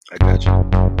I got you.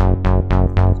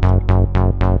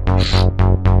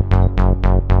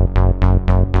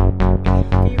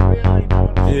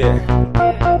 Yeah.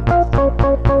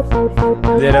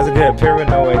 Yeah, that's a good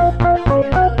paranoid.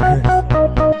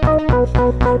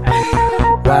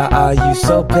 Why are you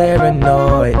so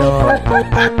paranoid? No.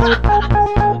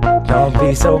 Don't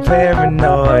be so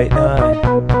paranoid. No.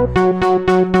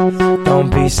 Don't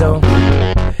be so.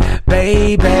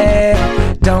 Baby,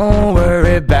 don't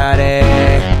worry about it.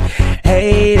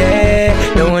 Hate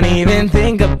it, don't even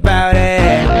think about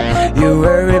it. You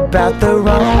worry about the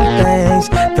wrong things,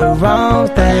 the wrong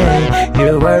thing.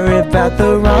 You worry about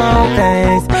the wrong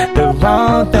things, the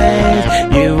wrong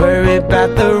things. You worry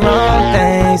about the wrong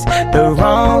things, the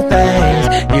wrong things.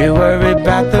 You worry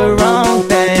about the wrong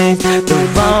things,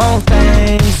 the wrong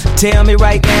things. Tell me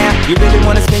right now, you really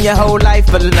wanna spend your whole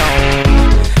life alone?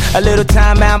 A little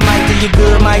time out might do you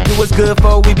good, might do what's good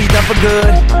for we be done for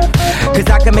good. Cause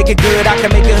I can make it good, I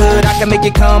can make it hood, I can make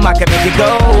it come, I can make it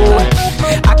go.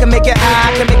 I can make it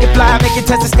high, I can make it fly, make it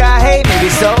touch the sky, hey, maybe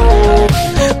so.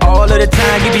 All of the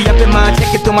time you be up in mind,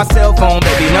 checking through my cell phone,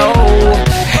 baby, no.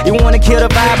 You wanna kill the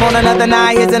vibe on another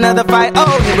night, here's another fight,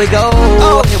 oh, here we go,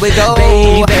 oh, here we go.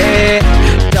 Baby,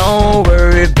 don't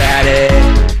worry about it.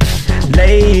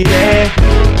 Lady,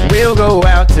 we'll go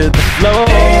out to the floor.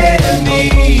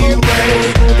 Anyway,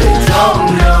 they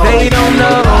don't know. They don't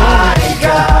know. Like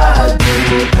I do.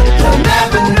 They'll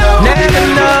never know. Never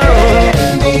know.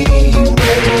 Anyway,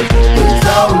 they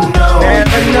don't know.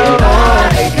 Never know.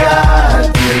 Like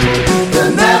I do.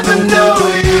 They'll never know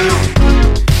you.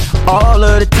 All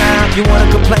of the time you wanna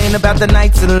complain about the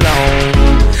nights alone.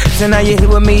 So now you're here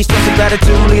with me, show some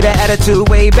gratitude, leave that attitude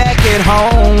way back at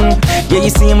home. Yeah, you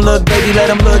see him look, baby, let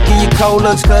him look, give you cold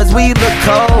looks, cause we look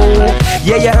cold.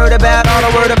 Yeah, you heard about all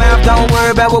the word of mouth, don't worry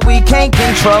about what we can't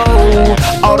control.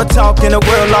 All the talk in the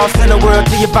world, lost in the world,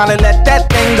 till you finally let that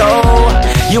thing go.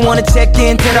 You wanna check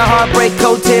into the Heartbreak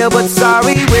Hotel, but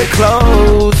sorry, we're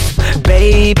closed.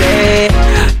 Baby,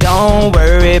 don't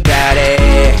worry about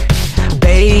it.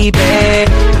 Baby,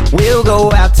 we'll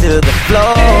go out to the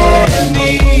floor.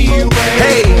 Anyway,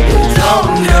 hey, they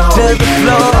don't know. To the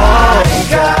floor.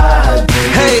 Like I do.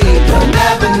 Hey, they'll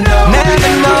never know.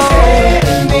 Never know.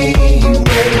 Anyway,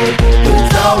 they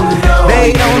don't know. They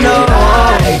don't know.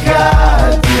 Like I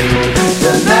do.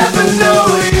 They'll never know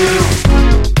you.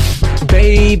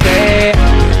 Baby,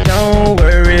 don't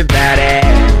worry about it.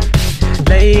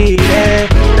 Lady,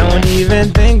 don't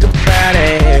even think about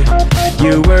it.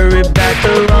 You worry about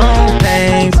the wrong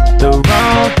things, the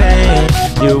wrong thing.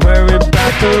 You worry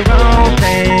about the wrong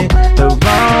thing, the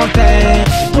wrong thing.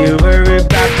 You worry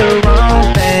about the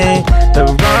wrong thing, the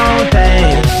wrong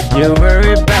thing. You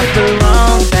worry about the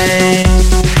wrong thing.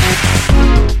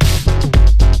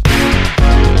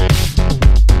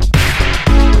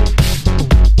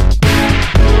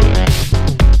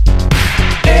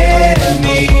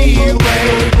 Anyway,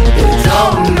 they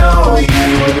don't know you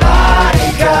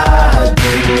like I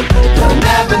do. They'll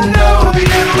never know you.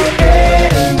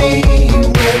 Anyway,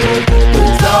 they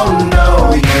don't know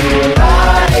you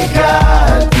like I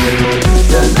do.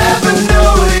 They'll never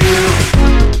know you.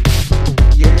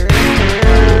 Yeah.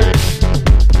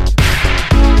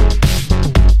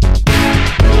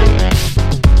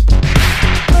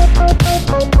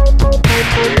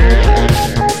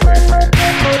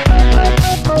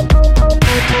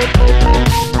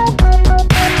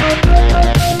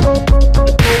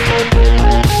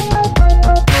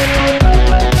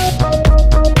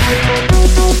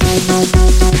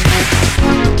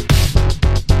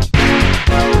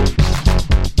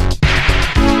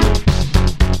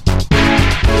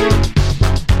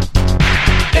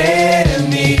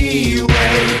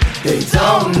 Anyway, they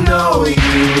don't know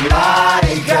you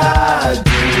like I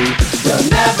do. They'll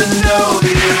never know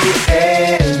you.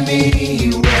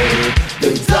 Anyway,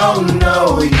 they don't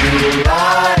know you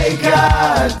like I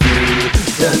do.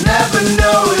 They'll never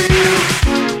know you.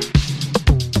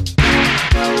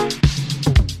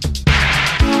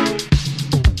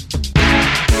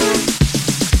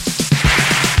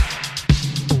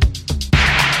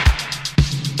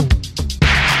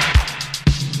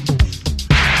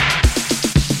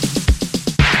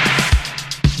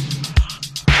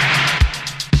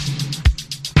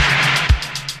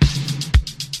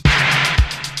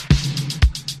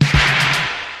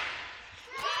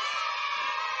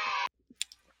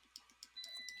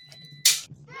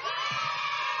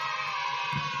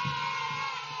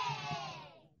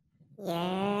 Yeah.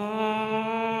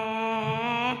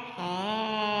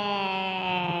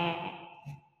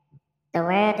 The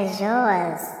world is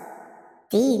yours.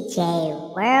 DJ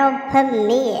World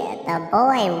Premiere, the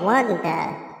boy wonder.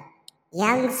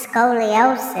 Young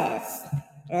scoliosis.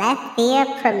 Left ear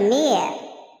premiere.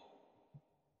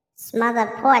 Smother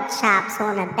pork chops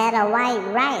on a bed of white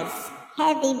rice.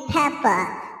 Heavy pepper.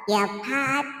 Your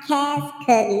podcast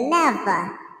could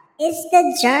never. It's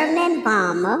the German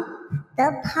bomber.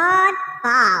 The pod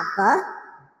father.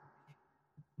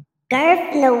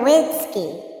 Girth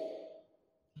Nowitzki.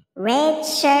 Red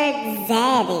shirt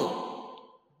zaddy.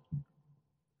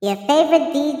 Your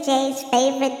favorite DJ's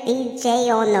favorite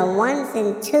DJ on the ones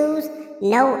and twos.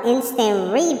 No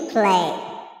instant replay.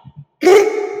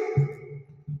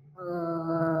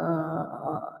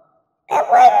 That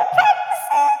wasn't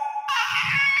practicing.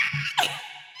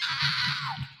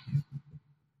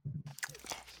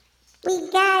 We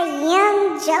got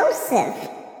young Joseph.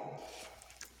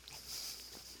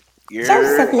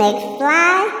 Joseph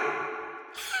McFly.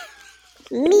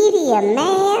 Media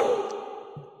man.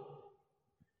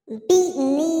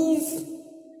 Beating these.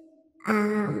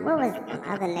 What was the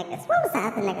other niggas? What was the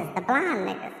other niggas? The blonde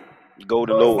niggas.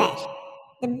 Golden Lords.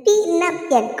 The beating up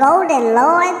your golden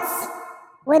lords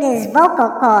with his vocal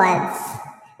cords.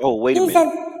 Oh, wait a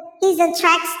minute. He's a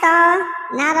track star,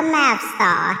 not a math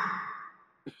star.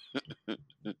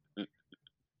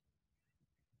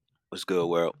 What's good,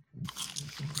 world?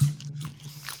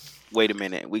 Wait a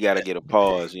minute. We got to get a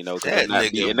pause, you know, because That I'm not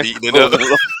nigga beating beating it up with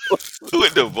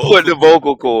the vocal. with the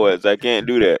vocal cords. I can't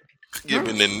do that.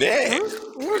 Giving the neck.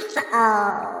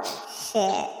 Oh,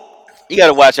 shit. You got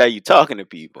to watch how you talking to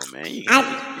people, man. You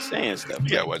be saying stuff. You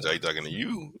gotta watch how you talking to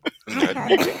you.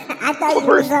 I thought you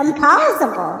was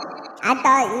impossible. I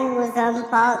thought you was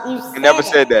impossible. I never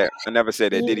said that. I never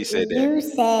said that. Diddy said that. You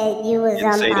said you was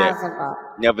Didn't say that. impossible.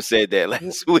 Never said that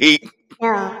last week.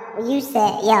 No, you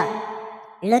said, yo,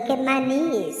 look at my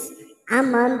knees.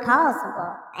 I'm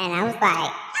impossible. And I was like,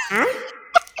 huh?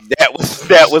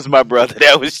 That was my brother.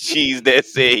 That was Cheese that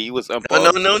said he was No.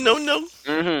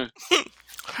 Mm-hmm.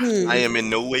 I am in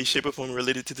no way, shape, or form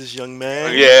related to this young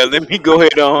man. Yeah, let me go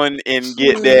ahead on and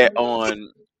get that on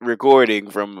recording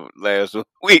from last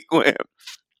week. I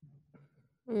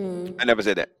never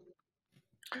said that.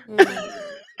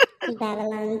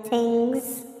 Babylon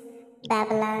things.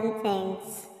 Babylon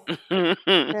things.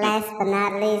 Last but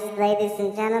not least, ladies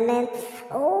and gentlemen.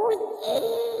 Oh,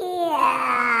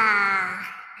 yeah.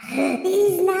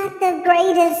 He's not the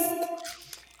greatest.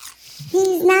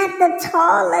 He's not the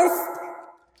tallest.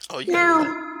 Oh, No,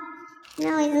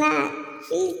 he's not.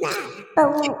 He's not.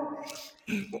 But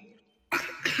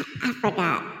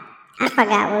I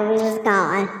forgot where we was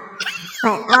going.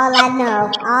 But all I know.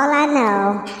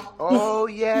 Oh,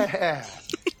 yeah.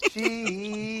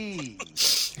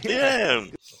 Cheese. Yeah.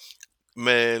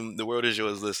 Man, the world is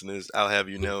yours, listeners. I'll have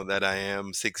you know that I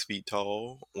am 6 feet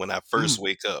tall when I first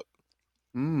wake up.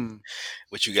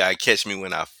 But you gotta catch me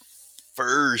when I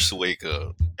first wake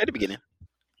up. At the beginning.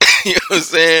 You know what I'm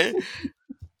saying?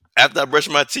 After I brush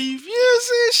my teeth, you know what I'm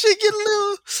saying? Shit get a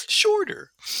little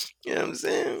shorter. You know what I'm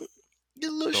saying?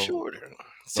 Get a little shorter.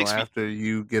 So after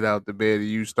you get out the bed and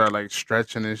you start like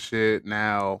stretching and shit,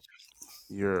 now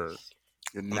you're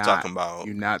not talking about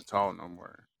you're not tall no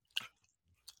more.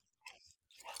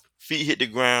 Feet hit the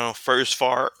ground, first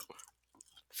fart,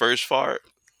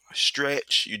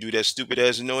 stretch, you do that stupid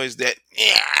ass noise, that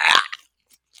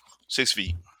 6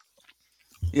 feet.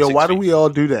 Yo, why do we all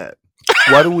do that?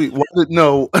 Why do we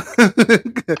no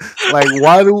like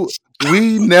why do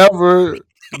we never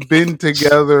been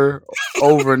together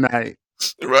overnight?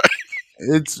 Right.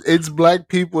 It's black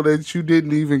people that you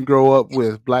didn't even grow up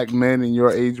with, black men in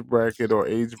your age bracket or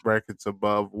age brackets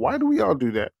above. Why do we all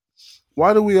do that?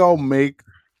 Why do we all make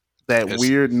that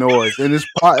weird noise? And it's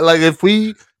like if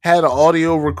we had an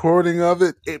audio recording of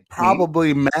it, it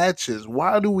probably matches.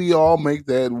 Why do we all make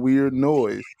that weird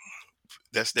noise?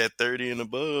 That's that 30 and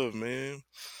above, man.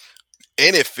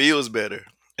 And it feels better.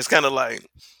 It's kind of like,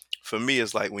 for me,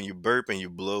 it's like when you burp and you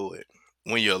blow it.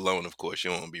 When you're alone, of course, you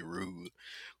don't want to be rude.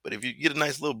 But if you get a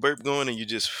nice little burp going and you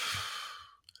just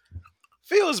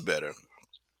feels better. You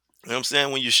know what I'm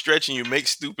saying? When you stretch and you make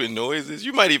stupid noises,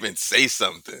 you might even say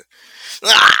something.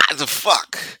 The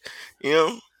fuck. You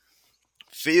know?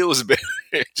 Feels better.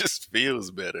 It just feels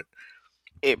better.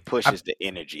 It pushes the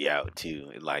energy out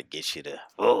too. It like gets you to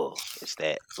it's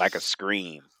that like a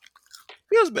scream.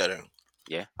 Feels better.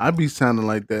 Yeah. I be sounding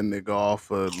like that nigga off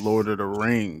of Lord of the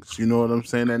Rings. You know what I'm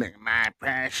saying? That nigga, my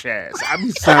precious. I be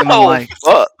sounding like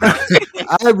fuck.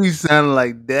 I be sounding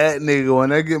like that nigga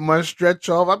when I get my stretch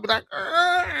off. I be like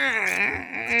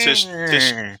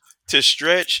to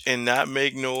stretch and not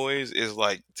make noise is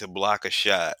like to block a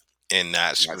shot and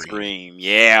not scream.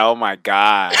 Yeah, oh my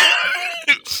God.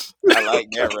 I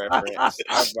like that reference.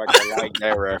 I fucking like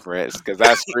that reference because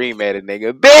I scream at a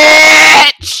nigga,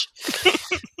 bitch.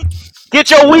 Get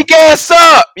your No, weak ass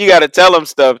up. You gotta tell him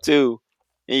stuff too.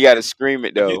 And you gotta scream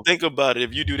it If you though. think about it,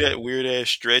 if you do that weird ass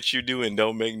stretch you do and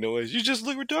don't make noise, you just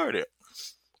look retarded.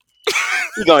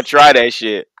 You gonna try that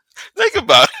shit. Think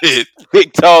about it.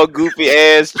 Big tall goofy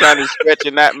ass trying to stretch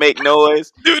and not make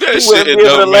noise. Do that You shit wouldn't be and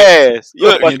able to don't make last.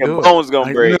 Your I can't fucking do it. bones gonna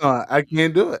I break. no, I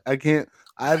can't do it. I can't.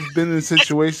 I've been in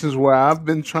situations where I've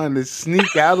been trying to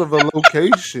sneak out of a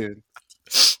location,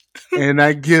 and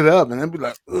I get up and I'd be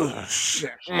like, "Oh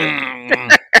shit,"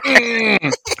 and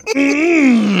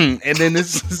then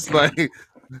it's just like,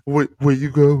 where you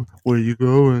go? Where you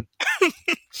going?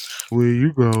 Where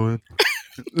you going?"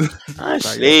 I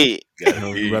Like, yo, see. gotta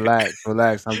yo, hear relax,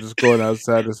 relax. I'm just going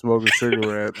outside to smoke a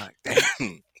cigarette. Like, damn.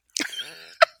 you.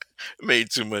 Made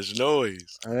too much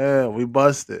noise. Yeah, we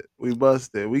busted. We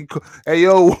busted. Hey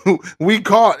yo, we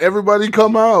caught. Everybody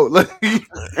come out. Like,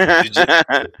 Did you?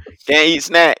 Can't eat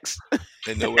snacks.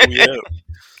 They know where we at.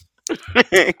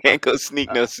 Can't go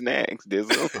sneak no snacks,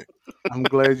 Dizzle. I'm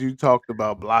glad you talked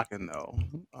about blocking though.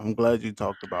 I'm glad you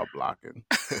talked about blocking.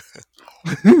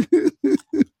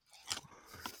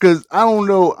 Cause I don't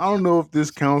know if this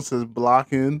counts as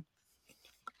blocking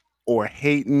or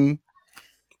hating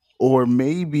or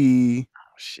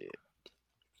Oh, shit.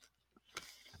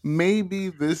 maybe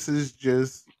this is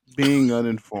just being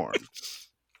uninformed.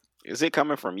 Is it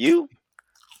coming from you?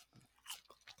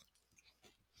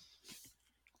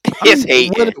 I It's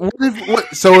mean, hating.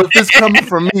 so if it's coming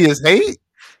from me is hate?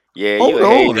 Yeah, you Hold a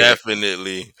on. hater.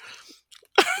 Definitely.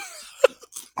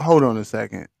 Hold on a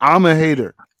second. I'm a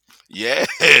hater.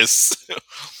 Yes.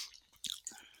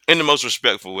 In the most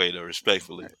respectful way, though.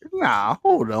 Respectfully. Nah,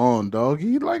 hold on,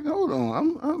 doggy. Like, hold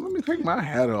on. Let me take my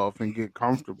hat off and get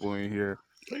comfortable in here.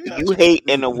 I got You you. hate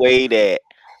in a way that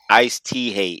Ice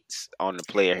T hates on the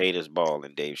player haters ball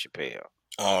and Dave Chappelle.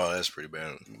 Oh, that's pretty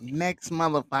bad. Next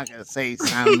motherfucker say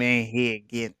something in here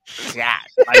get shot.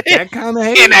 Like that kind of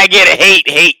And hate? I get a hate.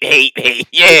 They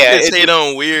Yeah, just it's hate just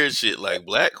on weird shit like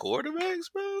black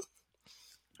quarterbacks, bro.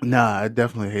 Nah, I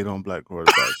definitely hate on black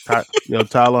quarterbacks. Yo,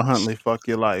 Tyler Huntley, fuck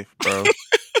your life, bro.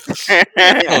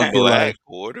 Fuck On your black life.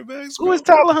 quarterbacks, who is bro.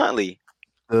 Tyler Huntley?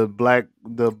 The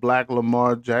black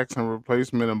Lamar Jackson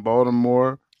replacement in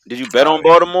Baltimore. Did you bet Oh on yeah.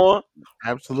 Baltimore?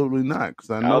 Absolutely not, because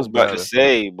I I know was about to better.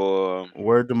 say, boy.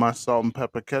 Word to my salt and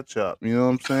pepper ketchup. You know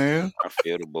what I'm saying? I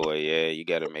feel the boy. Yeah, you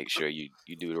got to make sure you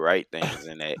do the right things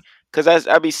in that. Cause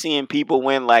I be seeing people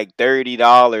win like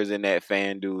 $30 in that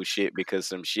FanDuel shit because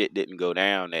some shit didn't go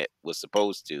down that was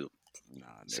supposed to. Nah,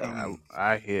 So nigga,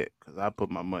 I hit because I put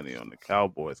my money on the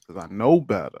Cowboys because I know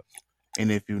better.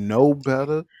 And if you know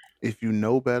better, you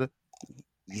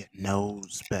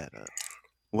knows better.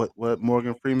 What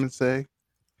Morgan Freeman say?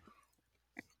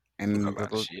 a And lot of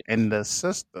the shit. and the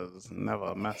sisters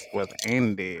never messed with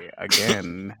Andy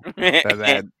again after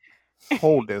that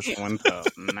coldest winter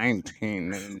of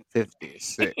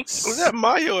Was 1956. that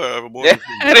Mayo or Morgan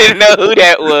I Freeman? didn't know who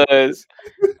that was.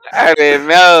 I didn't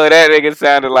know that nigga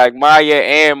sounded like Maya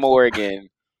and Morgan.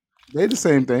 They the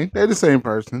same thing. They the same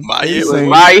person. They the Maya It was and same.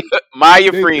 Morgan?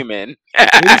 Maya They Freeman.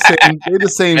 they the same. They the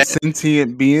same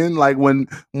sentient being. Like when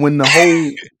the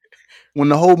whole when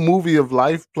the whole movie of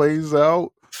life plays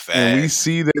out and we Facts.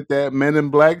 see that Men in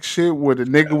Black shit where the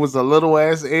nigga was a little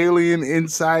ass alien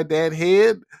inside that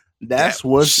head, That that's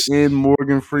what's in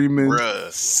Morgan Freeman,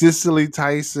 bruh. Cicely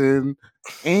Tyson,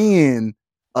 and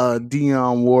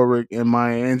Dionne Warwick and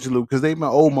Maya Angelou because they my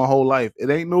whole life. It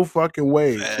ain't no fucking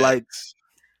way. Like Facts.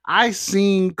 I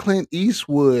seen Clint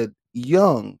Eastwood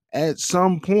young at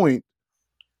some point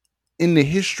in the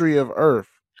history of Earth.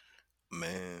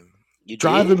 Man. You did?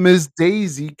 Driving Miss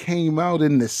Daisy came out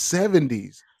in the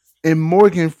 70s, and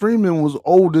Morgan Freeman was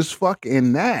old as fuck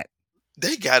in that.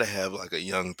 They gotta have like a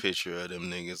young picture of them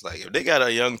niggas. Like if they got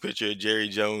a young picture of Jerry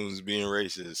Jones being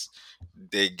racist,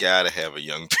 they gotta have a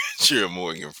young picture of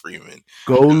Morgan Freeman.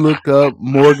 Go look up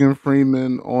Morgan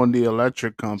Freeman on the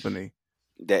Electric Company.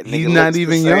 That He's nigga not looks the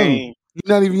even young. same. He's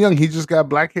not even young. He just got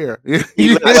black hair. He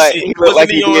looked I like see.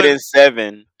 he did in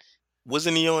Seven.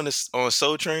 Wasn't he on this on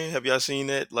Soul Train? Have y'all seen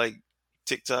that like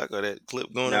TikTok or that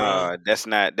clip going around? No, that's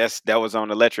not. That was on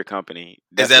Electric Company.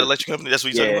 Is That's that what. Electric Company? That's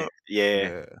what you're talking Yeah, about? yeah.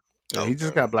 Yeah. Yeah, he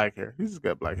just Okay. got black hair. He just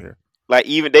got black hair. Like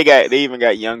they even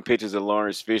got young pictures of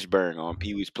Lawrence Fishburne on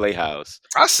Pee Wee's Playhouse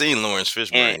I seen Lawrence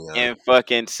Fishburne, young. and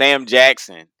fucking Sam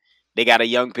Jackson. They got a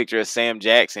young picture of Sam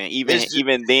Jackson. It's just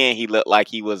Even then, he looked like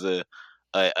he was a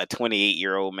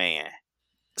 28-year-old man.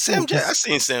 Yeah, I cause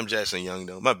seen Sam Jackson young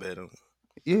though. My bad.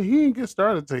 yeah, he didn't get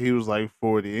started till he was like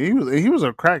 40. He was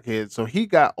a crackhead, so he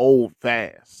got old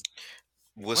fast.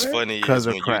 What's What? funny Cause is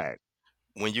of crack.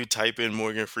 when you type in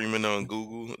Morgan Freeman on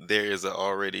Google, there is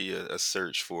already a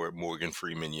search for Morgan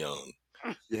Freeman Young.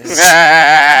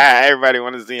 Yeah. Everybody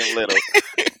want to see him little.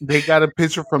 They got a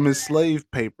picture from his slave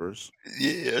papers.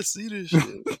 Yeah, I see this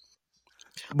shit.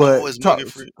 Oh, But it's Morgan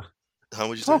Freeman. How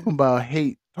would you say? talking about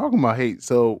hate, talking about hate.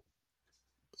 So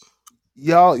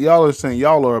y'all are saying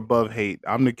y'all are above hate.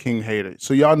 I'm the king hater.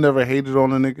 So y'all never hated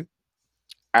on a nigga?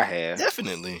 I have.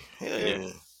 Definitely. Hell Yeah.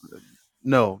 yeah.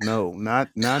 No, no,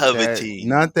 Coveting.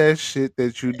 not that shit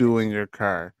that you do in your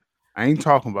car. I ain't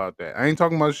talking about that. I ain't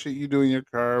talking about shit you do in your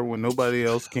car when nobody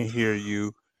else can hear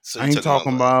you. So I you ain't talking about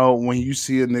talking like about when you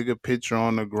see a nigga picture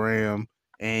on the gram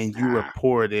and you Nah.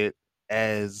 report it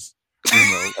as, you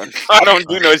know, I don't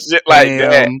do a no shit like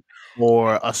that. spam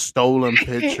or a stolen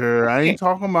picture. I ain't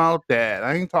talking about that.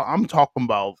 I'm talking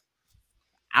about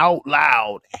out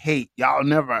loud hate. Y'all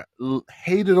never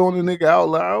hated on a nigga out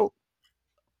loud?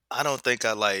 I don't think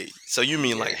I like so you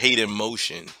mean like Yeah. hate in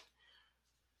motion.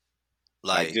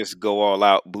 Like Like just go all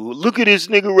out, boo. Look at this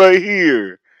nigga right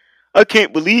here. I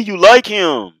can't believe you like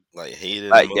him. hate in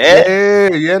Like that? motion.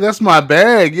 Yeah, yeah, that's my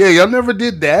bag. Yeah, y'all never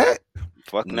did that?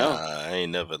 Fuck no. Nah, I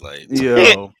ain't never like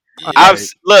Yo, yeah. alright.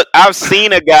 Look. I've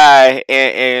seen a guy,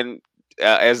 and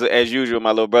as usual,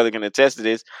 my little brother can attest to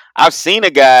this. I've seen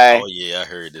a guy Oh yeah, I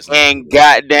heard this nigga and do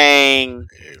god dang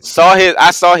it. saw his.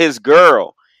 I saw his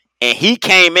girl, and he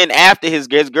came in after his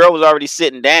girl was already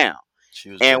sitting down. She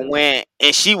was And bad. when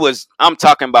and she was, I'm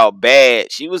talking about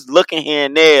bad. She was looking here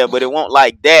and there, but it won't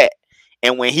like that.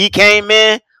 And when he came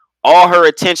in, all her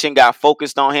attention got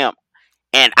focused on him.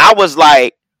 And I was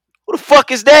like, who the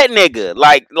fuck is that nigga?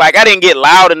 Like I didn't get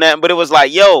loud or nothing, but it was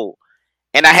like, yo.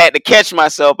 And I had to catch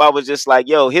myself. I was just like,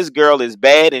 yo, his girl is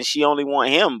bad and she only want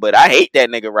him. But I hate that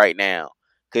nigga right now.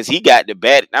 Cause he got the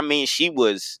bad. I mean, she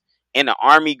was in the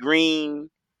army green.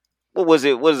 What was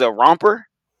it? Was it a romper?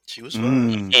 She was fine.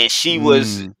 Mm, And she was,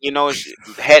 mm. she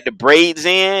had the braids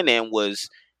in and was,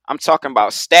 I'm talking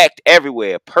about stacked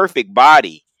everywhere, perfect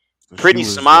body, So pretty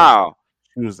smile.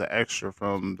 she was the extra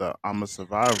from the I'm a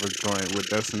Survivor joint with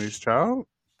Destiny's Child?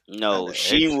 Not No, an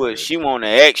she was, extra. she wanted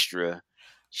extra.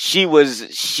 She was,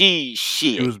 She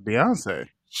shit. was Beyonce.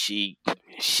 She,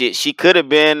 shit, she could have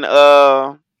been,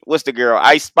 what's the girl?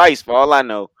 Ice Spice for all I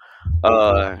know.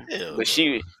 Hell But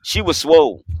no. she was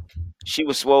swole. She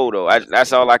was swole though.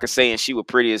 That's all I could say. And she was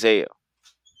pretty as hell.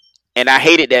 And I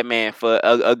hated that man for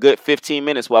a good 15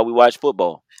 minutes while we watched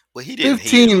football. But he didn't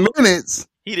hate 15 minutes.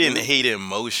 he didn't Mm. hate in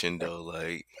motion though.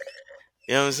 Like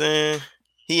you know what I'm saying?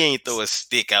 He ain't throw a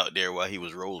stick out there while he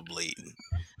was rollerblading.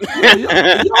 Yo,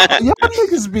 y'all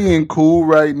niggas being cool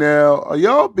right now. Are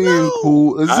y'all being No.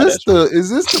 cool? Ah, that's Is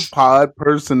this the pod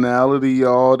personality,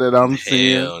 y'all, that I'm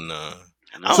seeing? Hell no.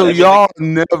 I no, So don't that's even think y'all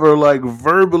never like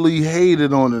verbally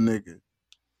hated on a nigga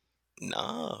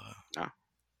nah. no.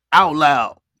 out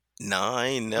loud. Nah, I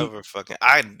ain't never fucking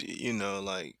I you know,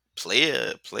 like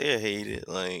player hated,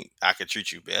 like I could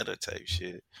treat you better type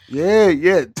shit. Yeah,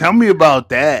 yeah. Tell me about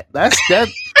that. That's that.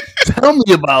 Tell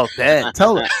me about that.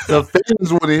 Tell the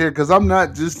fans want to hear because I'm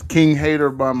not just king hater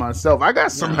by myself. I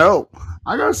got some No. help.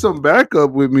 I got some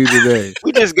backup with me today.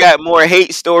 We just got more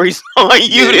hate stories on Yeah,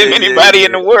 you than yeah, yeah, anybody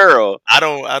in yeah. the world. I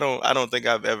don't think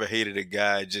I've ever hated a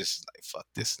guy just like fuck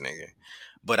this nigga.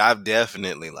 But I've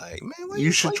definitely like, man,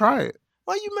 You should try it.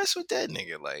 why you mess with that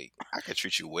nigga? Like, I could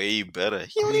treat you way better.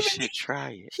 You should try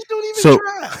it. He don't even So,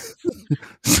 try.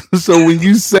 so when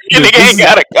you say And this, nigga ain't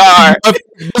got a car.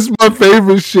 this is my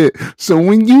favorite shit. So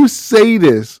when you say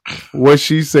this, what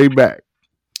she say back?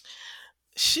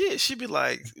 Shit, she be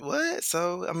like, what?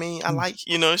 So I mean, I like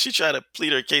she try to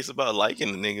plead her case about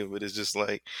liking the nigga, but it's just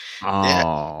like there,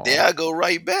 there Oh, I go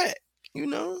right back. You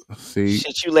know, see,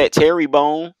 Shit, you let Terry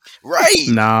bone. right?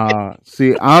 nah,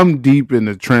 see, I'm deep in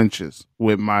the trenches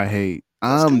with my hate.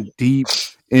 That's good. I'm deep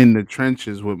in the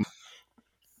trenches with.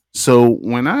 So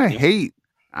when I hate,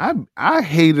 I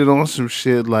hated on some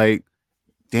shit like,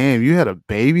 damn, you had a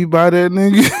baby by that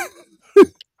nigga,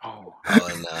 Oh, Oh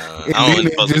no, and I don't then even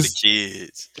it fuck with the just,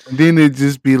 kids.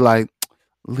 be like,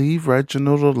 leave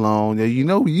Reginald alone. Yeah, you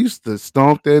know we used to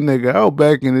stomp that nigga out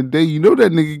back in the day. You know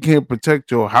that nigga can't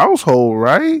protect your household,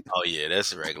 right? Oh yeah,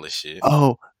 that's regular shit.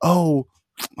 Oh, oh,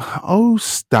 oh,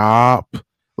 stop.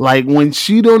 Like when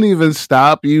she don't even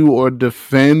stop you or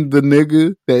defend the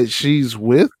nigga that she's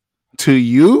with to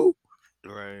you,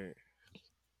 Right.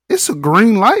 it's a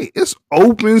green light. It's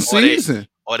open Or they season.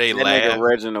 or they that nigga laugh.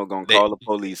 Reginald gonna They call the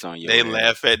police on they your ass.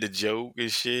 laugh at the joke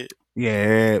and shit.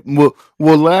 Yeah. Well,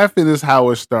 laughing is how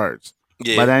it starts.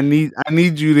 But Yeah. I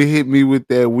need you to hit me with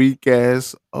that weak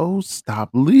ass. Oh, stop.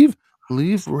 Leave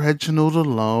leave Reginald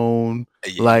alone.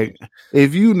 Yeah, Like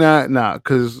if you not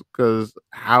cause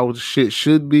how shit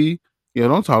should be.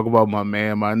 Don't talk about my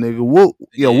man, my nigga. We'll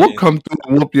yeah, come through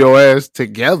and whoop your ass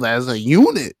together as a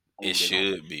unit. it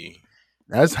should be.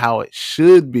 That's how it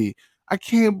should be. I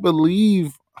can't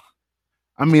believe.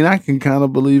 I mean, I can kind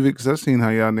of believe it because I've seen how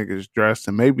y'all niggas dress,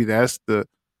 and maybe that's the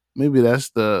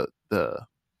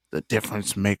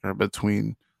difference maker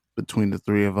between the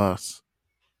three of us.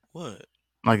 What?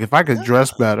 Like, if I could Nah,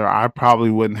 dress better, I probably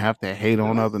wouldn't have to hate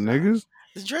on nah. other niggas.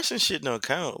 The dressing shit don't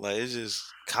count. Like it's just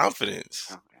confidence.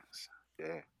 Confidence.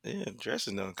 Yeah. Yeah,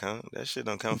 dressing don't count. That shit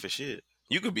don't count for shit.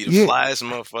 You could be the Yeah, flyest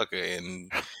motherfucker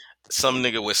and some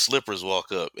nigga with slippers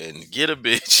walk up and get a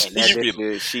bitch. And that You be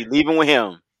bitch, she leaving with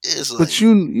him. it's but like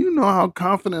you know how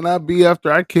confident I be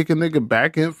after I kick a nigga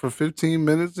back in for 15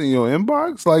 minutes in your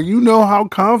inbox. Like, you know how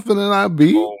confident I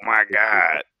be. Oh my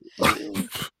God.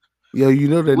 Yo, you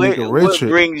know that What nigga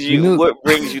Richard. You know what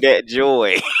brings you that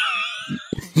joy?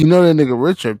 You know that nigga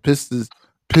Richard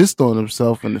pissed on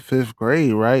himself in the 5th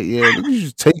grade, right? Yeah, nigga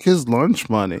should take his lunch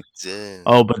money. damn.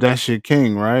 Oh, but that's your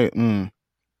king, right?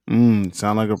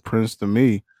 Sound like a prince to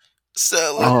me.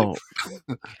 Sound like a Oh,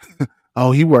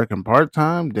 oh, he working part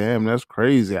time. Damn, that's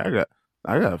crazy. I got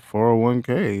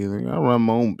 401k. I run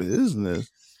my own business.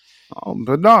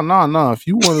 But no. If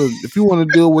you wanna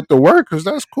deal with the workers,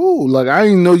 that's cool. Like, I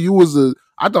didn't know you was a.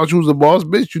 I thought you was a boss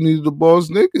bitch. You needed a boss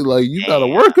nigga. Like, you got to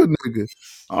Damn. work a nigga.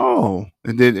 Oh,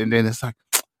 and then it's like,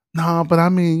 nah. But I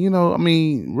mean, he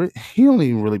don't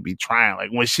even really be trying.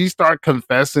 Like, when she start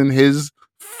confessing his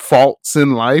faults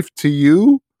in life to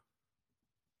you,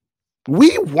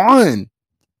 we won.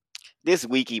 This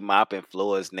week he mopping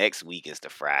floors. Next week is the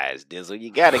fries. Dizzle,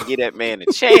 you gotta give that man a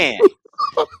chance.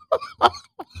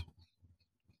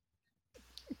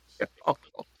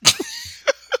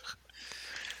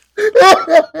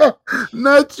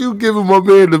 Not you giving my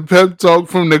man the pep talk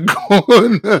from the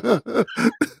corner.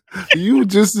 You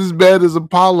just as bad as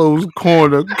Apollo's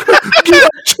corner. Get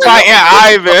up, champ. Fighting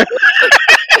Ivan.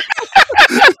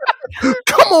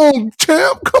 Come on,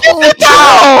 champ. Come on, champ.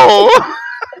 No.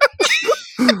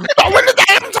 Throw in the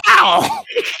damn towel.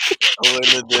 oh in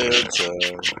the damn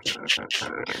time.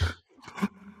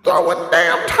 Throw in the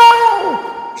damn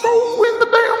towel. Throw in the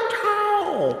damn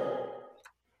towel.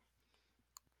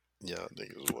 Y'all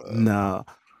niggas wild. No,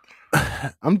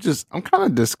 I'm kind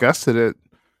of disgusted at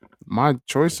my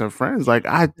choice of friends. Like,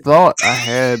 I thought I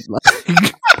had,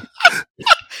 like,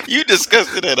 You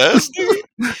disgusted at us, nigga?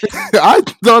 I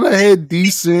thought I had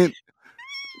decent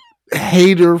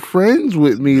hater friends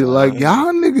with me. Like, Nah.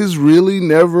 y'all niggas really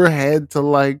never had to,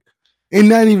 like, and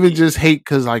not even just hate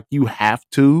because, like, you have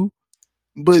to,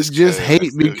 but Just just cause hate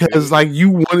of you. because, like, you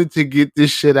wanted to get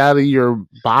this shit out of your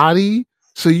body,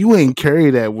 so you ain't carry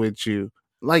that with you.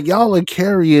 Like, y'all are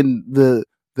carrying the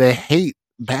hate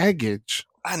baggage.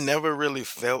 I never really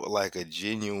felt like a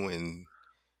genuine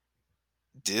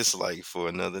dislike for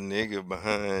another nigga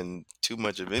behind too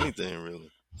much of anything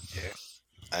really. Yeah.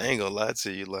 I ain't gonna lie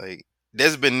to you, like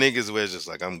there's been niggas where it's just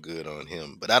like I'm good on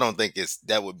him. But I don't think it's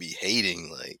that would be hating.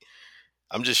 Like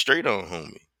I'm just straight on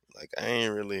homie. Like I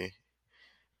ain't really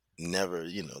never,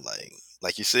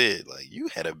 like you said, like you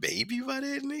had a baby by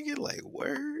that nigga? Like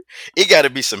word? It gotta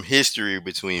be some history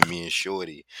between me and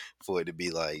Shorty for it to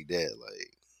be like that. Like,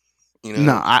 you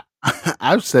No, know?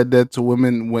 I've said that to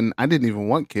women when I didn't even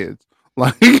want kids.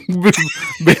 Like, That's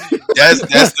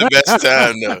the best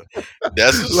time though.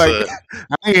 That's what's like, up.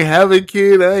 I ain't have a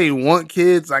kid. I ain't want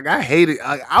kids. Like, I hate it.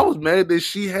 I was mad that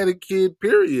she had a kid.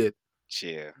 Period.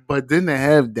 Chill. But then to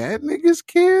have that nigga's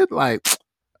kid, like,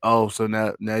 oh, so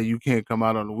now you can't come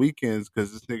out on the weekends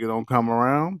because this nigga don't come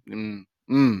around.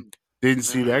 Didn't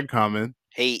see that coming.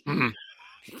 Hating. Mm,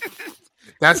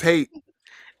 that's hate.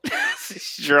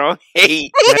 Strong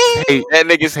hate. That's hate. That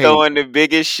That's nigga's hate. throwing the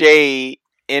biggest shade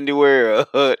in the world.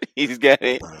 He's got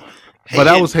it. But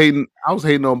I was Hating. hating. I was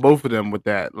hating on both of them with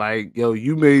that. Like, yo,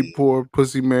 you made poor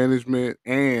pussy management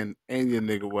and your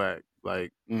nigga whack.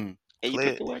 Like, And you put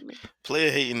Player the work in.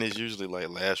 player hating is usually like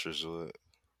last resort.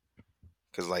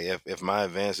 Cause like if my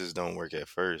advances don't work at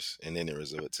first and then it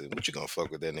resort to what you gonna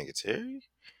fuck with that nigga Terry?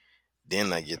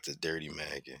 Then I get the dirty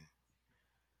magging.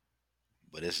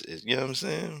 But it's you know what I'm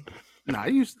saying? I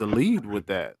used to lead with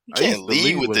that. You I can't used to lead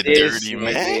lead with with the that This dirty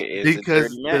mag. nigga is a because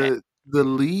dirty man. the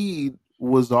lead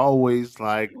was always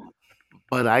like,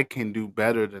 but I can do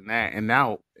better than that. And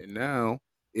now,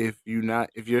 if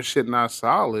your shit not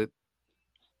solid,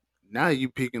 now you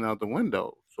peeking out the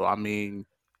window. So I mean,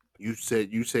 you said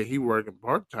he working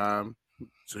part time,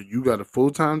 so you got a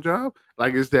full time job.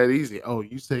 Like, it's that easy. Oh,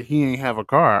 you said he ain't have a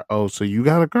car. Oh, so you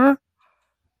got a car?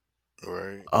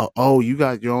 Right. Oh, you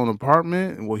got your own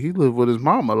apartment? Well, he lived with his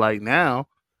mama. Like now,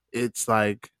 it's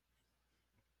like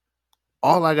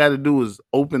all I got to do is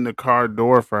open the car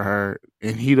door for her,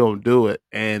 and he don't do it,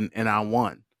 and I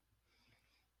won.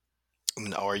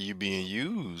 And are you being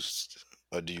used?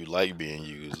 Or do you like being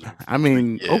used? I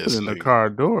mean, Freaky ass opening the nigga. car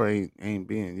door ain't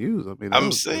being used. I mean, that I'm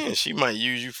was just saying she might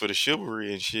use you for the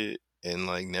chivalry and shit and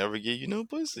like never give you no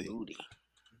pussy. Booty.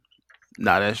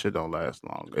 nah. That shit don't last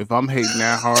long. If I'm hating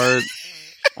that hard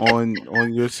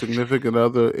on your significant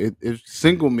other, it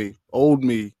single me, old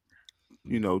me,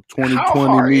 2020 How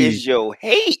hard me. is your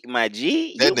hate, my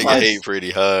G? That nigga hate pretty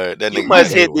hard. That You nigga My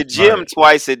must got hate hit the was gym hard.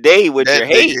 twice a day with that your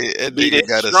hate nigga to that be nigga this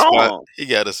got a spot. strong. He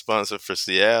got a sponsor for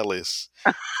Cialis.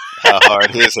 How hard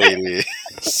his hate is.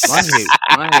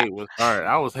 My hate was hard.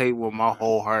 I was hate with my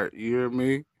whole heart. You hear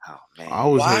me? Oh I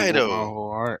man. was hate Why with my though?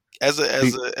 whole heart. As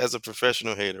Be- a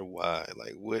professional hater, why?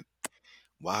 Like what?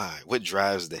 Why? What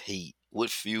drives the hate?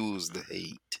 What fuels the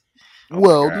hate? Oh my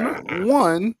well, god.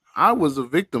 one, I was a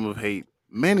victim of hate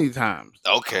many times.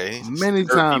 Okay. Many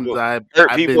Hurt times people. Hurt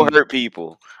I've people. been Hurt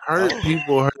people. hurt Oh.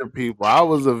 people, hurt people. I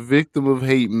was a victim of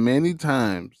hate many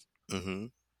times. Mm-hmm.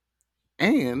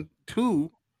 And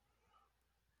two,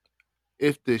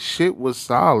 if the shit was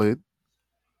solid,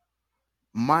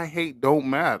 my hate don't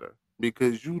matter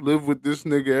because you live with this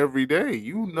nigga every day.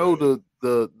 You know Right.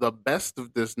 the best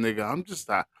of this nigga. I'm just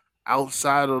a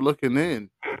outsider looking in.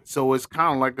 So it's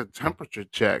kind of like a temperature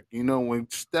check. When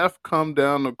Steph come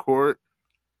down the court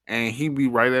and he be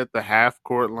right at the half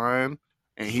court line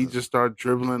and he Mhm. just start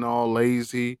dribbling all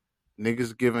lazy,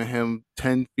 niggas giving him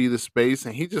 10 feet of space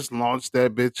and he just launched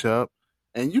that bitch up.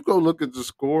 And you go look at the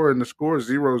score and the score is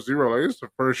 0-0. Like it's the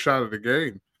first shot of the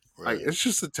game. Like Right. it's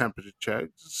just a temperature check.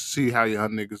 Just to see how y'all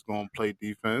niggas gonna play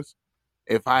defense.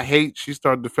 If I hate she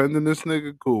start defending this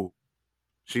nigga, cool.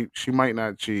 She might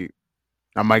not cheat.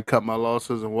 I might cut my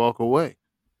losses and walk away.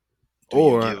 Do you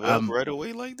Or give up I'm right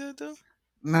away like that though?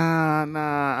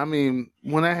 Nah. I mean,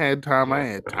 when I had time, I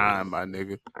had time, my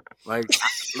nigga. Like,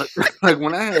 like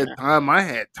when I had time, I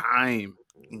had time.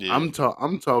 Yeah. I'm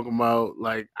talking about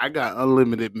like I got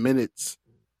unlimited minutes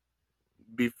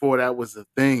before that was a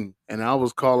thing, and I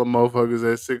was calling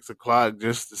motherfuckers at 6 o'clock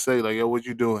just to say like, "Yo, what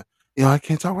you doing?" I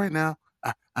can't talk right now.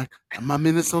 I my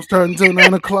minutes don't start until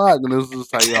 9 o'clock, and it was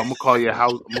just like, "Yo, I'm gonna call your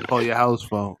house. I'm gonna call your house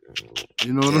phone."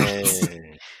 You know what I'm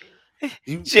saying? Dang.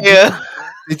 Did Yeah.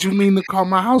 you mean to call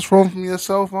my house phone from your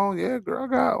cell phone? Yeah, girl, I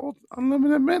got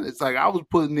unlimited minutes. Like I was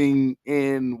putting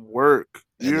in work.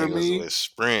 That You hear nigga was me? with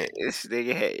Sprint. This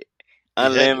nigga had He had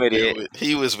to be unlimited. with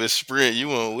he was with Sprint. You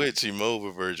weren't with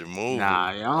T-Mobile, Virgin Mobile.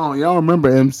 Nah, y'all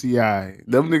remember MCI?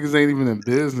 Them niggas ain't even in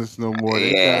business no more.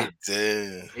 They got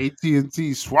Yeah. Damn.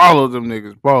 AT&T swallowed them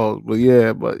niggas. Pause. But yeah,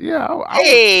 I was.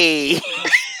 Hey.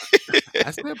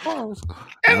 I said pause.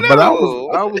 I But I was know.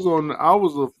 I was on. I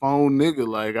was a phone nigga.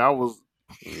 Like I was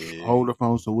Yeah. hold the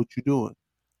phone. So what you doing?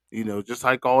 Just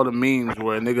like all the memes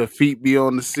where a nigga feet be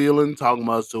on the ceiling talking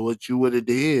about so what you would have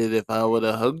did if I would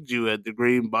have hugged you at the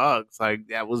green box. Like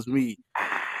that was me.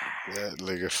 That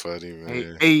nigga funny, Hey,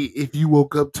 man. hey, if you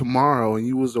woke up tomorrow and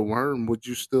you was a worm, would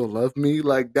you still love me?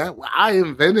 Like that I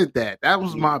invented that. That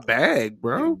was You my bag, you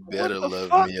bro. What better the love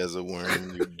fuck? me as a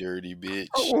worm, you dirty I bitch.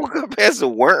 woke up as a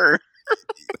worm.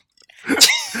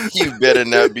 You better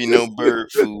not be no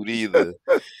bird food either.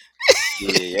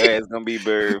 Yeah, your ass gonna be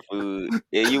bird food.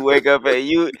 Yeah, you wake up at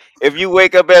you. If you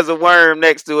wake up as a worm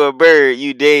next to a bird,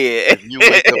 you dead. If you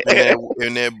wake up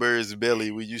in that bird's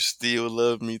belly, will you still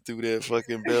love me through that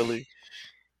fucking belly?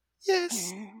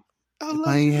 Yes, I If I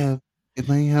love ain't you. have if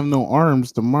I ain't have no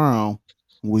arms tomorrow,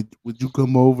 would you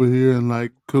come over here and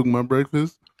like cook my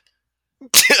breakfast?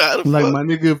 How the Like fuck? my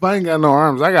nigga, if I ain't got no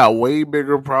arms, I got way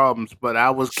bigger problems. But I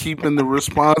was keeping the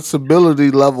responsibility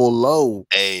level low.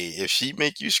 Hey, if she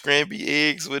make you scramby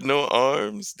eggs with no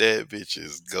arms, that bitch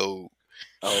is gold.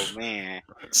 Oh man,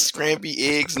 Scramby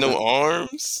eggs, no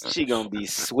arms? she gonna be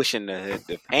swishing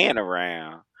the pan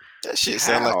around. That shit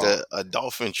sound like How? a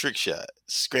dolphin trick shot.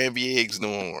 Scramby eggs,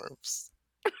 no arms.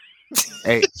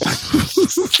 Hey, that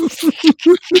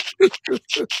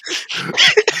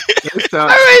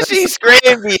sound I mean, that she's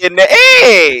scramby in the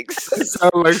That eggs.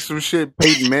 sound like some shit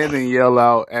Peyton Manning yell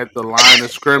out at the line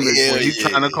of scrimmage Hell when he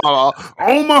trying to yeah. call out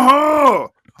Omaha,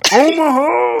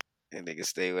 Omaha. That nigga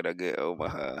stay with a good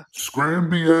Omaha.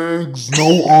 Scramby eggs,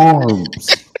 no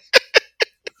arms.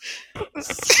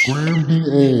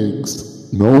 Scramby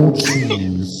eggs, no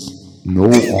cheese,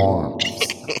 no arms.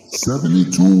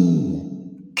 72.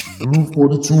 Blue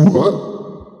 42 Hut.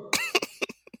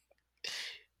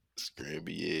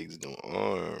 Scramby eggs, no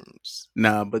arms.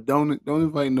 Nah, but don't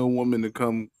invite no woman to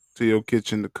come to your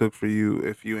kitchen to cook for you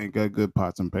if you ain't got good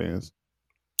pots and pans.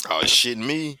 Oh shit,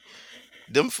 me.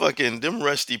 Them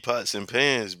rusty pots and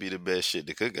pans be the best shit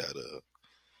to cook out of.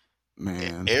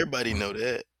 Man. Everybody know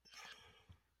that.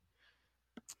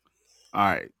 All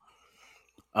right.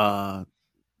 Uh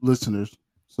Listeners,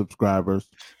 subscribers,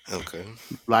 Okay.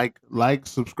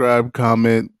 subscribe,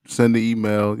 comment, send the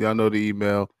email. Y'all know the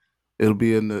email. It'll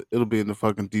be in the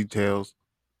fucking details.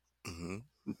 Hmm.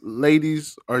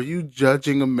 Ladies, are you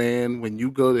judging a man when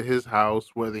you go to his house,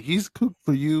 whether he's cooked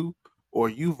for you or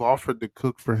you've offered to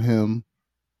cook for him?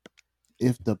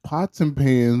 If the pots and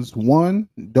pans, one,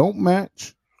 don't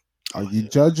match, are Oh you yeah.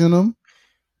 judging them?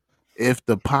 If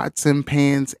the pots and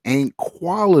pans ain't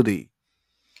quality,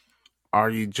 are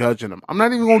you judging them? I'm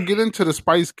not even gonna get into the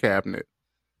spice cabinet.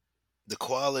 The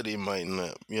quality might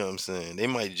not. You know what I'm saying? They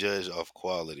might judge off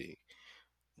quality,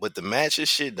 but the matches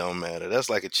shit don't matter. That's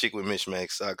like a chick with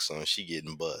mismatched socks on. She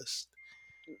getting bust.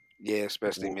 Yeah,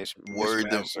 especially mismatch. What's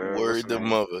Word the the name?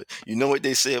 mother. You know what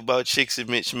they say about chicks with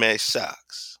mismatched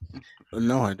socks?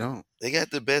 No, I don't. They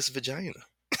got the best vagina.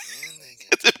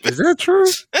 Is that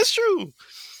true? That's true.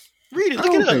 Read it. I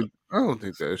Look it don't up. think I don't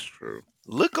think that's true.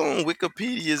 Look on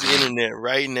Wikipedia's internet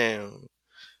right now,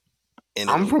 and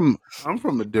I'm it'll. from I'm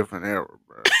from a different era,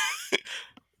 bro.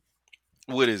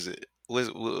 What is it?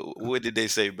 What did they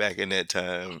say back in that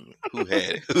time? Who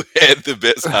had the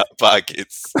best hot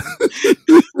pockets?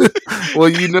 Well,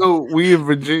 we in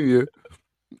Virginia,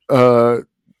 uh,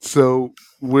 so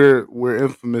we're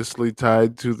infamously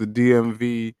tied to the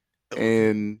DMV Mhm.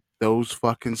 and those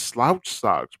fucking slouch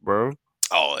socks, bro.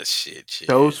 Oh shit, yeah.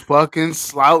 Those fucking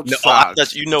slouch No, oh, I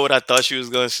thought socks. you know what I thought she was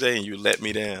gonna say, and you let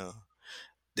me down.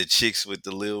 The chicks with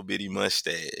the little bitty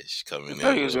mustache I coming in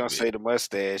thought a he was little gonna bit. say the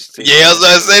mustache too, Yeah, I was but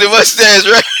about to say the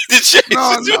mustache, right? The chicks No,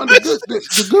 with the no, mustache.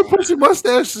 the good pussy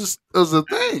mustache is a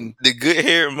thing. The good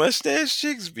hair mustache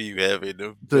chicks be having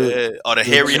the The bad. Or the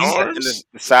the and hairy cheap arms.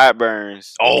 the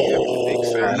sideburns. They be having the big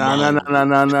Oh nah nah my! nah sideburns. nah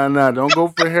nah nah nah. Don't go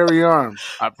for hairy arms.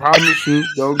 I promise you,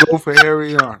 don't go for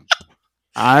hairy arms.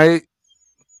 I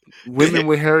The Women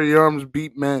with hairy arms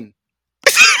beat men.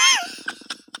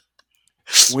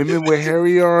 Women with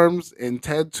hairy arms and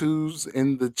tattoos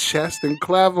in the chest and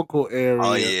clavicle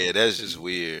oh area yeah, that's just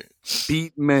weird.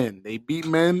 beat men. They beat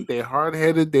men. They hard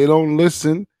headed. They don't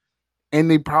listen, and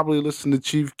they probably listen to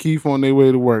Chief Keef on their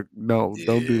way to work. No,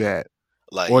 don't do Yeah, that.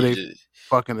 like Or you they just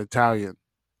fucking Italian.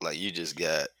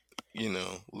 got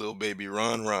little baby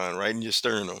Ron right in your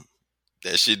sternum.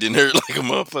 That shit didn't hurt like a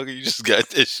motherfucker. You just got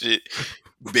that shit,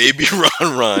 baby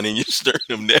Ron in your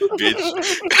sternum. That bitch,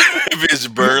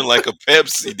 bitch burned like a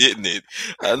Pepsi, didn't it?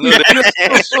 I know that.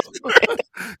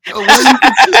 Yo,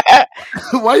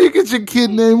 why you get your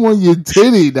kid name on your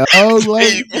titty, dog?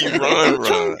 Like Baby I'm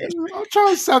Ron.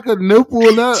 trying to suck a nipple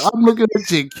and I'm looking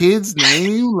at your kid's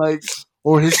name, like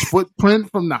or his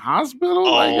footprint from the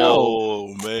hospital. Like, yo,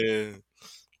 Oh man.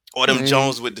 Or them man,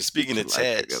 Jones with the get speaking of your life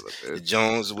tats, together, the bitch.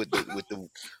 Jones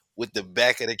with the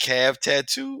back of the calf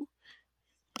tattoo,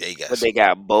 they got But they some.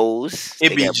 got bows. It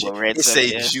They be got it barrettes up say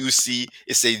there. juicy,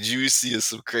 it say juicy or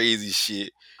some crazy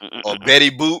shit. Or Mm-mm-mm-mm.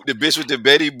 Betty Boop, the bitch with the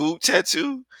Betty Boop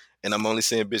tattoo. And I'm only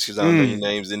saying bitch because I don't know your Mm.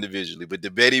 names individually, but the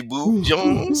Betty Boop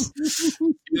Jones,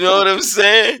 you know what I'm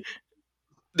saying?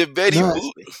 The Betty Not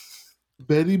Boop, Nasty.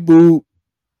 Betty Boop,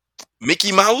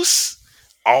 Mickey Mouse.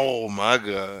 Oh my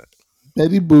god.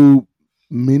 Betty Boop,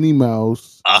 Minnie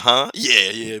Mouse, Uh huh. Yeah,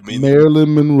 yeah. Minnie.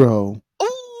 Marilyn Monroe.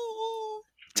 Ooh,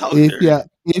 talk Mm. If dirty.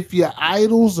 your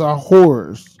idols are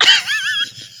whores,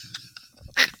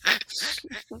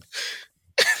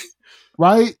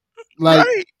 right? Like,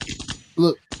 Right.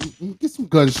 look, get some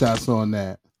gunshots on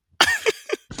that.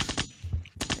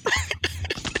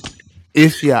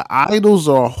 If your idols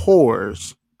are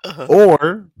whores Uh huh.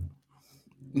 or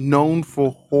known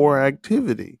for whore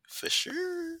activity, For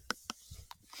sure.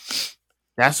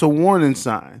 that's a warning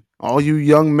sign. All you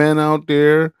young men out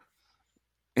there,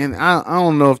 and I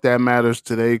don't know if that matters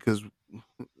today because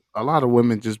a lot of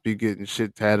women just be getting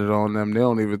shit tatted on them. They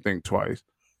don't even think twice.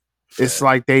 It's Fact.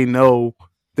 like they know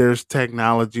there's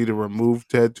technology to remove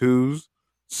tattoos.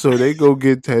 So they go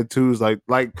get tattoos like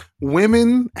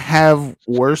women have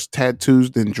worse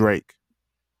tattoos than Drake.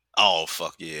 Oh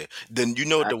fuck yeah. Then you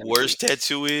know what I the can agree. worst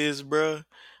tattoo is, bruh?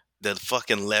 The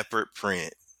fucking leopard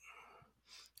print.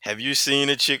 Have you seen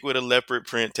a chick with a leopard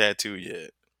print tattoo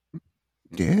yet?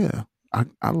 Yeah.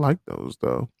 I like those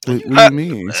though. Are What you do you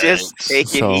mean? Just relax?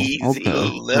 take it So A okay.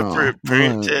 easy. Oh, leopard all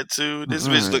print right. tattoo. All This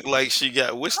bitch right. look like she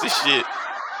got what's the shit?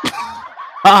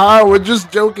 Haha, we're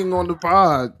just joking on the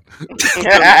pod.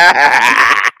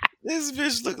 Yo, This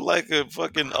bitch look like a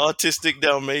fucking autistic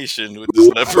Dalmatian with this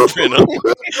leopard print on.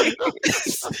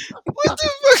 What the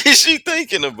fuck is she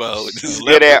thinking about with this She's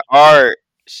good leopard? at art.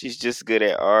 She's just good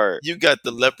at art. You got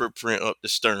the leopard print up the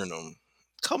sternum.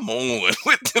 Come on,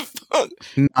 what the fuck?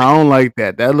 I don't like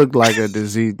that. That looked like a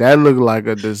disease. That looked like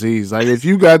a disease. Like if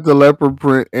you got the leopard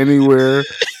print anywhere,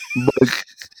 but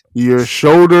your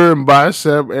shoulder and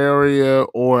bicep area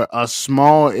or a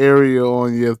small area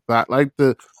on your thigh, like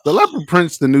the leopard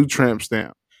print's the new tramp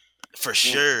stamp. For Mm.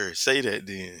 sure, say that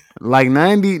then. Like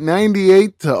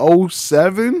 98 to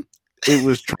 '07, it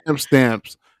was tramp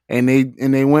stamps, and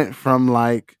they went from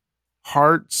like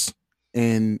hearts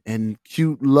and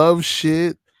cute love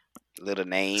shit Little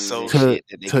names So and to shit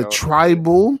that they to call it.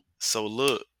 tribal. So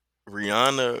look,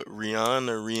 Rihanna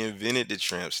reinvented the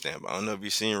tramp stamp. I don't know if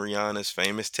you've seen Rihanna's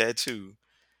famous tattoo,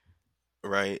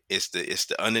 right? It's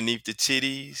the underneath the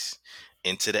titties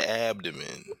into the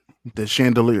abdomen. The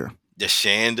chandelier. The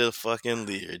chandelier fucking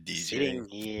leer, DJ. Sitting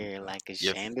here like a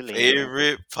Your chandelier.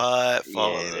 favorite pod Yeah,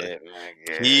 father. that, my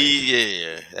God.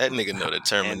 That nigga know the That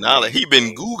terminology. He been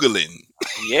nigga. Googling.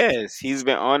 Yes, he's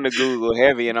been on the Google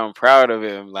heavy, and I'm proud of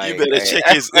him. You Like, better check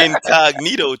his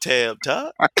incognito tab,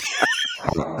 Todd.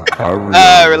 Hi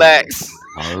Rihanna. relax.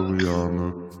 Hi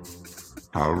Rihanna.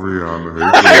 Hi Rihanna. Hey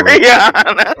girl.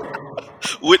 Rihanna.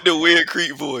 With the weird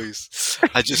creep voice.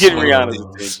 I just Getting want Rihanna's to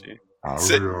attention. Hi say,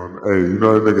 Rihanna. Hey, you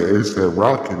know that nigga ASAP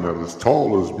Rocky not as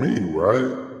tall as me,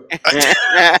 right?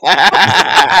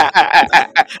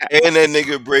 and that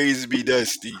nigga Brazy be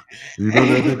dusty. You know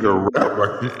that nigga rap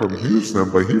like he from Houston,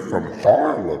 but he from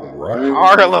Harlem, right?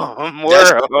 Harlem That's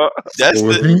World. that's So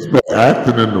if the he's been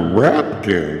acting in the rap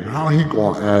game, how he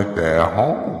gonna act at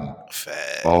home?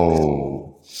 facts.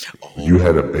 Oh, you Oh,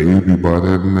 had a baby by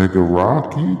that nigga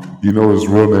Rocky? You know his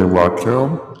real name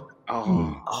Rakim?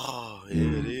 Oh, oh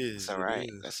yeah, it Mm. that's is. all It right.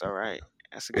 is. That's all right.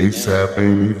 That's a good name. ASAP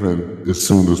ain't even as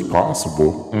soon as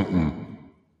possible. Mm-mm.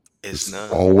 It's It's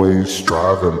not. always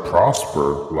strive and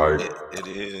prosper. Like, It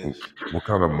is. what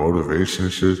kind of motivation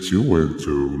shit you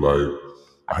into? Like,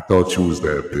 I thought you was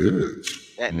that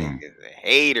That bitch. Mm. nigga's a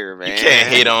hater, You can't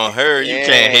hate man. on her. You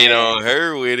can't hate Yeah. on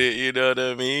her with it. You know what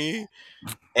I mean?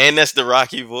 And that's the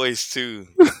Rocky voice too.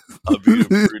 I'll be the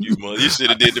pretty mother. You should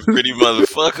have did the pretty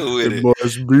motherfucker with It it.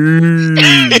 must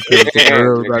be because the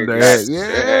girl got Nigga the got head.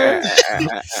 Yeah.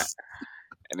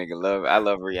 that nigga love. I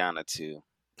love Rihanna too.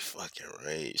 Fucking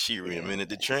right. She Yeah, reinvented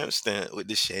the tramp stamp with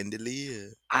the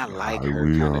chandelier. I Hi, like her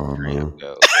kind of tramp Rihanna.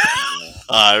 though.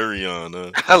 Hi,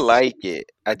 Rihanna. I like it.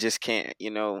 I just can't.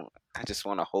 I just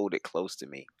want to hold it close to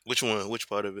me. Which one? Which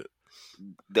part of it?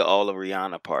 The all of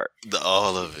Rihanna part. The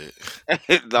all of it.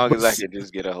 As long But as I could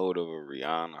just get a hold of a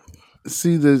Rihanna.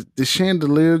 see the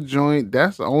chandelier joint.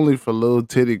 That's only for little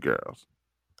titty girls.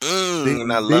 Big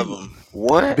And I love big them.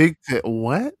 What? big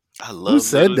what? I Who love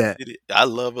said little that? titty. I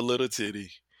love a little titty.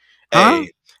 Huh?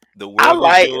 Hey, the I world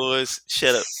is like. yours.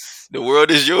 Shut up. The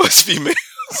world is yours, female.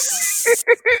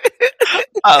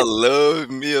 I love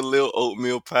me a little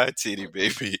oatmeal pie titty,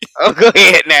 baby. Oh, go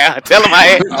ahead now. Tell him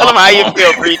how you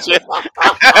feel, preacher.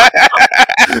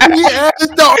 He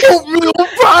added the oatmeal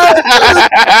pie to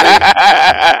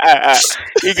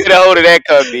You get a hold of that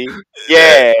company. that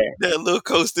Yeah. that little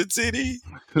coaster titty.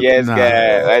 the Yes, Nah.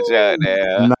 guys. Watch out Ooh.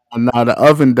 now. Nah, the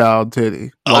oven dial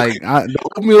titty. Okay. The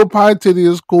oatmeal pie titty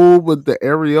is cool, but the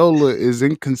areola is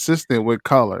inconsistent with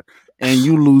color, and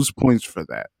you lose points for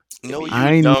that. No, Maybe you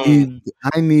I don't.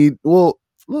 need. Well,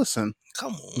 listen,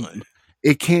 Come on.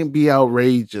 it can't be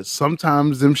outrageous.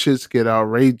 Sometimes them shits get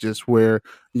outrageous where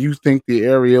you think the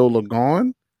areola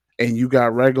gone, and you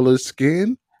got regular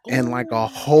skin, and like a Ooh.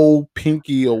 whole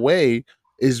pinky away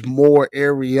is more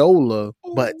areola,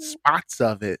 but Ooh. spots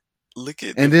of it. Look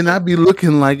at the And then I'd be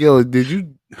looking like, yo, did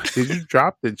you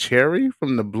drop the cherry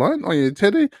from the blunt on your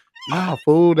titty? Nah,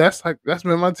 fool. That's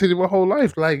been my titty my whole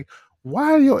life. Like,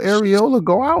 why your areola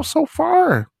go out so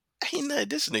far? ain't nothing.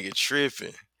 This nigga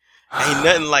tripping. Ain't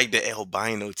nothing like the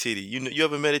albino titty. You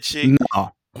ever met a chick?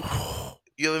 No.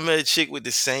 You ever met a chick with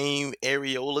the same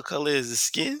areola color as the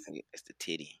skin? it's the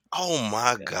titty. Oh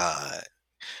my Yeah. god.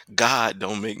 God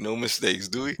don't make no mistakes,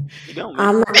 do he? You don't make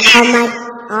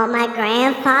On my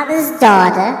grandfather's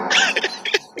daughter,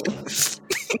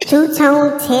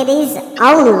 two-tone titties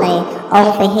only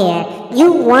over here.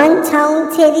 You one-tone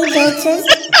titty bitches,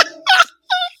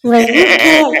 where you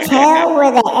can't tell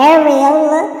where the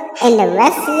areola and the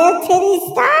rest of your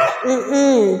titties start?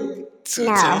 Two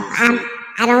No, tones.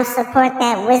 I don't support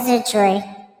that wizardry.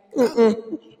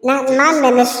 Not in my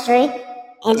ministry.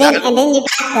 And then you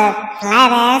got the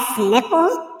flat ass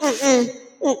nipples.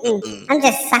 Mm-mm. I'm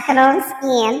just sucking on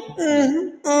skin.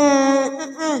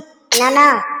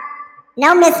 No.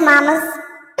 No, Miss Mamas.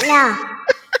 No,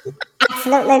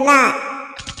 absolutely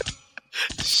not.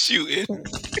 Shooting.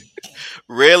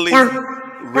 Rarely, No,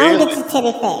 don't get rarely, your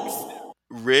titty fixed.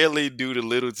 rarely do the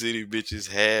little titty bitches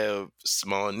have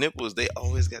small nipples. They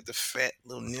always got the fat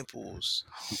little nipples.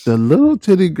 The little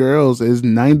titty girls is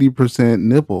 90%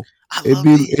 nipple. I It love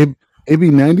be it. it be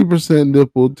 90%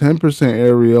 nipple, 10%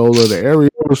 areola. The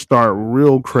areola start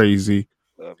real crazy,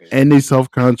 Love it. and they self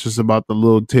conscious about the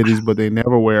little titties, but they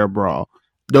never wear a bra.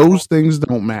 I don't. Those things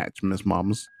don't match, Miss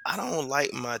Mamas. I don't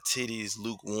like my titties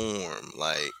lukewarm.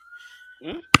 Like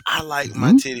Hmm? I like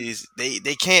my Hmm. titties. They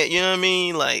can't. You know what I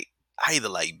mean? Like I either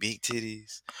like big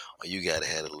titties or you gotta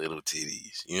have the little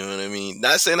titties. You know what I mean?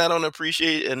 Not saying I don't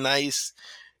appreciate a nice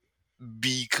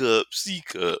B cup, C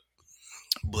cup,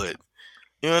 but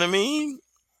you know what I mean?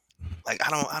 Like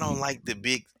I don't like the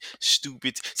big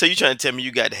stupid. So you trying to tell me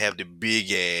you got to have the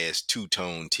big ass two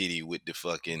tone titty with the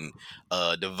fucking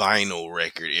the vinyl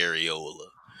record areola?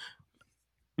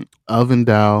 Oven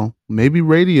dowel, maybe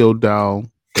radio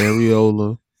dowel,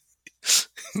 areola,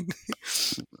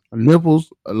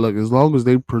 nipples. Look, as long as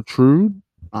they protrude,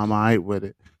 I'm alright with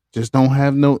it. Just don't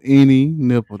have no any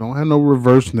nipple. Don't have no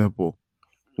reverse nipple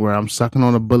where I'm sucking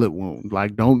on a bullet wound.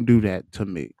 Like, don't do that to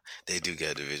me. They do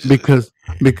got the visual. because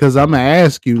because I'm gonna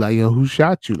ask you like, yo, who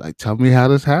shot you? Like, tell me how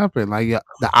this happened. Like,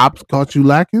 the ops caught you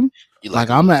lacking. You like Like,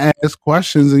 a I'm little. gonna ask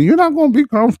questions, and you're not gonna be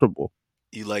comfortable.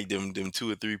 You like them two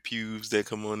or three pubes that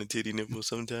come on the titty nipple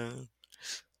sometimes.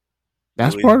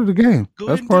 That's Go ahead. part of the game. Go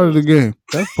ahead That's and part do of the game.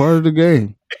 That's part of the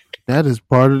game. That is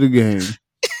part of the game.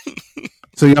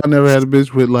 So y'all never had a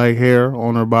bitch with like hair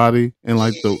on her body and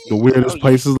like the Oh weirdest yeah.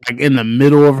 places, like in the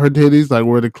middle of her titties, like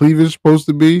where the cleavage is supposed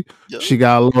to be. it. She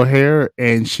got a little hair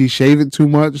and she shaved it too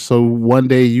much. So one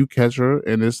day you catch her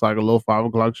and it's like a little 5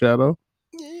 o'clock shadow.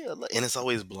 Yeah, and it's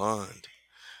always blonde.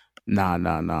 Nah,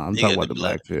 nah, nah. I'm You talking got the about the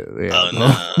black. black shit. Yeah, Oh I'm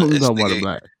talking, nah, I'm it's talking about the nigga.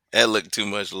 black. That look too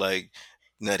much like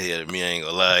nuthead to me. I ain't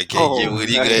gonna lie. I can't get Oh, with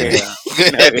you. nut Gonna hair.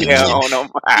 have Nut to hair get. on them.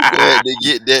 You gonna have to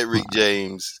get that Rick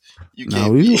James. You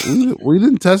No, can't be. we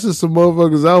didn't tested some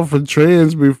motherfuckers out for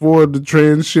trans before the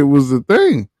trans shit was a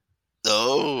thing.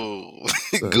 Oh,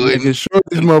 So go ahead and making sure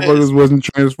these confess. motherfuckers wasn't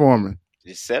transforming.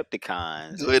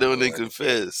 Decepticons Go and ahead on and bullshit.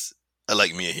 confess. I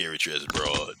like me a hairy trans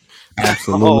broad.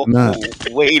 Absolutely Oh, not.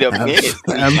 wait a minute, That's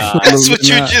Leon. Absolutely what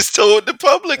you not. just told the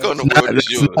public on the world is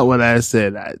That's not yours. what I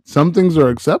said. Some things are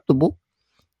acceptable,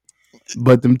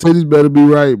 but them titties better be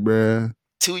right, bruh.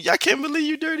 I can't believe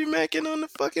you dirty macking on the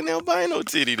fucking albino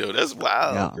titty though. That's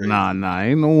wild, Yeah, nah, crazy. nah,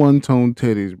 ain't no one tone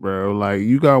titties, bro. Like,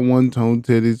 you got one tone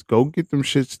titties, go get them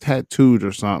shits tattooed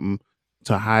or something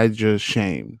to hide your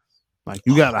shame. Like,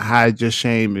 you Oh, gotta hide your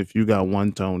shame if you got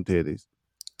one tone titties.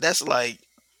 that's like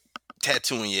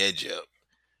tattooing your edge up.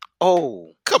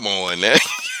 Oh, Come on now.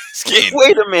 It's getting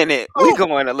wait a minute. We oh,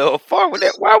 going a little far with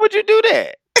that. Why would you do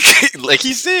that? like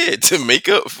he said, to make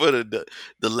up for the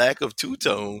lack of two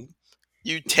tone,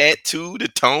 you tattoo the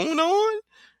tone on.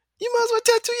 You might as well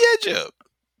tattoo your edge up.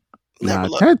 Never Nah,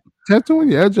 look.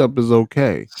 tattooing your edge up is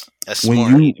okay. That's When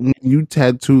smart. you when you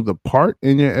tattoo the part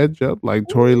in your edge up, like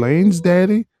Tory Lane's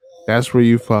daddy, that's where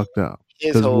you fucked up.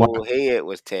 His Cause why? whole head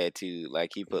was tattooed.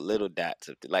 Like he put little dots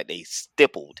up, like they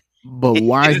stippled. But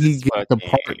why he His get the fucking.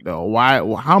 part though?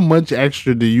 Why? How much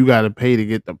extra do you got to pay to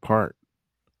get the part?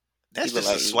 He That's look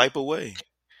just a like swipe away.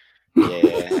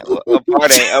 yeah. Well,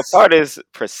 a part is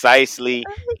precisely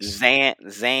They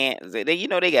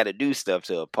they got to do stuff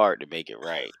to a part to make it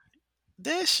right.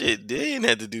 That shit, they ain't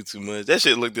had to do too much. That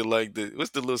shit looked like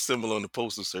what's the little symbol on the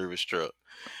postal service truck?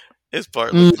 His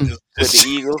part looked Mm. With the just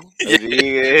eagle, yeah, with the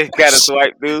eagle, got to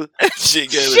swipe through. that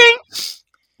shit got it. Shink.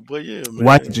 But yeah,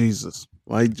 White man. Jesus,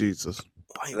 white Jesus.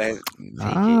 White Let's boy.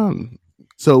 take it.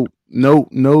 So no,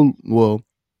 no. Well,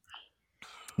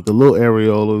 the little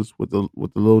areolas with the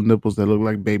little nipples that look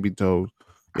like baby toes,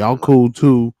 y'all cool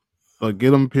too, but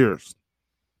get them pierced.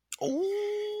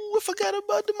 Oh, I forgot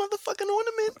about the motherfucking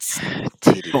ornaments.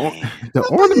 Titty The, or- man. the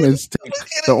I forget, ornaments I take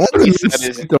forget the about He the said ornaments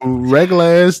this. take a regular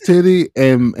ass titty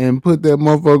and put that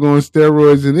motherfucker on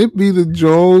steroids, and it be the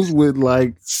Jones with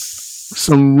like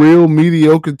some real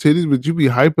mediocre titties, but you be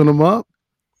hyping them up.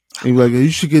 And you're like, you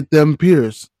should get them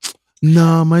pierced.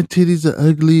 Nah, my titties are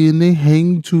ugly and they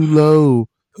hang too low.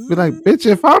 Be like, bitch,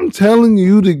 if I'm telling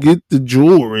you to get the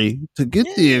jewelry, to get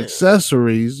the Yeah,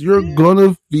 accessories, you're yeah.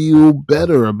 gonna feel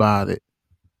better about it.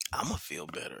 I'ma feel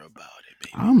better about it,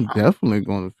 baby. I'm definitely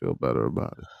gonna feel better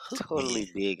about it. Hook me Totally in.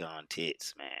 big on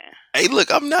tits, man. Hey,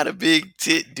 look, I'm not a big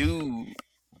tit dude,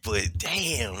 but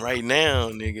damn, right now,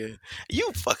 nigga,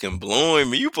 you fucking blowing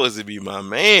me. You supposed to be my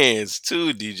man's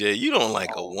too, DJ. You don't like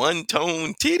a Oh, one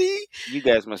tone titty? you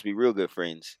guys must be real good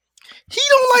friends. He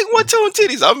don't like one tone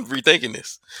titties. I'm rethinking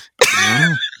this.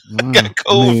 No, Got no.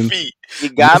 I cold mean, feet. You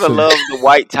gotta listen. love the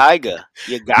white tiger.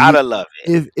 You You, gotta love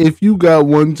it. if you got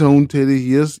one tone titty,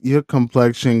 your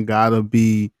complexion gotta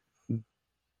be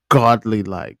godly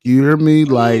like. You hear me?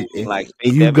 Like Like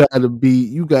Faith you Evans. gotta be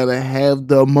you gotta have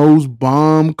the most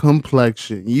bomb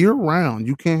complexion year round.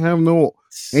 You can't have no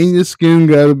and your skin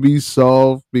gotta be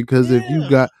soft because if you Yeah.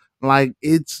 got like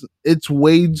it's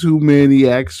way too many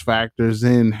X factors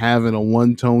in having a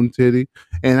one tone titty.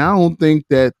 And I don't think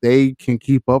that they can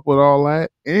keep up with all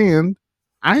that. And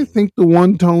I think the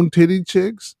one tone titty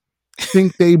chicks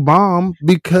think they bomb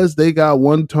because they got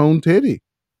one tone titty.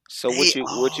 So They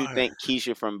what you are. think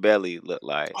Keisha from Belly look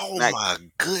like? Oh Not my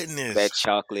goodness. that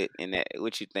chocolate and that.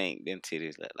 What you think them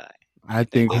titties look like? I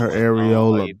You think think they her went long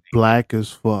or areola you black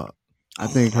as fuck. I Oh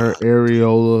think her my.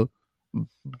 areola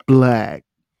black.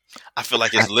 I feel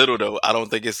like I, it's little though. I don't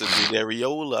think it's a big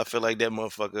areola. I feel like that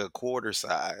motherfucker a quarter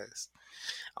size.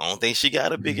 I don't think she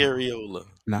got a big no, areola.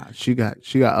 nah, she got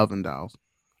oven dolls.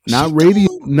 She do.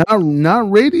 Not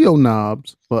radio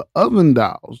knobs, but oven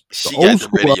dolls. The She got old the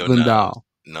school radio oven knobs. doll.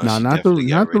 No, Nah, she definitely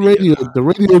got not the radio radio. knobs. The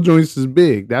radio joints is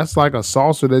big. That's like a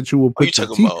saucer that you will Oh, you put your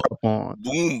talking about teacup on.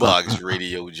 Uh, uh, boombox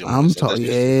radio I'm joints? I thought talking,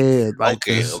 you said. yeah, like Okay,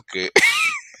 this. okay.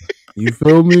 You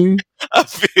feel me? I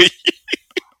feel you.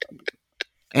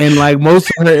 And like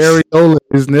most of her areola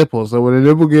is nipples. So when the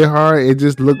nipple get hard, it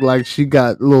just looked like she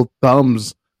got little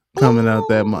thumbs coming out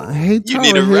that month. Ooh, Hey you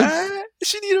need Tara a Hicks. ride?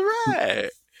 She need a ride.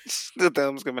 the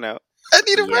thumbs coming out? I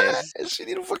need a Yes. ride. She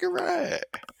need a fucking ride.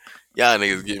 Y'all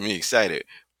niggas get me excited.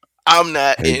 I'm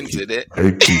not Hey, into that.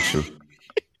 hey Keisha.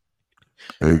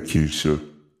 Hey Keisha.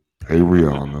 Hey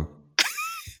Rihanna.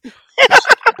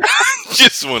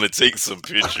 Just want to take some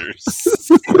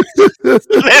pictures.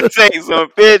 Let's take some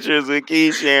pictures with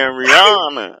Keisha and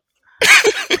Rihanna.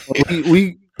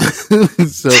 we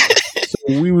so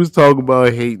we was talking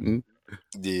about hating.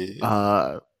 Yeah.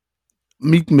 Uh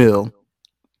Meek Mill.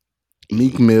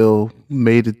 Meek Mhm, Mill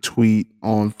made a tweet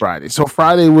on Friday. So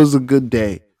Friday was a good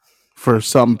day for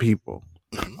some people.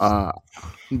 mhm, Uh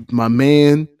my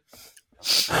man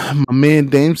My man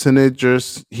Dame Sinnett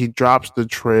just he drops the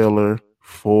trailer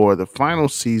for the final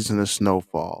season of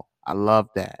Snowfall. I love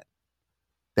that.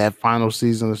 That final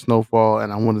season of Snowfall,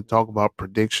 and I want to talk about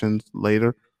predictions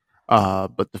later.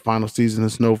 But the final season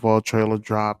of Snowfall trailer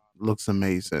drop looks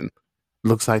amazing.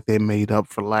 Looks like they made up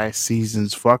for last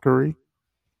season's fuckery.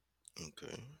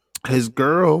 okay. His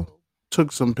girl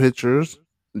took some pictures,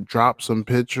 dropped some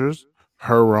pictures,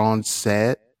 her on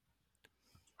set,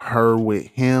 her with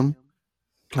him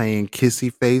playing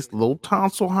kissy face, little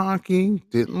tonsil hockey.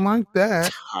 Didn't like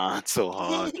that. Tonsil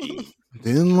hockey.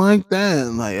 Didn't like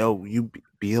that. Like, oh,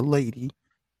 be a lady,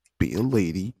 be a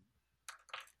lady,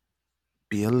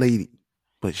 be a lady.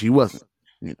 But she wasn't.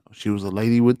 You know, she was a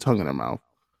lady with tongue in her mouth.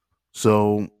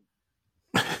 So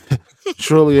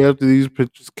shortly after these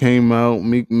pictures came out,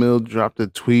 Meek Mill dropped a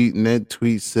tweet, and that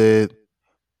tweet said,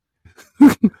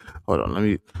 "Hold on,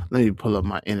 let me pull up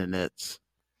my internets."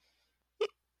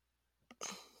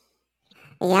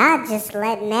 Y'all just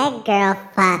letting that girl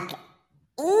fuck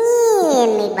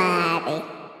anybody.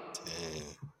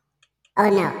 Damn. Oh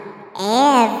no,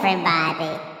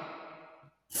 everybody.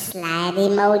 Slide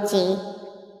emoji.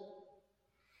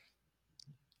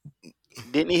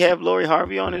 Didn't he have Lori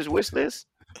Harvey on his wish list?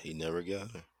 He never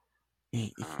got her.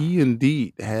 Uh, He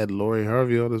indeed had Lori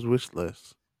Harvey on his wish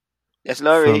list. that's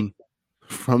Lori.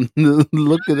 From the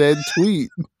look of that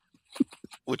tweet.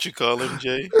 What you call him,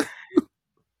 Jay?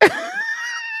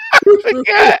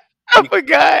 Forgot. I You,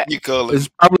 forgot. you call him It's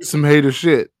probably some hater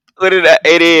shit. What it?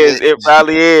 It Jay, is. It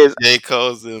probably is. Jay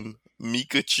calls him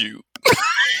Mikachu.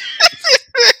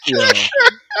 Yeah.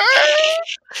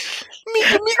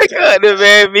 Mika I Mika. got the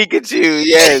man Pikachu.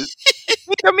 Yes,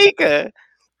 Mika Mika.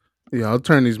 Yeah, I'll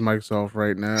turn these mics off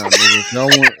right now, nigga.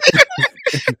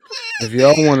 If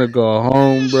y'all want to go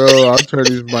home, bro, I'll turn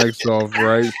these mics off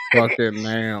right fucking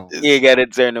now. You gotta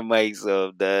turn the mics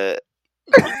off, dog.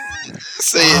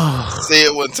 Say it. Say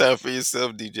it one time for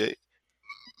yourself, DJ.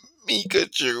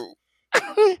 Mikachu.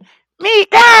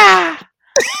 Mika.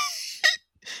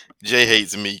 Jay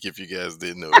hates Meek. If you guys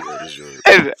didn't know that, is your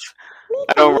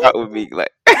I don't rock with Meek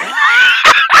like.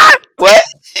 What?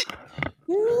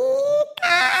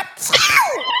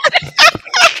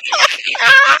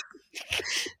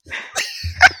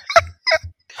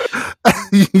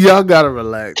 Y'all gotta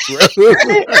relax, bro.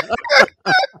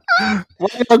 Why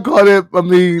y'all call that? I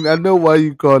mean, I know why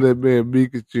you call that man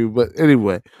Pikachu, but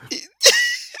anyway.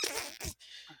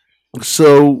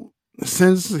 So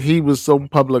since he was so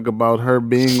public about her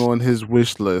being on his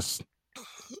wish list,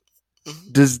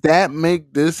 does that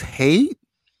make this hate?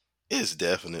 It's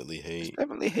definitely It's hate.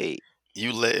 definitely hate.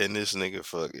 You letting this nigga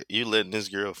fuck it. You letting this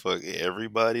girl fuck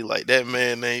everybody. Like that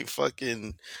man ain't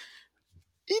fucking.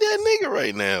 He that nigga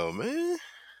right now, man.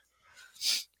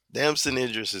 Damson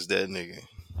Idris is that nigga,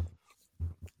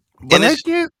 But and I it's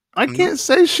can't. I mhm. can't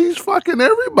say she's fucking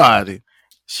everybody.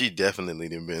 She definitely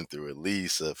done been through at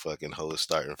least a fucking whole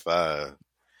starting five.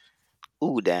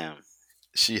 Ooh, damn.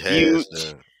 She has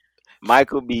Fuge,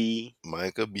 Michael B.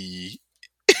 Micah B,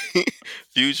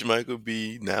 Fuge Michael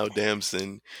B. Now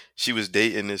Damson. She was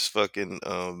dating this fucking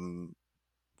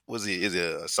was he is it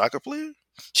a soccer player?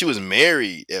 She was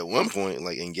married at one point,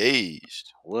 like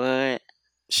engaged. What?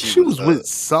 She She was was with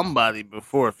somebody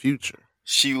before Future.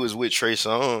 she was with Trey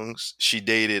Songz. She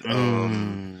dated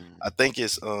Mm. I think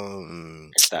it's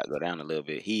Stock go down a little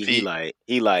bit. He P like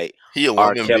he a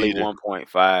R. woman Kelly beater.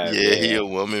 1.5. Yeah, he Yeah. a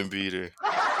woman beater.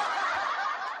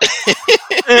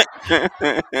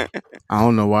 I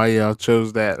don't know why y'all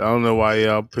chose that. I don't know why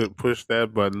y'all push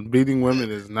that button. Beating women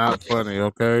is not funny.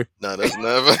 Okay. No, that's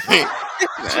not funny.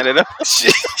 I don't know.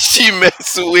 She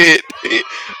mess with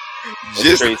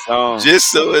That's just Trey Songz.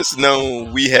 just so it's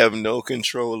known we have no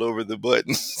control over the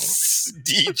buttons.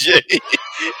 DJ.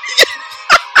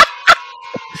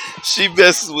 She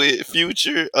messes with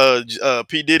Future,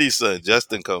 P Diddy's son,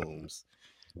 Justin Combs,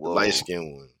 the light Whoa.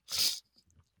 skinned one.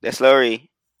 That's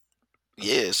Lori.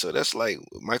 Yeah, so that's like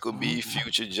Michael B,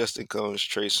 Future, Justin Combs,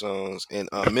 Trey Songz, and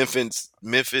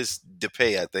Memphis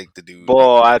Depay. I think the dude name.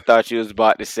 Boy, I thought you was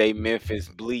about to say Memphis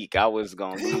Bleak. I was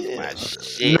gonna lose my Damn, bro.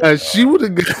 shit. No, she would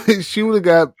have got. She would have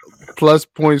got plus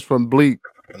points from Bleak.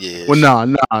 Yeah, Well, no,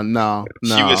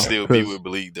 she would no, still be because with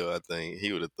Bleak though. I think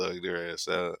he would have thugged her ass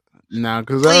out.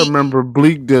 I Bleak, remember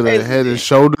Bleak did a Head and president.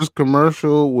 Shoulders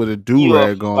commercial with a do You a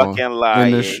rag on fucking in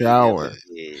liar. the He never shower.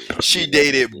 did. She He never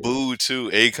dated did. Boo too,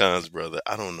 Akon's brother.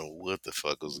 I don't know what the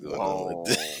fuck was going on with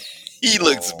this. Whoa. He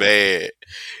looks Whoa. bad.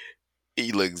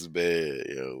 He looks bad,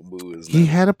 yo. Boo is He not.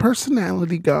 had a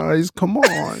personality, guys. Come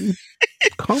on,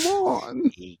 come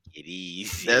on. Take it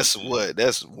easy. That's what.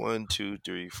 That's one, two,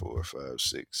 three, four, five,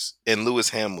 six, and Lewis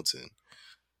Hamilton.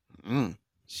 Mm.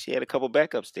 She had a couple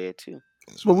backups there too.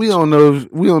 That's But one, we two. don't know.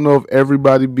 We don't know if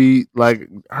everybody beat like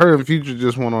her and Future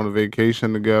just went on a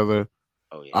vacation together.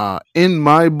 Oh yeah. In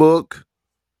my book,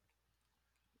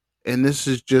 and this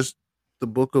is just the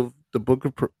book of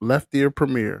left ear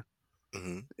premiere.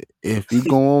 Mm-hmm. If you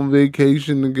go on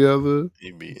vacation together,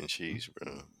 He beating Cheese,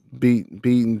 bro.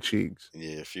 beating cheeks.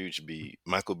 Yeah, Future beat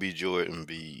Michael B. Jordan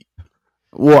beat.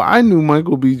 Well, I knew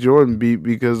Michael B. Jordan beat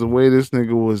because the way this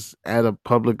nigga was at a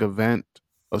public event,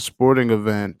 a sporting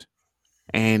event,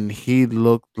 and he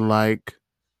looked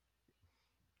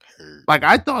Hurt. like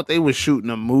I thought they was shooting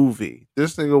a movie.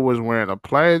 This nigga was wearing a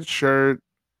plaid shirt.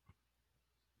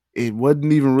 It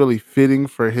wasn't even really fitting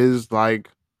for his like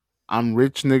I'm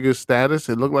rich nigga status.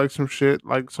 It looked like some shit,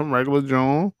 like some regular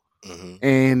Joan. Mm-hmm.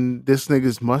 And this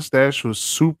nigga's mustache was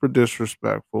super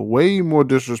disrespectful, way more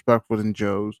disrespectful than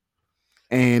Joe's.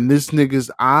 And this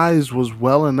nigga's eyes was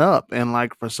welling up, and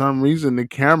like for some reason the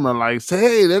camera like say,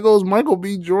 "Hey, there goes Michael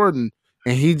B. Jordan,"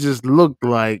 and he just looked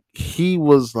like he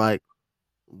was like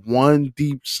one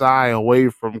deep sigh away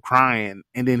from crying,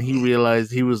 and then he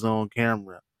realized he was on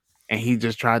camera, and he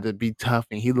just tried to be tough,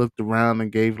 and he looked around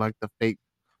and gave like the fake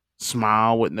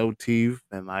smile with no teeth,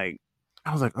 and like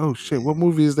I was like, "Oh shit, what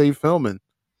movie is they filming?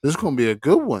 This is gonna be a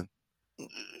good one."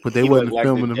 But they He looked wasn't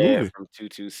like the filming the dad movie. from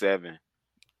 227.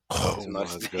 Oh His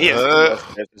my mustache, his god.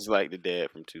 mustache is like the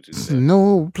dad from It's 227.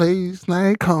 no place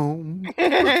like home.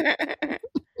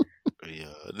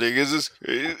 Yeah, niggas is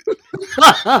crazy.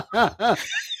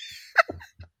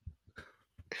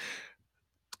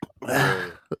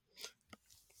 Bro.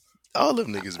 All them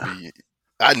niggas be.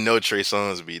 I know Trey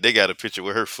Songz be. They got a picture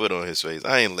with her foot on his face.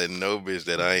 I ain't letting no bitch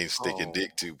that I ain't sticking Oh,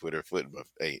 dick to put her foot in my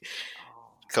face.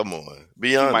 oh. Come on,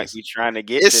 be She might honest. be trying to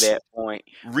get to It's that point,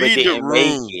 but read the didn't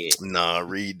make room. it. Nah,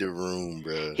 read the room,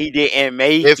 bro. He didn't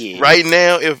make If it. right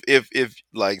now, if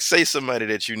like say somebody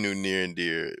that you knew near and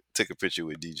dear took a picture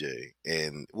with DJ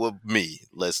and well me,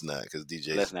 let's not because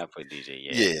Let's DJ's not put DJ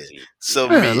yet. yeah. 'Cause So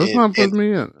Yeah, me let's not put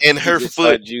me in. and he her just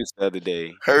saw foot Juice the other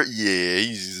day. her yeah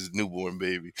he's just a newborn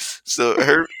baby. So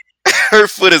her her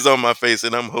foot is on my face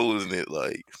and I'm holding it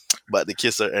like about to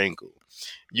kiss her ankle.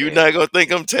 You Yeah. not gonna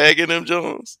think I'm tagging them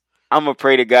Jones? I'm gonna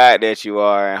pray to God that you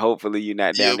are, and hopefully you're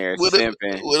not Yeah, down there with a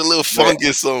simping. with a little But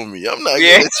fungus on me. I'm not gonna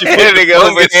yeah, let you put the nigga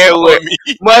over fungus there with on me.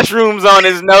 mushrooms on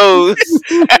his nose.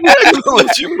 I'm not gonna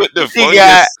let you put the She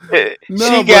got fungus.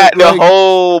 No, she but got the like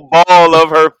whole ball of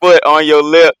her foot on your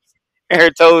lips and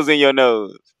her toes in your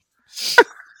nose.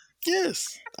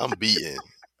 Yes, I'm beating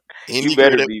You any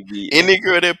girl better that be beaten.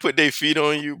 put their feet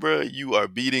on you, bro. You are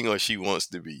beating or she wants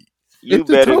to beat. You If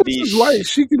the better toast be is white,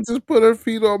 she can just put her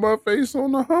feet on my face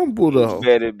on the humble you though.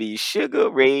 better be Sugar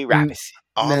Ray N- Robinson.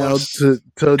 All I'm Now s-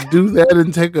 to do that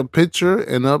and take a picture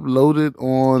and upload it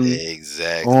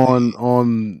exactly,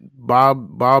 on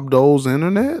Bob Dole's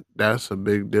internet, that's a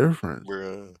big difference.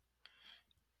 bruh.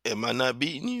 Am I not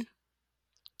beating you?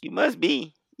 You must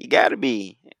be. You gotta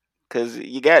be. Cause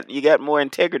you got more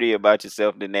integrity about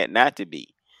yourself than that not to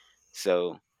be.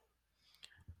 So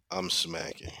I'm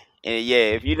smacking. and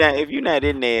yeah, if you're not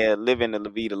in there living the La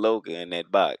Vida Loca in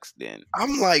that box, then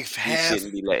I'm like you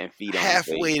shouldn't be letting feet on your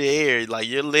face. halfway there. Like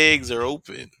your legs are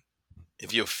open.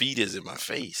 If your feet is in my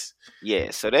face,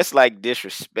 Yeah, so that's like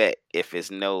disrespect if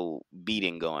it's no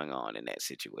beating going on in that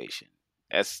situation.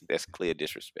 That's clear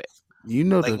disrespect. You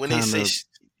know like the when they kind say, of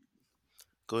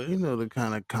 "Go ahead." you know the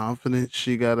kind of confidence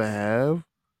she gotta have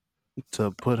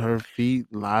to put her feet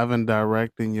live and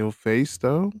direct in your face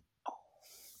though.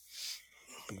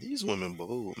 These women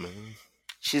bold, man.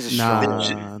 She's a They're, strong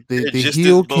ju- woman. Nah, they're the just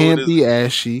as heel bold can't as. be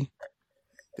ashy.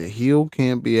 The heel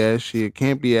can't be ashy. It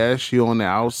can't be ashy on the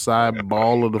outside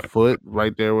ball of the foot,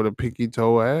 right there where the pinky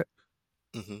toe at.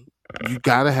 Mhm. You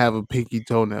gotta have a pinky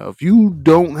toenail. If you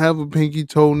don't have a pinky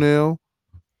toenail,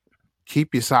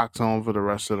 keep your socks on for the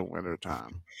rest of the winter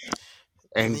time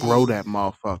I and grow mean, that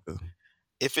motherfucker.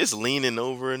 if it's leaning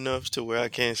over enough to where I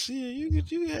can't see it, you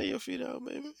can have your feet out,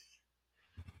 baby.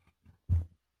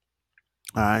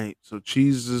 All right. So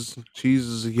Cheese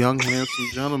is a young handsome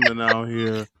gentleman out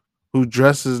here who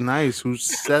dresses nice, who's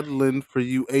settling for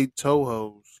you eight toe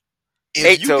hoes.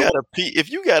 Eight toe. If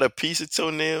you got a piece of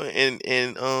toenail and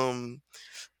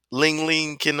Ling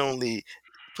Ling can only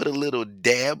put a little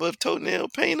dab of toenail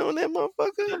paint on that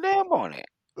motherfucker, Put a damn on it.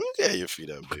 you can have your feet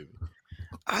out, baby.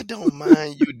 I don't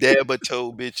mind you dab a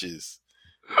toe bitches.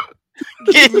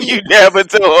 Give Get me you dabba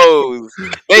toes.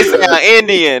 They sound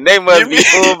Indian. They give must me be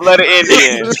full blooded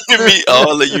Indian. give me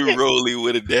all of you rolling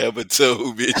with a dab of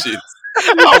toe bitches.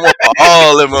 I want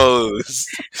all them hoes.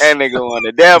 And they go on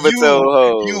the dabba toe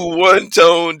You hose. one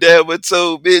tone dab a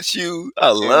toe bitch. You, I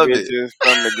And love it. bitches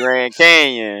from the Grand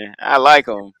Canyon. I like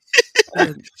them.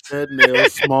 that, that nail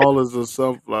small as a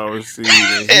sunflower seed,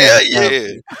 and he's Hell yeah.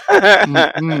 happy. A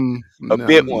Mm-mm.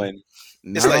 bit No, one.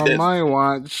 It's not like on my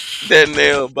watch. that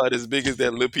nail about as big as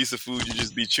that little piece of food you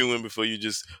just be chewing before you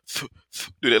just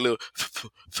do that little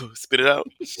spit it out.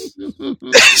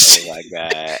 Oh my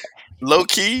god. Low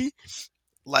key,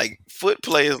 like foot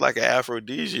play is like an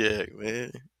aphrodisiac,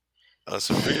 man. On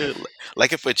some real,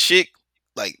 like if a chick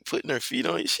like putting her feet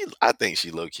on you, I think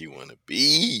she low key want to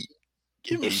be.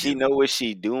 Give If me she them. know what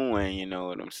she doing, you know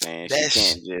what I'm saying? She That's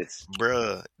can't just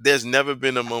bruh. There's never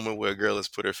been a moment where a girl has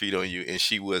put her feet on you and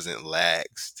she wasn't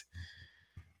laxed.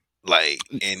 Like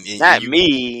and not you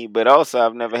me, but also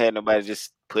I've never had nobody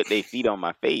just put their feet on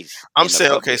my face I'm in the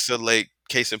saying, okay, public. so like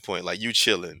case in point, like you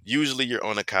chilling. Usually you're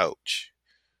on a couch.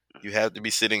 You have to be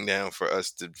sitting down for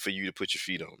you to put your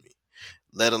feet on me.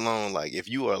 Let alone like if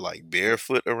you are like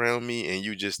barefoot around me and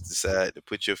you just decide to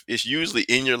put your it's usually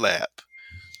in your lap.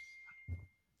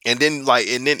 And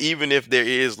then even if there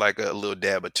is like a little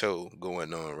dab of toe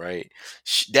going on, right?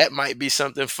 That might be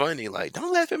something funny. Like,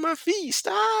 don't laugh at my feet.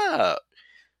 Stop.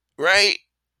 Right?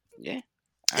 Yeah,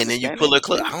 I And then you understand pull that a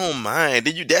clip. I completely. don't mind.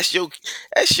 Then that's your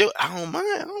I don't mind.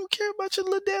 I don't care about your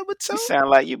little dab of You toe. sound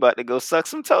like you about to go suck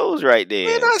some toes right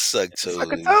Man, there. I suck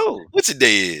Suck a toes. toe. What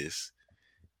today is?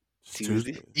 It's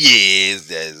Tuesday. Tuesday. Yes,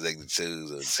 that's like the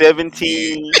toes on Tuesday.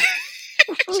 17.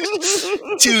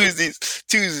 Tuesdays.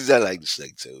 Tuesdays I like to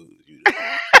suck toes, you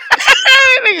know.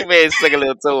 Nigga man suck a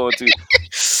little toe on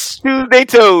Tuesday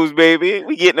toes, baby.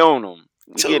 We getting on them.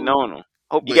 We getting Toes. on them.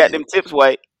 Hope you But got yeah. them tips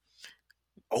white.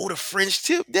 Oh, the French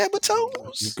tip dab of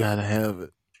You toes? gotta have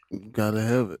it. You gotta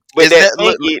have it. But Is that that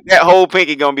pinky, that whole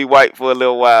pinky gonna be white for a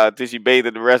little while till she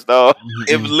bathed the rest off.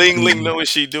 if Mm-mm, Ling Ling mm-mm. know what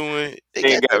she doing, they She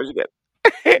got ain't got that what she got.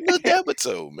 little dab of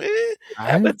toe, man.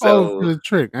 I Dabba ain't falling for toe. the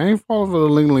trick. I ain't falling for the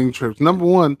ling ling tricks. Number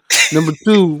one. Number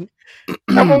two.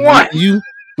 Number when one.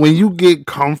 you get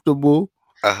comfortable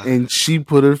Uh and she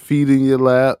put her feet in your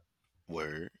lap,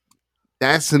 word.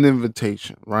 that's an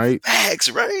invitation, right? Facts,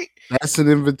 right? That's an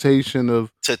invitation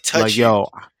of To like, touch you. yo,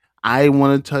 I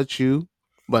want to touch you,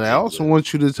 but I also Exactly.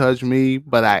 want you to touch me,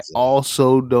 but I Exactly.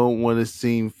 also don't want to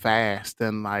seem fast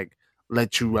and like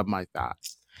let you rub my thigh.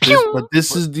 But Pew!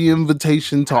 this But is the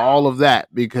invitation to all of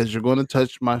that because you're going to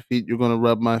touch my feet, you're going to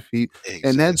rub my feet,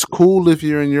 and that's exactly. cool if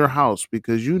you're in your house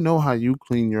because you know how you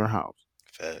clean your house.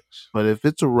 Facts. But if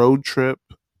it's a road trip,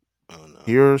 Oh no.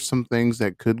 here are some things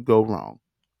that could go wrong.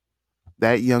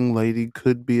 That young lady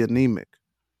could be anemic,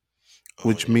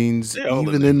 Oh which yeah. means They all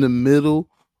even in anemic. the middle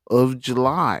of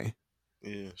July,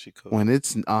 Yeah, she cold. When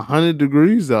it's 100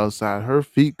 degrees outside, her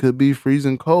feet could be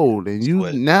freezing cold, and you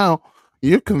Sweat. now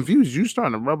you're confused. You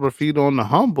starting to rub her feet on the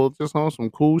humble, just on some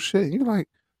cool shit. You're like,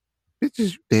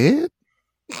 bitches, you dead?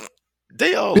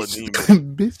 They all Bitch,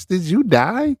 anemic. bitch, did you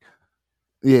die?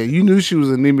 Yeah, you knew she was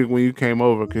anemic when you came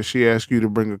over because she asked you to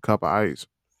bring a cup of ice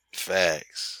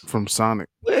Facts. from Sonic.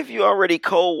 Well, if you already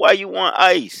cold, why you want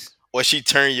ice? Or she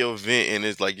turn your vent and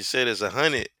it's like you said, it's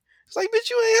 100. It's like, bitch,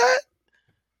 you ain't hot.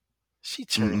 She Mm-mm.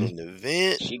 turning the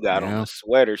vent. She got on Yeah. a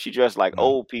sweater. She dressed like Mm.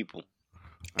 old people.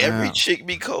 Every Yeah. chick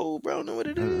be cold, bro. Know what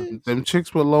it is? Them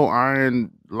chicks with low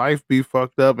iron life be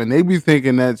fucked up and they be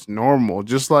thinking that's normal.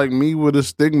 Just like me with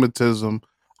astigmatism,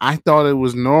 I thought it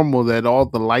was normal that all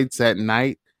the lights at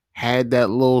night had that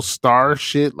little star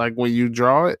shit like when you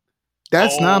draw it.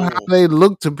 That's not how Oh, they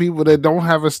look to people that don't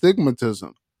have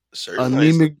astigmatism. certain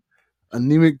lights.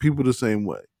 Anemic people the same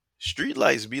way. Street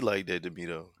lights be like that to me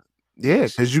though. Yeah,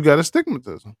 because you got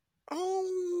astigmatism.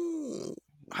 Oh,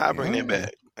 how I bring that Yeah.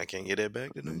 back? I can't get that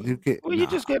back to no You more. get Well, you nah.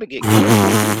 just gotta get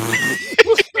careful.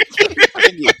 You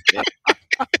gotta get careful.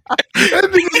 That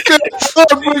nigga said, how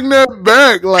I bring that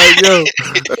back? Like, yo,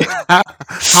 how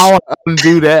I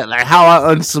undo that? Like, how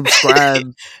I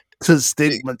unsubscribe to Nigga,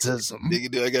 stigmatism?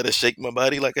 nigga, do I gotta shake my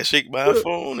body like I shake my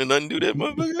iPhone and undo that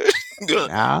motherfucker? Do I-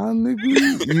 Nah,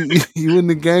 nigga, you in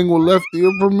the gang with Lefty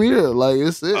or Premiere? Like,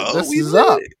 it's it. oh, This we is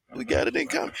up. lit. We got it in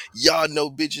common. Y'all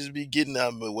know bitches be getting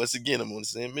out, but once again, I'm on the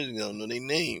same bitch. I don't know their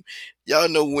name. Y'all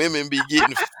know women be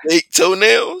getting fake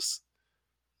toenails.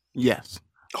 Yes,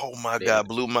 Oh my They, god,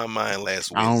 blew my mind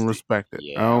last I don't Wednesday. respect it.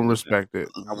 I yeah, don't respect it.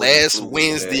 I wasn't Last clueless to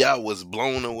Wednesday, that. I was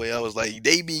blown away. I was like,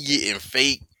 they be getting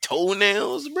fake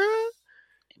toenails, bruh.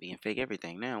 They being fake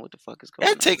everything now. What the fuck is That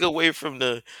going on? take away from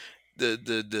the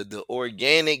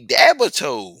organic dabber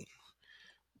toe.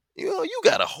 You know, you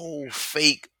got a whole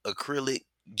fake acrylic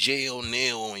gel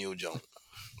nail on your joint.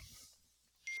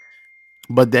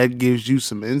 But that gives you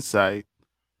some insight.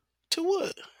 To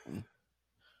what?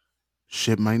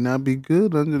 Shit might not be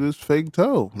good under this fake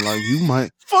toe. Like you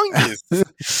might, Fungus.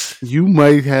 you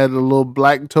might had a little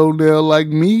black toenail like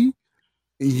me.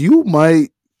 You might.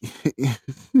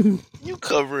 You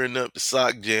covering up the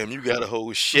sock jam. You got a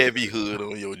whole Chevy hood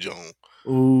on your joint.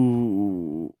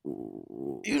 Ooh,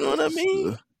 You know what I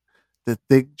mean? the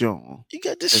thick jaw, You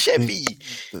got the the thick, Chevy.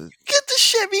 the You got the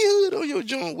Chevy hood on your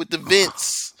joint with the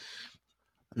vents.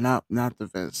 not the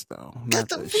Vince though. Got Not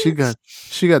the the vents.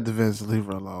 she got the Vince. Leave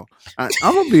her alone. I'm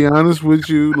gonna be honest with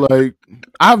you. Like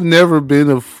I've never been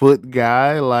a foot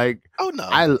guy. Like Oh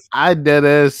no. I dead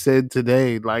ass said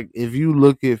today. Like if you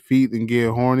look at feet and get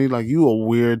horny, like you a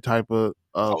weird type Oh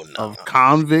no. of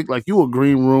convict. Like you a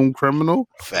green room criminal.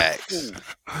 Facts.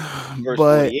 Ooh, verse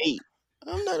But 48.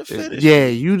 I'm not a fetish yeah,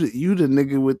 freak. you the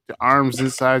nigga with the arms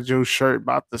inside your shirt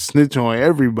about to snitch on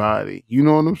everybody. You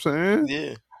know what I'm saying?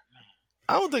 Yeah.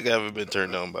 I don't think I've ever been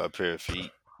turned on by a pair of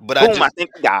feet. But I Boom, I just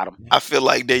think we got him. I feel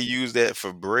like they use that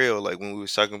for braille. Like when we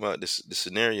was talking about this the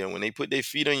scenario, when they put their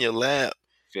feet on your lap,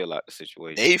 Feel out the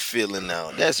situation. they feeling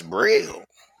out. That's braille.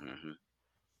 Hmm.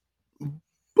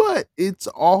 But it's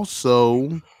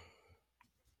also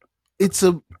it's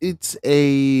a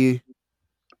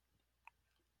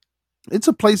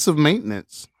place of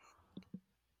maintenance.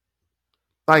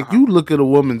 Like Uh-huh. you look at a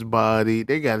woman's body,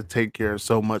 they got to take care of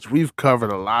so much. We've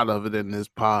covered a lot of it in this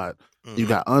pod. You Hmm.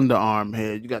 got underarm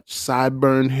hair, you got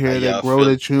sideburn How hair that y'all grow feel?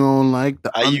 that you don't like,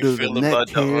 the How you under the feel neck about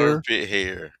the hair. armpit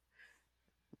hair?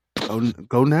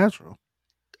 Go natural.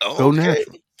 Oh, Go okay.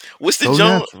 natural. What's the Go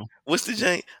joint? natural. What's the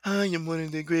joint? I am one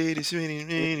of the greatest. That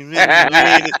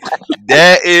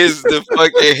is the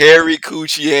fucking Harry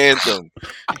Coochie anthem.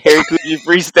 Harry Coochie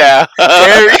freestyle.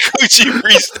 Harry Coochie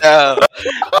freestyle.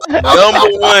 Number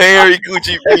one Harry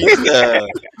Coochie freestyle.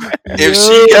 If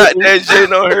she Yo, got that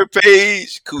shit on her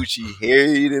page, Coochie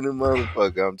hairy than a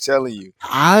motherfucker. I'm telling you.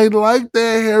 I like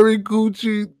that Harry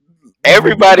Coochie.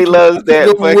 Everybody loves Of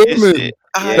that fucking shit. women.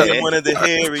 I The am Yeah. one of the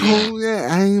hairy. oh yeah,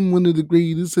 I am one of the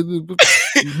greatest.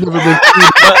 You've never been my, clean.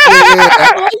 Yeah,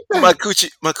 I like that.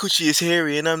 my coochie is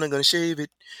hairy and I'm not gonna shave it.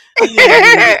 I am one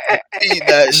of the She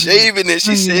not shaving it.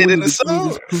 I She am said one in of the the song.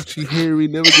 greatest coochie Harry,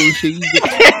 never gonna shave it.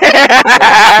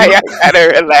 Y'all gotta He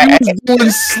relax. was doing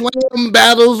slam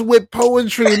battles with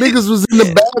poetry. Niggas was in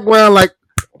the background like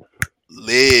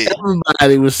Lit,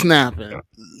 everybody was snapping.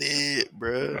 lit,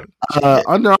 bruh. She had,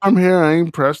 Underarm hair, I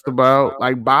ain't pressed about.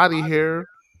 Like body hair,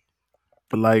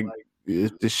 like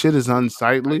if the shit is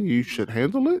unsightly, you should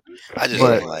handle it. I just Yeah.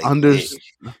 But don't like lit,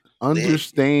 lit.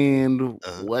 understand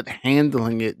Uh, what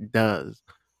handling it does.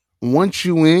 Once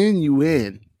you in, you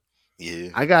in. Yeah.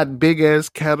 I got big ass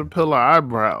caterpillar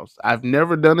eyebrows. I've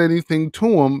never done anything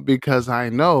to them because I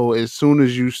know as soon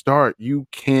as you start, you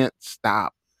can't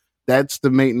stop. That's the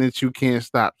maintenance you can't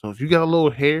stop. So if you got a little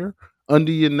hair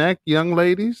under your neck, young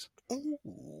ladies,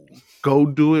 Ooh. go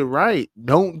do it right.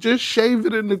 Don't just shave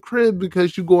it in the crib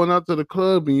because you going out to the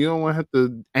club and you don't want to have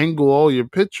to angle all your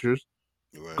pictures.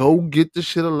 Right. Go get the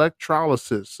shit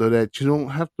electrolysis so that you don't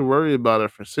have to worry about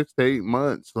it for 6 to 8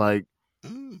 months. Like,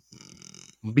 Mm.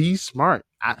 be smart.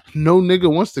 No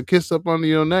nigga wants to kiss up under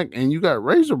your neck and you got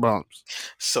razor bumps.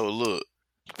 So look,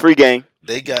 Free game.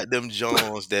 they got them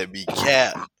Jones that be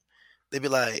capped. They be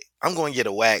like, I'm going to get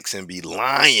a wax and be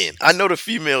lying. I know the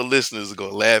female listeners are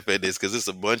going to laugh at this because it's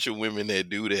a bunch of women that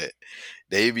do that.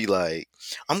 They be like,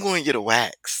 I'm going to get a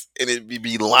wax. And it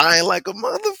be lying like a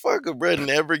motherfucker, bro.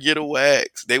 Never get a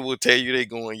wax. They will tell you they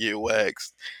going to get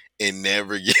waxed and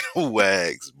never get a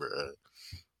wax, bro.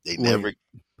 They never.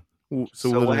 Wait, so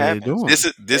So what what are they happens? This doing?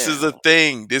 is this Yeah. is a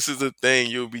thing. This is a thing.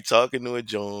 You'll be talking to a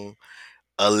Joan.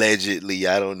 Allegedly,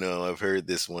 I don't know. I've heard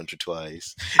this once or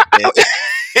twice. And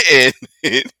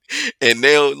and, and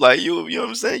they'll like you know what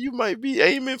I'm saying? You might be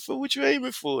aiming for what you're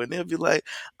aiming for. And they'll be like,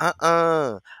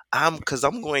 I'm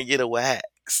going to get a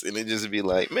wax. And it just be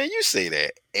like, man, you say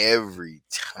that every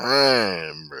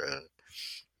time, bro.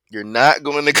 You're not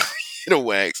going to go get a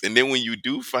wax. And then when you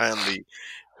do finally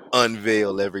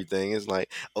unveil everything, it's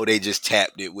like, oh, they just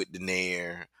tapped it with the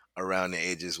nair around the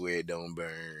edges where it don't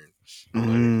burn.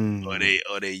 Or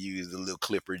Mm. they use the little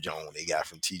clipper Joan they got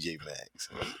from TJ Maxx.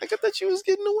 Like I thought you was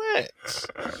getting the wax.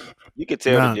 You can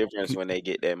tell the Nah, difference when they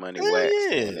get that money Hell waxed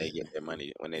and when yeah. they get their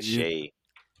money when it's you shaved.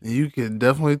 you can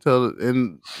definitely tell.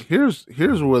 And here's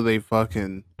where they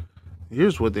fucking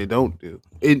here's what they don't do.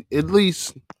 At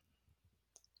least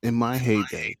in my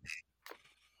heyday,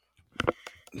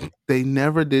 they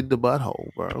never did the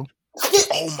butthole, bro.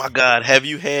 Oh my God. Have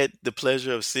you had the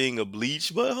pleasure of seeing a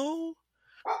bleach butthole?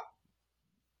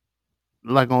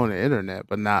 Like on the internet,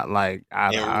 but not like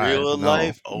eye to In eye. real No,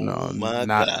 life? Oh no, my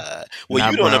not God. Well,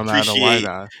 not brown eye to white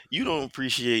eye. you don't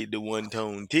appreciate the one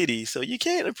tone titty, so you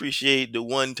can't appreciate the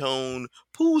one tone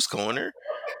poo's corner,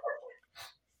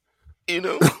 you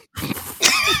know?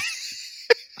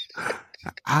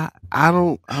 I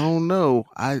don't know.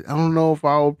 I don't know if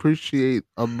I'll appreciate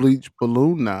a bleach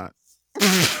balloon knot.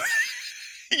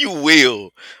 You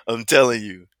will. I'm telling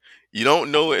you. You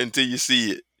don't know it until you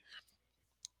see it.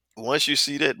 Once you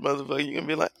see that motherfucker, you're gonna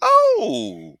be like,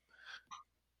 oh,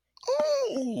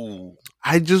 oh.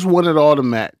 I just want it all to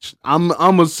match. I'm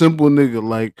a simple nigga.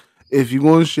 Like if you're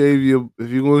gonna shave your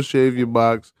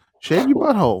box, shave your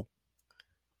butthole.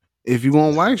 If you're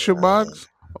gonna wax your butthole.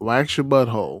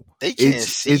 They can't It's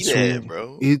see it's that,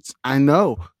 bro. it's I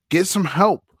know. Get some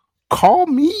help. Call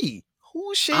me.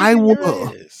 Who's I shaving your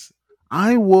will ass?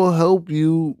 I will help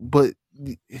you, but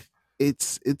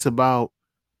it's about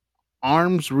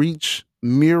arms reach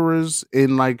mirrors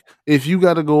and like if you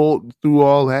got to go through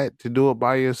all that to do it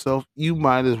by yourself, you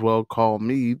might as well call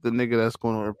me, the nigga that's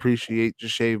going to appreciate your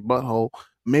shaved butthole.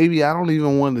 Maybe I don't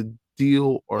even want to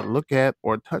deal or look at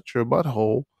or touch your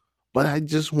butthole, but I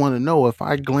just want to know if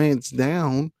I glance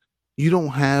down, you don't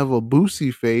have a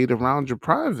boosie fade around your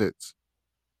privates.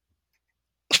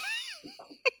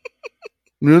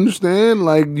 You understand?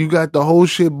 Like you got the whole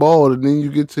shit bald, and then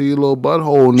you get to your little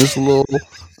butthole, and it's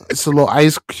a little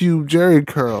ice cube Jerry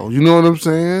curl. You know what I'm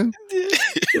saying?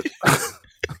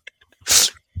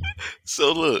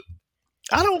 So look,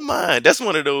 I don't mind. That's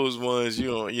one of those ones you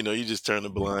don't, you just turn a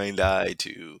blind eye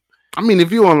to. I mean,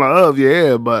 if you want love,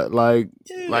 yeah, but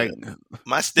Yeah. like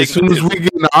My as stigma soon as we is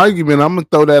get in an argument, I'm gonna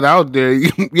throw that out there.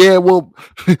 Yeah, well,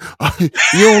 you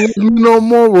don't love me no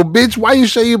more. Well, bitch, why you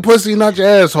shave your pussy, not your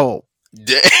asshole?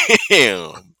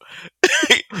 damn.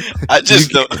 I You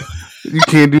just don't. can't, you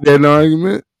can't do that in an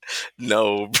argument.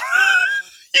 No, bro.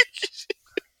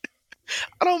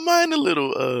 I don't mind a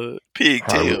little Hi,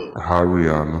 pigtail. hi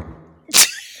Rihanna.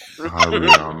 Hi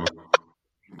Rihanna.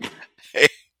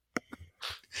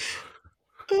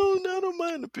 Oh no, I don't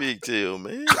mind the pigtail,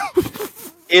 man.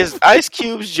 Is Ice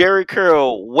Cube's Jerry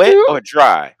curl wet or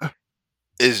dry?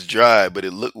 It's dry, but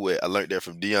it look wet. I learned that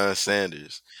from Deion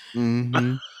Sanders.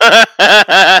 Mm-hmm.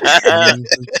 Prime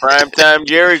Mm-hmm. time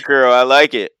Jerry curl. I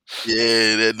like it.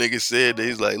 Yeah, that nigga said that.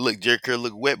 He's like, look, Jerry Curl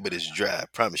look wet, but it's dry. I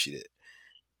promise you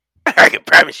that. I can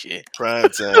promise you. Prime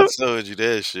time told you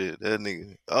that shit. That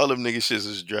nigga, all them nigga shits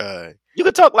is dry. You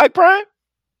can talk like Prime.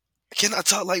 Can I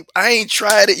talk like I ain't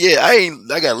tried it yet? I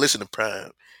gotta listen to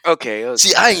Prime. Okay.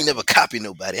 See, I ain't never copied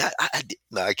nobody. I did.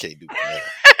 No, I can't do Prime.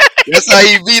 That's how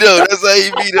he be though. That's how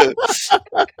he be though.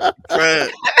 Prime.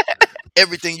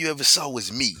 Everything you ever saw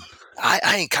was me.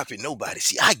 I ain't copying nobody.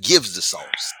 See, I gives the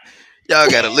sauce. Y'all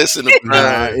gotta listen to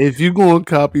Nah, Prime. if you gonna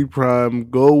copy Prime,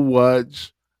 go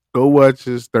watch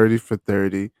his 30 for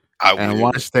 30 I and will.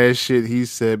 watch that shit he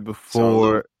said It's on loop.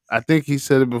 before. I think he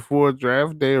said it before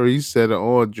draft day or he said it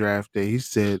on draft day. He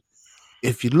said,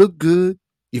 if you look good,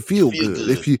 you You feel feel good. good.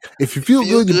 If you You feel feel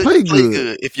good, you good. You play play good.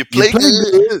 good. If you You play play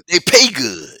good, good, they pay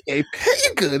good. they pay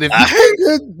good. If you I play heard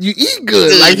good, you eat eat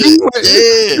good. Like good. he went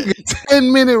Yeah. nigga,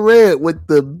 10-minute red with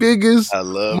the biggest, I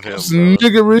love most him, bro.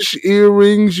 niggerish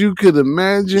earrings you could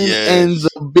imagine, and Yes.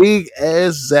 the big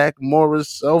ass Zach Morris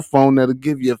cell phone that'll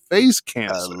give you face I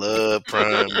cancer. love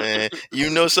Prime, man. You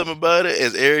know something about it?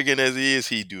 As arrogant as he is,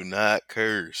 he do not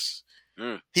curse.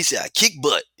 Mm. He said, I kick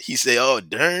butt. He say, oh,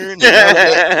 darn, and all of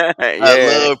that. I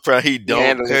Yeah, love Prime. He he don't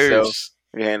handled himself. curse.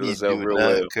 He handled He himself do real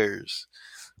not well. curse.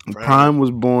 Prime. Prime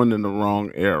was born in the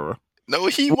wrong era. No,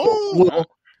 he Well, won't. Mm.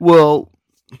 well,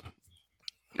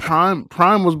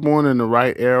 Prime was born in the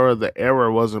right era. The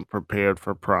era wasn't prepared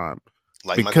for Prime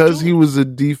Like Michael because he Jordan. was a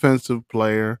defensive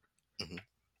player. Mhm.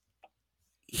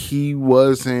 He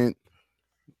wasn't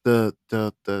the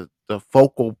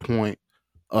focal point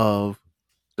of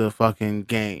the fucking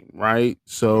game, right?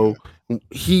 So Right.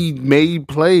 he made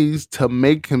plays to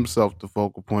make himself the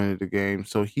focal point of the game.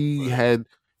 So he Right. had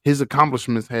his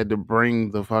accomplishments had to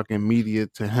bring the fucking media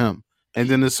to him. And He,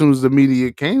 then as soon as the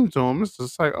media came to him, it's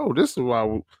just like, oh, this is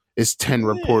why it's 10 yeah,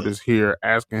 reporters here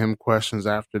asking him questions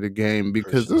after the game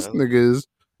because this personality. nigga is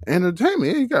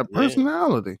entertainment. He got Yeah.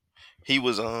 personality. He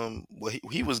was well,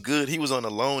 he was good. He was on a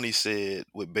loan, he said,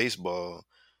 with baseball.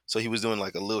 So he was doing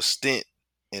like a little stint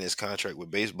in his contract with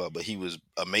baseball, but he was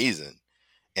amazing.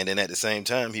 And then at the same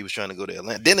time, he was trying to go to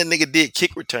Atlanta. Then the nigga did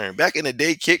kick return. Back in the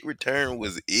day, kick return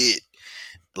was it.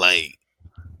 Like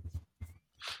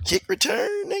kick return,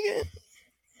 nigga.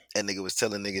 That nigga was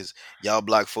telling niggas, y'all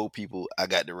block 4 people, I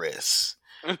got the rest.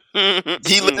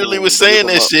 He literally was Whip saying him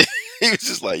that up. shit. He was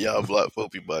just like, y'all block 4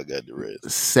 people, I got the rest.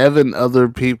 7 other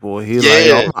people. He like,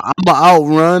 yo, Yeah. I'm gonna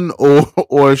outrun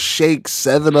or shake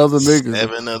 7 other niggas.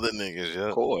 7 other niggas, Of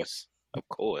yeah. course. Of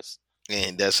course.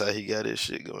 And that's how he got his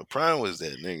shit going. Prime was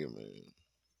that nigga, man.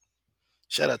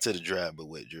 Shout out to the drive but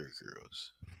wet jerk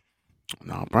girls.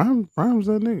 No, Prime's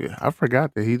that nigga. I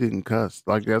forgot that he didn't cuss.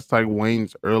 Like that's like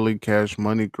Wayne's early Cash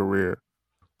Money career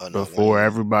Oh no, before Wayne.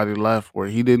 everybody left, where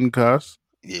he didn't cuss,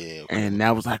 Yeah, okay. and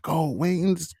that was like, oh,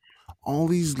 Wayne's all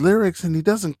these lyrics and he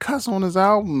doesn't cuss on his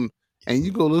album. And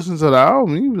you go listen to the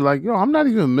album, you be like, yo, I'm not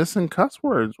even missing cuss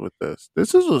words with this.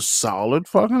 This is a solid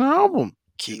fucking album.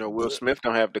 You Kick know, Will butt. Smith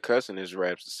don't have to cuss in his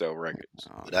raps to sell records.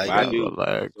 Oh, But I But I nigga, know. do. So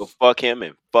relax. fuck him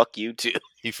and fuck you too.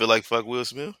 He feel like fuck Will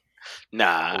Smith? Nah,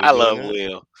 Are we I doing love that?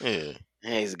 Will. Yeah.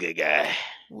 He's a good guy.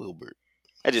 Wilbert.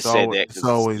 I just said that It's because it's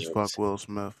always you know, fuck Will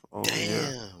Smith. Oh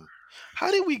yeah. Damn.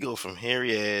 How did we go from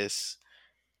hairy ass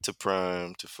to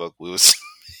Prime to fuck Will Smith?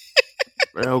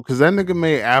 Bro, cause that nigga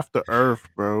made After Earth,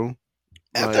 bro.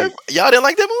 After Like y'all didn't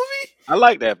like that movie? I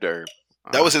liked After Earth.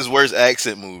 That was his worst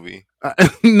accent movie.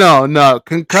 no,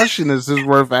 Concussion is his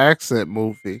worth accent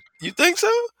movie. You think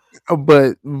so?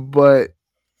 But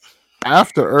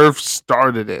After Earth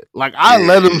started it. Like I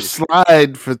let him Yeah.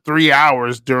 slide for 3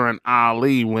 hours during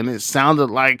Ali when it sounded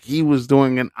like he was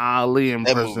doing an Ali That movie was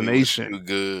impersonation. too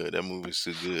good. That movie was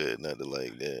too good not to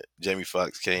like that. Jamie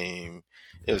Foxx came.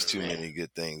 There was too Man. many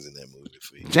good things in that movie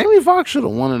for you. Jamie Foxx should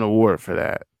have won an award for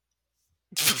that.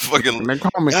 Fucking And they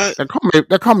call me God,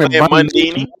 Playing Bundini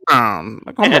Mundini. Brown.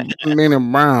 They call me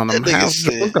Bundini Brown. that I'm nigga half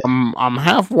said drunk. I'm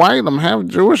half white. I'm half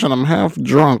Jewish, and I'm half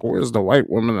drunk. Where's the white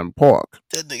woman and pork?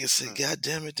 that nigga said, God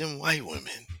damn it, them white women.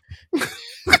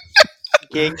 You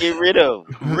can't get rid of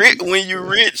 'em. When you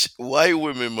rich, white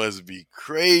women must be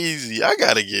crazy. I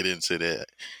gotta get into that.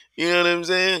 You know what I'm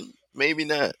saying? Maybe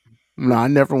not. No, I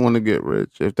never want to get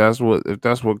rich. If that's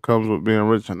what comes with being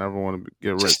rich, I never want to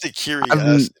get rich. Just the I've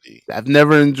n- curiosity. I've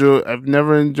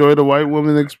never enjoyed a white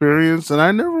woman experience, and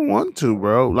I never want to,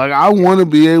 bro. Like I want to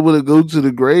be able to go to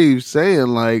the grave saying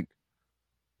like,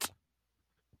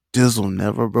 Dizzle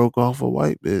never broke off a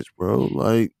white bitch, bro.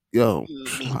 Like, yo,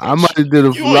 Meek I and might have Cheese. did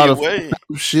a You on lot your of way. fucked up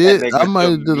That shit. I nigga might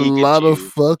have some did a Meek and lot of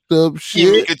Chew. fucked up He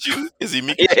shit. Mika you? Is he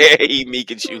Mika? Yeah, he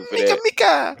Meek and Chew for Mika that.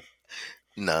 Mika.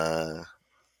 Nah.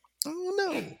 I don't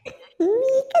know.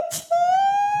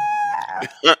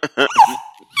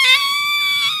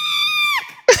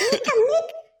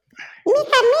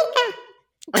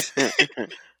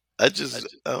 I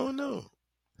don't know.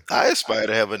 I aspire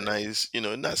to have a nice,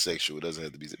 not sexual, it doesn't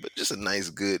have to be, but just a nice,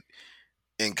 good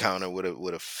encounter with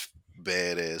a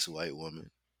badass white woman.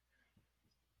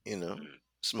 You know,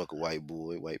 smoke a white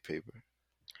boy, white paper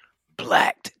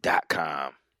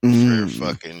Blacked.com. for Mm,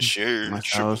 fucking sure.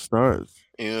 that's how it Triple, starts.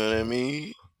 you know what I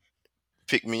mean?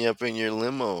 Pick me up in your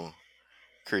limo.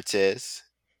 Cortez.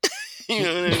 You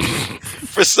know what I mean?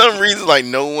 For some reason, like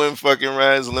no one fucking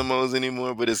rides limos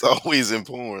anymore, but it's always in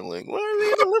porn. Like, why are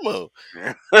they in a limo?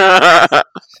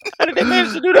 How did they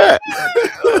manage to do that?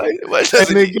 Like, why And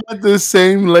doesn't they he? got the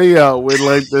same layout with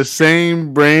like the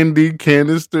same brandy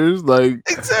canisters, like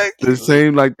the Exactly.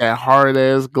 same like that hard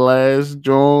ass glass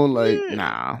joint. Like, Yeah.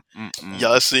 nah. Mm-mm.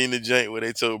 Y'all seen the joint where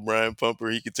they told Brian Pumper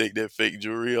he could take that fake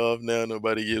jewelry off now?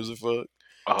 Nobody gives a fuck.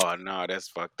 Oh no, that's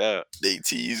fucked up. They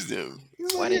teased him.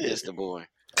 He's Why like, they yeah, diss the boy?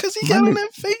 because he My got on nigga,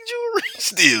 that fake jewelry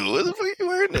still. What the fuck you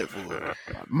wearing that for?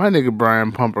 my nigga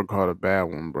Brian Pumper caught a bad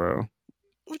one, bro.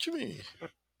 What you mean?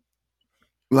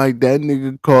 Like that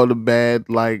nigga caught a bad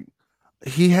like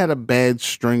he had a bad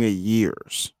string of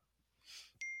years.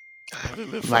 I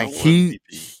haven't been Like found one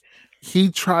PP. he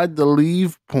tried to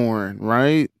leave porn,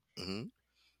 right? Hmm.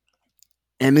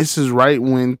 And this is right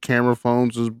when camera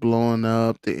phones was blowing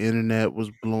up, the internet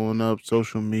was blowing up,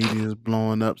 social media is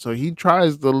blowing up. So he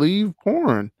tries to leave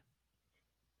porn.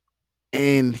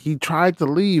 And he tried to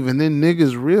leave, and then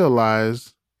niggas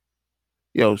realized,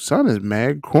 yo, son is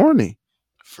mad corny.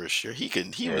 For sure, he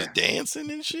could. He was Yeah. dancing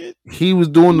and shit. He was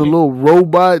doing the little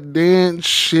robot dance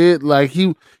shit. Like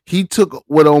he took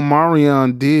what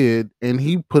Omarion did and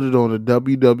he put it on a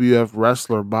WWF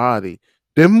wrestler body.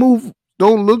 Them move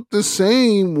don't look the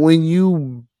same when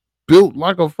you built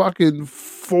like a fucking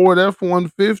Ford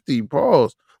F-150.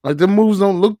 Pause. Like the moves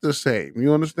don't look the same.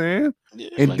 You understand? Yeah,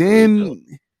 And like what he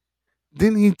do?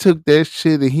 then he took that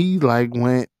shit and he like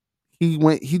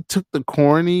he took the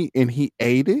corny and he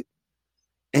ate it.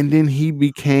 And then he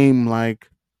became like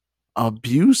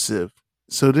abusive.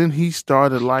 So then he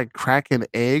started like cracking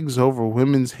eggs over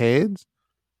women's heads,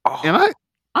 and Oh,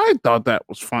 I thought that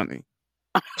was funny.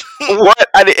 what?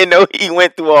 I didn't know he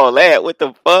went through all that. What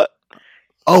the fuck?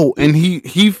 Oh, and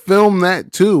he filmed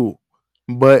that too.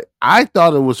 But I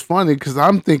thought it was funny because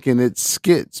I'm thinking it's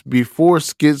skits before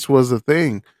skits was a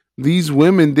thing. These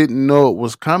women didn't know it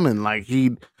was coming. Like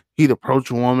he'd approach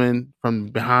a woman from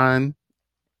behind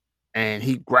and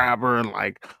he'd grab her and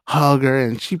like hug her,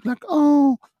 and she'd be like,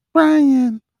 "Oh,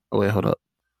 Brian." Oh wait, hold up.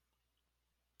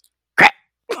 Crack.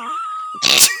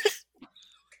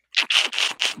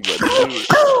 You about to do it?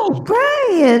 Oh,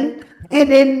 Brian.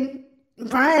 And then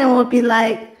Brian would be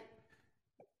like,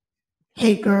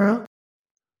 hey, girl.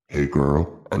 Hey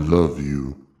girl, I love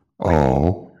you.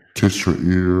 Oh, kiss your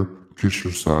ear, kiss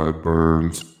your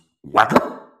sideburns. Whack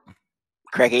up.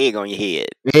 Crack an egg on your head.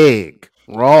 Egg,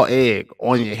 raw egg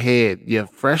on your head, your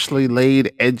freshly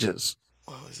laid edges.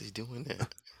 Why was he doing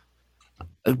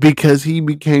that? Because he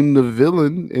became the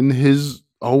villain in his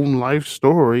own life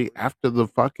story after the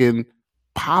fucking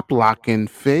pop locking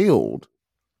failed.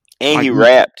 And Like he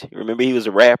rapped. Remember, he was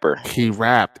a rapper. he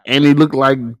rapped and he looked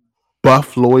like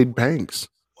Buff Lloyd Banks.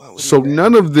 Why would he So rap?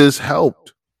 none of this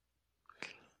helped.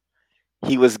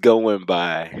 He was going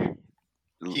by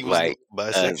He was like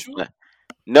bisexual.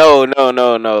 no.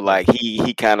 Like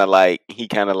he kind of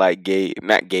like gave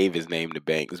not gave his name to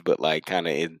Banks, but like kind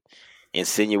of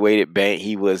insinuated Bank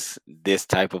he was this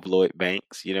type of Lloyd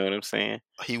Banks. You know what I'm saying?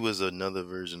 He was another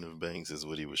version of Banks, is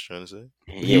what he was trying to say.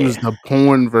 He was Yeah, the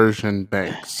porn version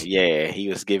Banks. yeah. He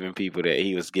was giving people that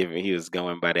he was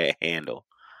going by that handle.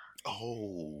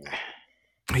 Oh,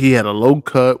 He had a low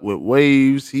cut with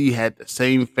waves. He had the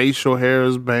same facial hair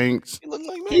as Banks. he looked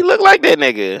like He me. looked like that He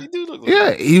nigga. do look like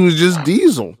Yeah, me. he was just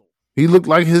Diesel. He looked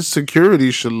like his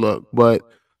security should look, but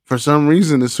for some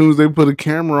reason, as soon as they put a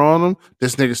camera on him,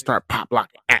 this nigga start pop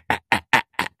locking,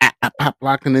 pop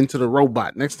locking into the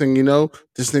robot. Next thing you know,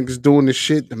 this nigga's doing the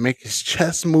shit to make his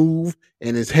chest move,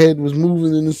 and his head was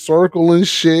moving in a circle and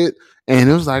shit. And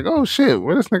it was like, oh shit,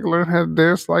 where this nigga learn how to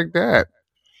dance like that?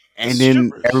 That's And then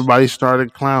strippers. everybody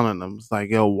started clowning him. It's like,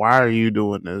 yo, why are you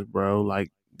doing this, bro?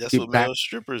 Like, That's get what back. male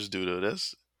strippers do, though.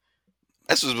 That's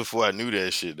was before I knew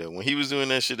that shit. Though when he was doing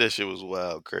that shit was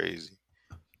wild, crazy.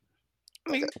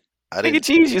 Like Nigga, I nigga didn't.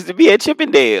 Cheese used to be at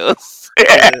Chippendales.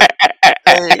 Yeah,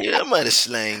 hey, I might have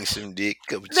slanged some dick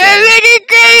a couple times. That nigga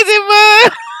crazy,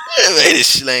 man. I might have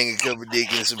slanged a couple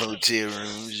dick in some hotel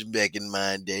rooms back in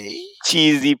my day.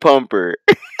 Cheesy pumper.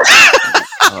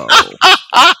 Oh,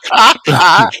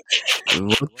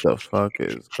 what the fuck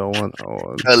is going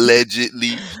on?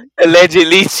 Allegedly,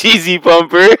 Allegedly cheesy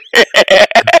pumper.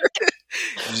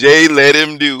 Jay let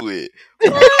him do it.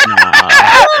 Nah,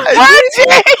 Why,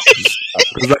 Jay?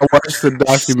 because I watched the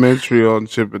documentary on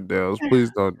Chippendales. Please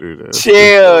don't do this.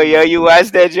 Chill, yo. You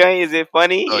watch that joint? Is it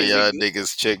funny? Oh, Is it y'all good?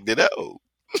 niggas checked it out.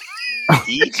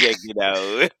 He checked it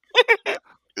out.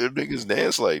 Them niggas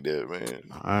dance like that, man.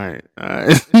 All right, all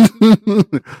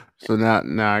right. So now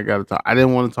I gotta talk. I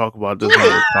didn't want to talk about this on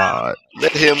the pod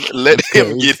Let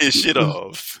him get his shit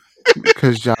off.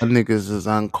 because y'all niggas is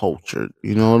uncultured.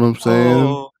 You know what I'm saying?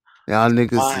 Oh Y'all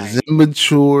niggas is my!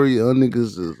 immature. Y'all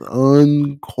niggas is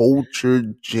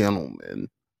uncultured gentlemen.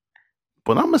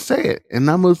 But I'm gonna say it, and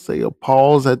I'm gonna say a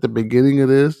pause at the beginning of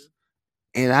this,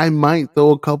 and I might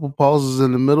throw a couple pauses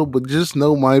in the middle, but just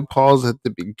know my pause at the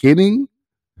beginning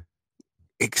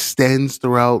extends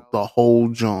throughout the whole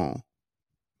joint.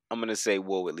 I'm gonna say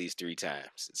whoa at least 3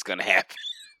 times. It's gonna happen.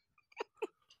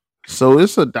 So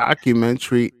it's a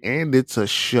documentary and it's a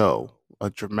show,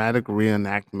 a dramatic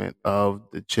reenactment of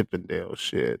the Chippendale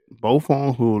shit. Both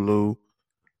on Hulu.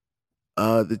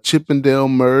 The Chippendale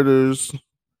murders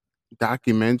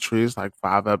documentary is like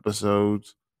 5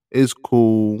 episodes. It's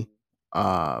cool.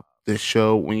 The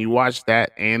show, when you watch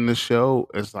that and the show,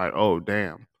 it's like, oh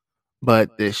damn.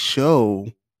 But the show,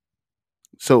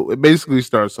 so it basically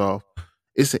starts off,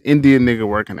 it's an Indian nigga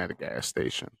working at a gas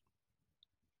station.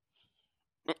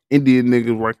 Indian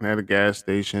niggas working at a gas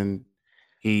station.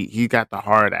 He got the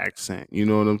hard accent, you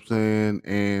know what I'm saying?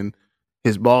 And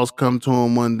his boss come to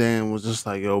him one day and was just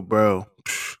like, "Yo, bro,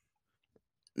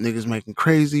 niggas making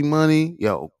crazy money.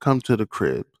 Yo, come to the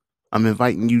crib. I'm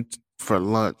inviting you for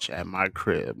lunch at my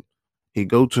crib." He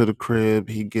go to the crib.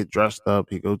 He get dressed up.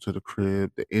 He go to the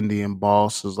crib. The Indian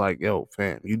boss is like, "Yo,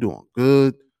 fam, you doing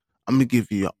good? I'm gonna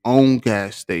give you your own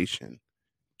gas station.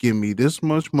 Give me this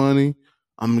much money.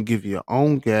 I'm gonna give you your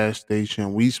own gas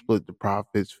station. We split the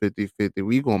profits 50-50.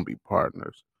 We gonna be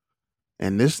partners."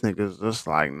 And this nigga's just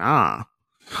like, nah,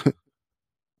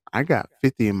 I got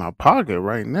 50 in my pocket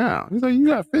right now. He's like, you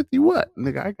got 50 what?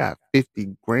 Nigga, I got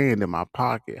 50 grand in my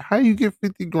pocket. How you get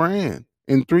 50 grand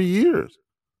in 3 years?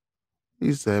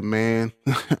 He said, man,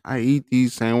 I eat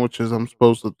these sandwiches I'm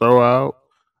supposed to throw out.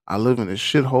 I live in a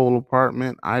shithole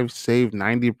apartment. I've saved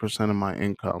 90% of my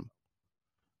income.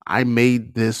 I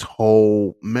made this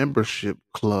whole membership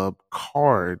club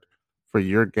card for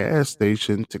your gas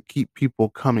station to keep people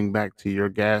coming back to your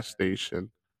gas station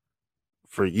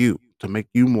for you to make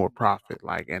you more profit.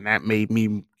 Like, and that made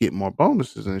me get more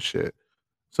bonuses and shit.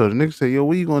 So the nigga said, yo,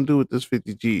 what you gonna do with this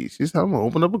 50 G's? He said, I'm gonna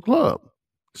open up a club.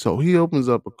 So he opens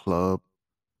up a club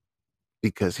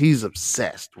because he's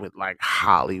obsessed with like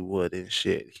Hollywood and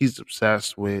shit. He's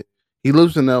obsessed with, he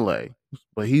lives in LA,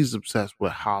 but he's obsessed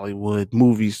with Hollywood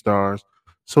movie stars.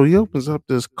 So he opens up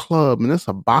this club and it's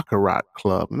a Baccarat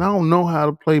club. And I don't know how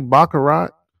to play Baccarat,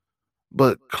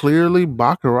 but clearly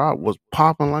Baccarat was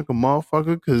popping like a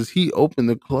motherfucker because he opened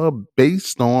the club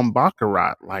based on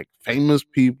Baccarat. Like famous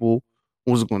people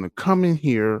was going to come in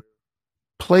here,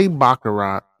 play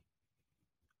Baccarat,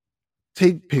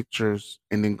 take pictures,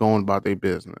 and then go on about their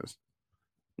business.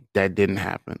 That didn't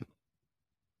happen.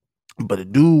 But a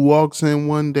dude walks in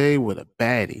one day with a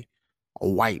baddie, a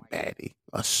white baddie,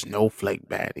 a snowflake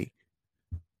baddie.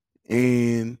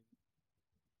 And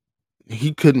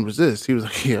he couldn't resist. He was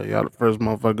like, yeah, y'all the first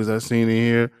motherfuckers I seen in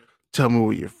here. Tell me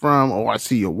where you're from. Oh, I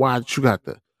see your watch. You got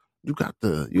the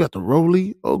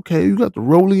Rolly. Okay, you got the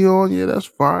Rolly on. Yeah, that's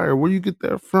fire. Where you get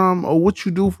that from? Oh, what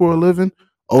you do for a living?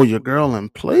 Oh, your girl in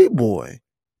Playboy.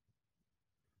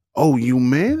 Oh, you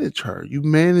manage her. You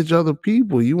manage other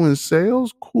people. You in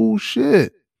sales? Cool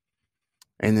shit.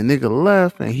 And the nigga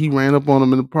left and he ran up on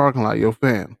him in the parking lot. Yo,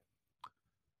 fam,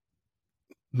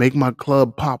 make my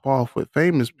club pop off with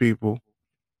famous people.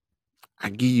 I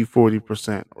give you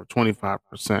 40% or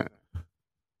 25%.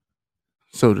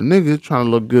 So the nigga trying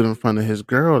to look good in front of his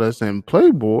girl that's in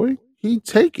Playboy, he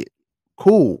take it.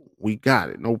 Cool. We got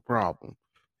it. No problem.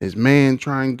 His man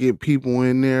trying to get people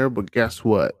in there, but guess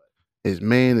what? His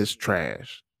man is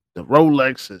trash. The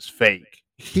Rolex is fake.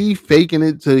 He faking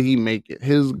it till he make it.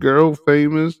 His girl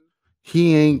famous.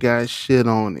 He ain't got shit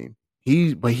on him.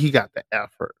 But he got the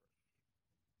effort.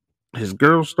 His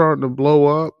girl starting to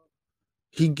blow up.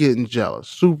 He getting jealous,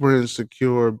 super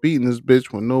insecure, beating his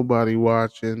bitch with nobody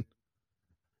watching.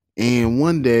 And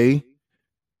one day,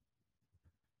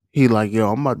 he like,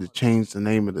 yo, I'm about to change the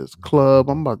name of this club.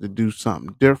 I'm about to do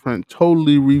something different,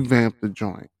 totally revamp the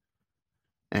joint.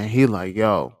 And he like,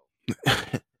 yo,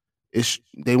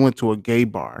 they went to a gay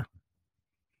bar.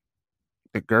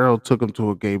 The girl took him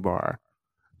to a gay bar.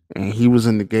 And he was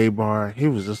in the gay bar. He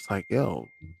was just like, yo,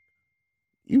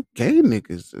 you gay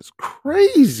niggas is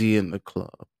crazy in the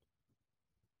club.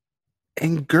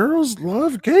 And girls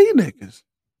love gay niggas.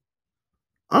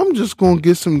 I'm just gonna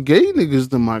get some gay niggas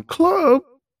to my club,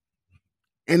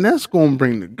 and that's gonna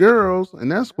bring the girls, and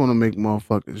that's gonna make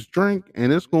motherfuckers drink,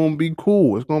 and it's gonna be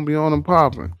cool. It's gonna be on and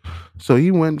popping. So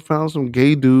he went and found some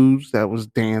gay dudes that was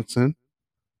dancing,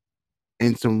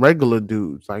 and some regular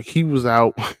dudes. Like he was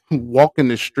out walking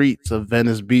the streets of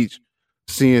Venice Beach,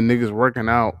 seeing niggas working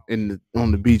out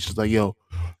on the beach. It's like, yo,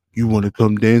 you want to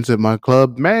come dance at my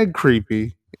club? Mad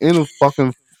creepy in a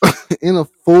fucking in a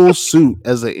full suit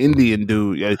as an Indian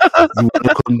dude. Yeah, you want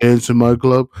to come dance in my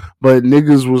club? But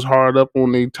niggas was hard up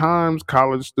on their times,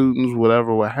 college students,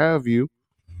 whatever, what have you.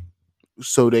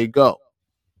 So they go.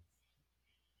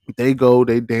 They go,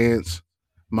 they dance.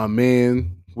 My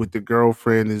man with the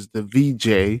girlfriend is the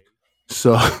VJ.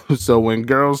 So so when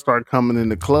girls start coming in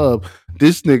the club,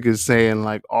 this nigga's saying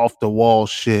like off the wall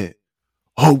shit.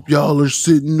 Hope y'all are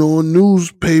sitting on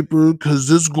newspaper cause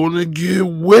it's gonna get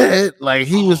wet. Like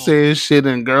he was Oh, saying shit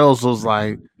and girls was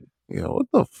like, yo, what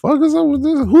the fuck is up with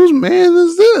this? Whose man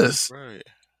is this? right.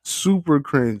 Super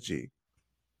cringy.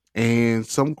 And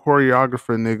some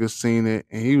choreographer nigga seen it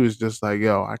and he was just like,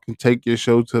 yo, I can take your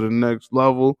show to the next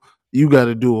level. You got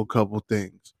to do a couple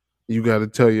things. You got to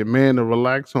tell your man to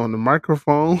relax on the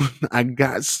microphone. I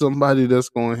got somebody that's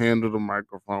going to handle the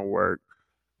microphone work.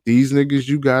 These niggas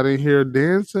you got in here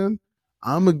dancing,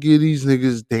 I'm going to give these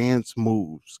niggas dance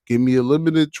moves. Give me a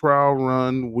limited trial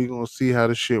run. We going to see how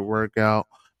the shit work out.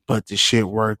 But the shit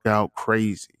work out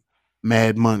crazy.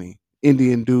 Mad money.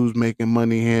 Indian dudes making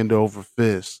money hand over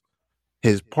fist.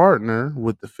 His partner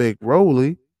with the fake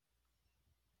Rolly,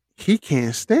 he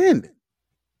can't stand it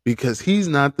because he's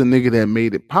not the nigga that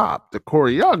made it pop. The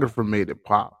choreographer made it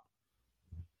pop.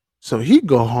 So he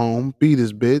go home, beat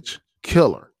his bitch,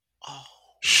 kill her, Oh,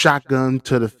 shotgun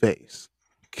to the face,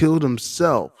 killed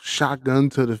himself, shotgun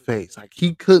to the face. Like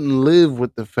he couldn't live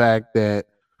with the fact that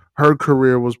her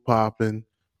career was popping,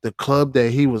 the club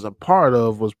that he was a part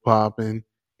of was popping,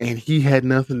 and he had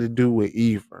nothing to do with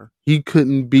either. He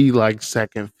couldn't be like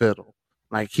second fiddle.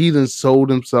 Like he done sold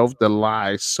himself to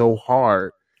lies so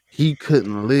hard he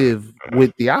couldn't live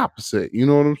with the opposite. You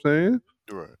know what I'm saying?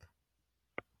 right.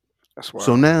 That's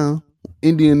So wild. now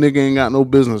Indian nigga ain't got no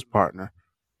business partner.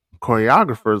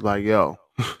 Choreographer's like, yo,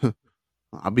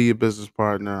 I'll be your business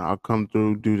partner. I'll come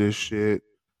through, do this shit.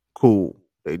 Cool.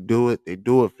 They do it. They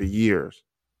do it for years.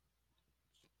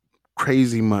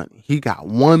 Crazy money. He got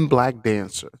one black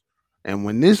dancer. And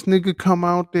when this nigga come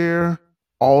out there,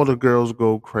 all the girls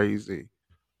go crazy.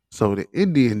 So the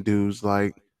Indian dude's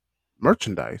like,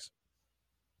 merchandise.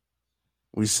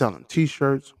 We selling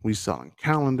t-shirts, we selling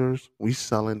calendars, we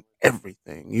selling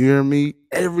everything. You hear me?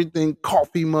 Everything,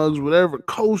 coffee mugs, whatever,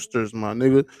 coasters, my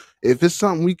nigga. If it's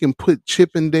something we can put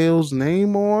Chippendale's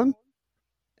name on,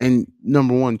 and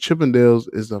number one, Chippendales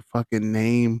is a fucking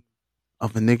name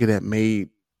of a nigga that made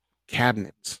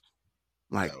cabinets,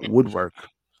 like Oh, woodwork.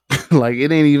 Like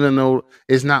it ain't even no.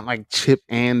 It's not like Chip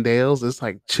and Dales. It's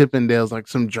like Chippendales, like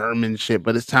some German shit,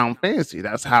 but it sound fancy.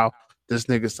 That's how this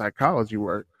nigga psychology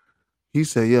works. He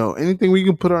said, "Yo, anything we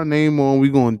can put our name on, we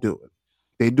gonna do it."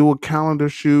 They do a calendar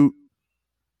shoot.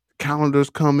 Calendars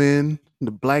come in.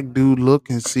 The black dude look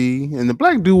and see, and the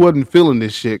black dude wasn't feeling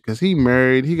this shit because he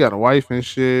married, he got a wife and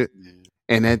shit. yeah.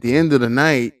 And at the end of the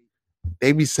night,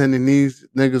 they be sending these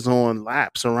niggas on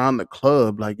laps around the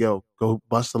club, like, yo, go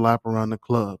bust a lap around the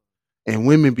club. And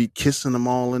women be kissing them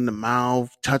all in the mouth,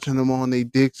 touching them on their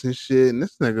dicks and shit. And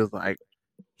this nigga's like,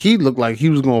 he looked like he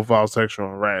was gonna file sexual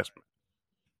harassment.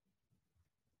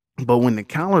 But when the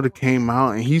calendar came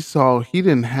out and he saw he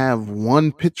didn't have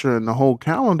one picture in the whole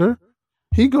calendar,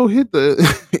 he go hit the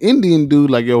Indian dude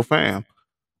like, yo, fam,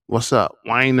 what's up?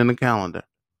 Why ain't in the calendar?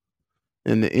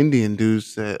 And the Indian dude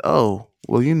said, oh,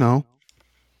 well,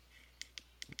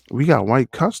 we got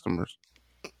white customers.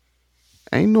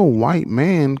 Ain't no white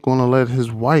man gonna let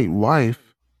his white wife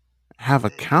have a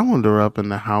calendar up in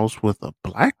the house with a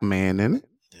black man in it.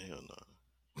 Hell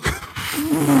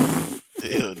no.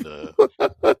 Hell no.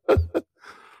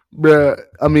 Bruh,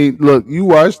 I mean, look, you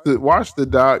watch the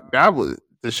doc. That was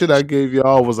the shit I gave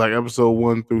y'all was like episode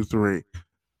 1 through 3.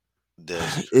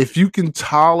 That's If you can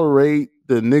tolerate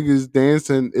the niggas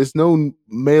dancing, it's no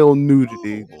male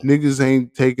nudity. no. Niggas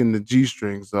ain't taking the G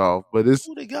strings off, but it's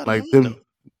Oh, they got them like in them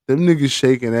though. niggas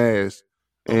shaking ass.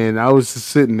 Oh, And I was just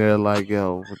sitting there like,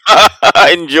 yo,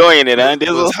 Enjoying it, huh, was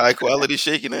Dizzle? high quality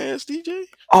shaking ass, DJ?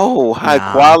 Oh, high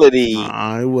nah, quality.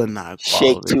 nah, it wasn't high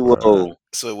Shake quality, bro. 2-0.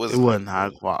 So it It wasn't high wasn't high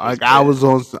quality. quality. It was Like I bad. was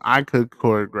on, I could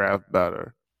choreograph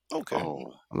better. Okay.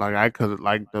 Oh. Like I could,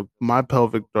 like my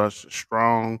pelvic thrust is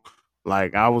strong.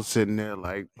 Like I was sitting there,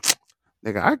 like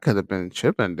nigga, I could have been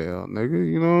Chippendale, nigga.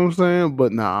 You know what I'm saying?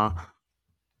 But nah.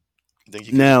 Think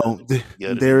you could have Now done it? You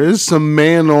gotta be there is some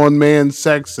man on man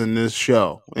sex in this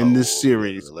show, in this oh, you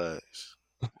gotta series, relax.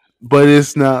 but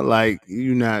it's not like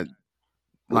you not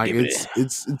We'll like give it.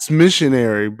 it's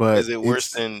missionary, but Is it worse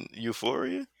it's than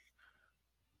Euphoria?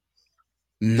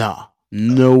 nah.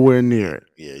 Nowhere near it.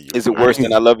 Yeah, you're Is it I worse right.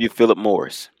 than ain't, I Love You, Philip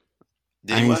Morris?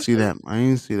 Did I you ain't watch see that? that. I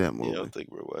ain't see that Yeah, I movie. don't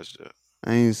think we watched that.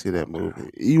 I ain't see that movie.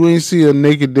 You ain't see a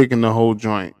naked dick in the whole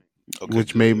joint, Okay,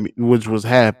 which made good. me, which was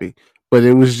happy. But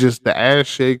it was just the ass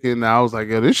shaking. I was like,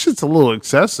 yo, this shit's a little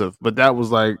excessive. But that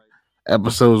was like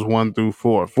episodes 1 through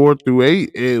 4. 4 through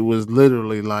 8, it was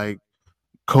literally like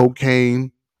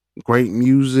cocaine, great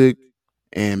music,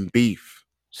 and beef.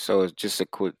 So it's just a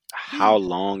quick. How Beef.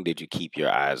 long did you keep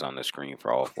your eyes on the screen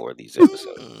for all four of these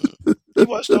episodes? Mm. He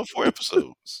watched all 4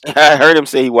 episodes. I heard him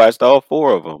say he watched all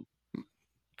four of them,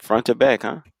 front to back,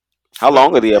 huh? How Front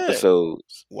long are to the back.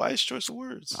 episodes? Wise choice of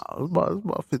No, words. it's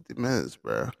about 50 minutes,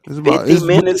 bro. 50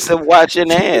 minutes of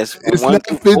watching ass from It's one not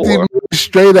through 50 four. minutes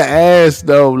straight of ass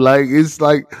though. Like it's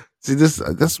like see this.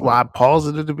 That's why I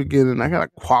paused it at the beginning. I gotta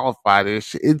qualify this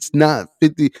shit. It's not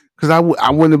 50 because I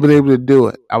wouldn't have been able to do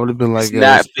it. I would have been like, It's yo,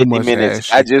 not it's too 50 much minutes. ass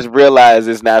I shaking. just realized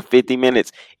it's not 50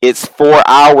 minutes. It's 4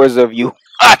 hours of you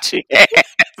watching ass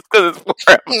because it's four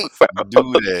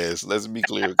Dude episodes. ass. Let's be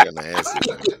clear what kind of ass it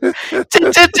is.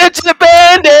 The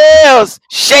Bandels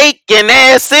shaking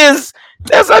asses.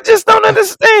 That's I just don't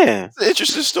understand. It's an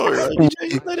interesting story, right, Why,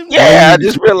 DJ? Let him why Yeah, you I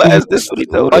just you realized this mix what he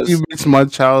told why you us. mix my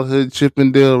childhood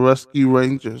Chippendale Rescue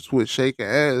Rangers with shaking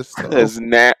ass though?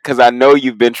 Cause I know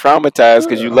you've been traumatized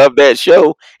because you love that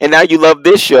show, and now you love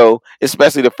this show,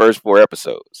 especially the first four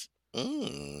episodes.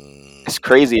 It's Mm.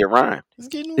 crazy it rhymed. It's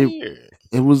getting It weird.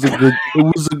 it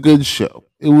was a good show.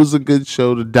 It was a good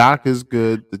show. The doc is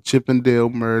good. The Chippendale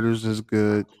murders is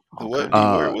good. The what Okay. D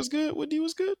word Uh was good? What D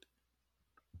was good?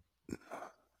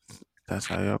 that's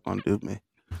how y'all gonna do me.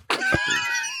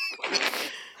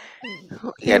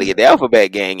 You gotta get the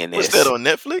alphabet gang in What's that this. on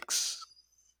Netflix?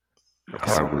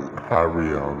 Hi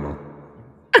Rihanna.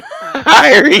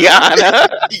 Hi Rihanna.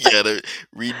 You gotta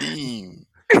redeem.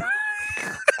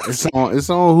 It's on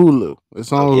Hulu.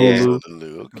 It's on Okay, it's Yeah. on Hulu. the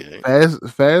loo. Okay.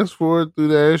 Fast forward through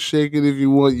that, shake it if you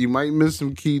want. You might miss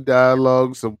some key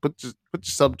dialogue, so put your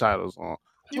subtitles on.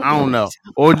 You I do. don't know,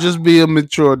 or just be a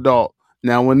mature adult.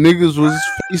 Now, when niggas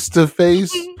was face to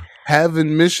face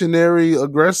having missionary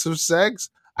aggressive sex,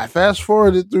 I fast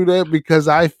forwarded through that because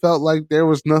I felt like there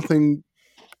was nothing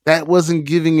that wasn't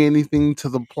giving anything to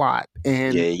the plot,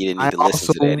 and Yeah, you didn't I need to listen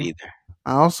also to that either.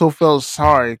 I also felt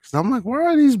sorry because I'm like, why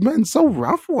are these men so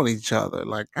rough on each other?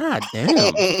 Like, god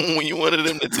damn. You wanted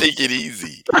them to take it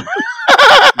easy.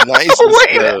 Nice and Wait,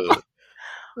 slow.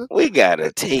 we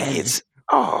gotta take Hey, it.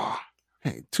 Oh,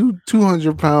 hey, two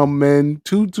 200 pound men,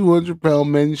 200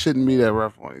 pound men shouldn't be that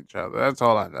rough on each other. That's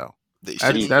all I know. They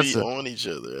That's shouldn't that's be a on each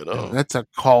other at all. that's a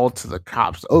call to the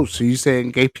cops. Oh, so you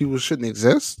saying gay people shouldn't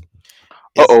exist?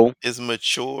 uh Is oh. is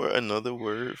mature another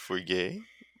word for gay?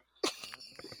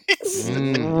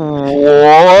 Mm,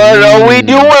 What are we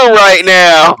doing mm, right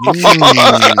now?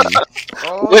 mm.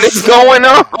 Oh What is going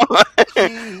on?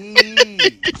 yeah.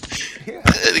 Cheese. Yeah.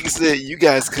 Like I said, you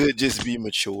guys could just be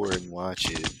mature and watch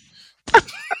it.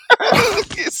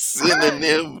 It's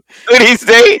synonym. What he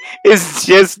say? It's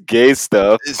just gay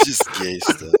stuff. It's just gay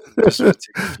stuff. Just want to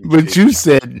take a few But you pictures.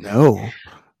 said no.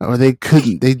 Or they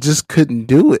couldn't. They just couldn't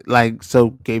do it. Like,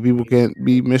 so gay people can't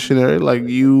be missionary like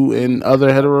you and other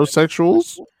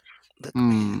heterosexuals. Look,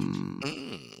 man. Hmm.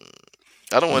 Mm.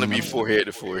 I don't want to be Hmm. forehead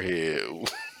to forehead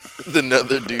with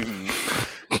another dude.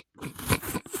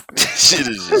 Shit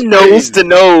is just Nose to crazy.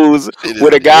 nose Shit is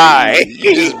with a guy. crazy. You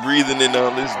just breathing in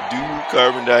all this dude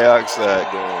carbon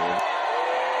dioxide going.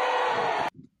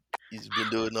 He's been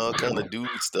doing all kind of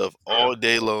dude stuff all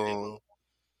day long.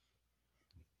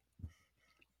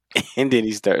 And then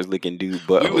he starts licking dude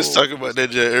We was butthole. talking about that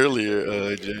Jay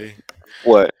earlier, Jay,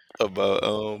 What? about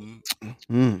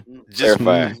Hmm. just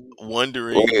Clarify. Hmm.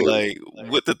 wondering Wait. like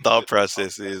what the thought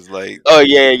process is like. Oh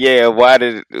yeah, yeah. Why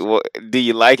do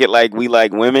you like it like we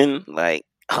like women? Like,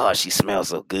 oh, she smells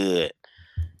so good.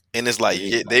 And it's like And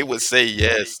he- yeah, they would say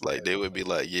yes, like they would be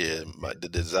like, yeah, the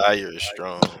desire is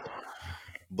strong,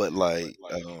 but like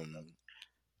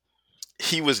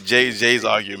he was Jay's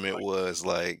argument was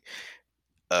like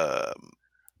um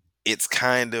it's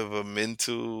kind of a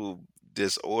mental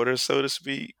disorder, so to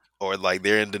speak, or like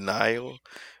they're in denial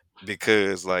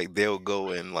because like they'll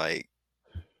go and like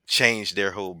change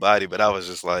their whole body. But I was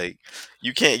just like,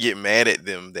 you can't get mad at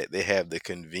them that they have the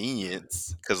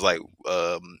convenience because like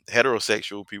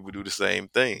heterosexual people do the same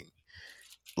thing.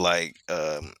 Like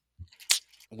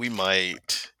we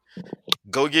might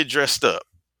go get dressed up.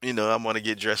 You know, I'm gonna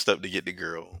get dressed up to get the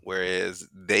girl, whereas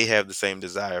they have the same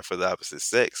desire for the opposite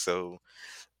sex. So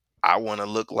I want to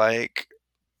look like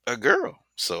a girl,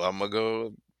 so I'm gonna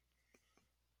go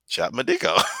chop my dick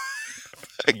off.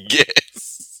 I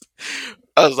guess.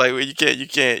 I was like, well, you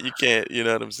can't. You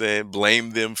know what I'm saying?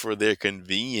 Blame them for their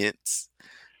convenience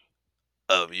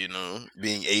of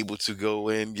being able to go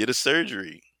and get a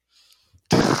surgery.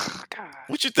 God.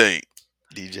 What you think,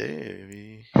 DJ? I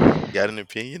mean, got an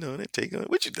opinion on it? Take on it.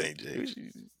 What you think, Jay?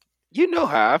 You know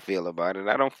how I feel about it.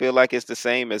 I don't feel like it's the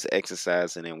same as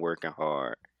exercising and working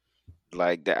hard.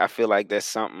 Like that, I feel like there's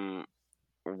something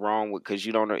wrong with because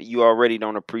you already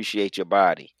don't appreciate your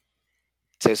body.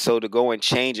 To go and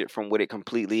change it from what it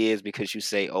completely is because you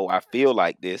say, "Oh, I feel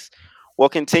like this." Well,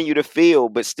 continue to feel,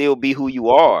 but still be who you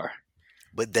are.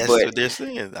 But that's But what they're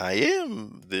saying. I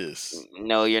am this.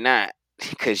 no, you're not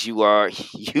because you are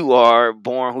you are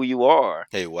born who you are.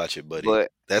 Hey, watch it, buddy.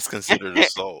 But That's considered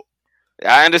assault.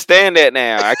 I understand that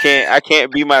now. I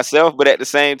can't be myself, but at the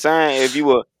same time, if you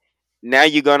were now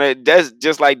you're gonna that's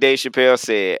just like Dave Chappelle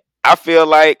said. I feel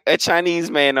like a Chinese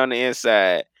man on the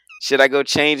inside. Should I go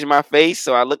change my face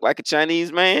so I look like a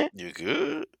Chinese man? You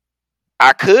good?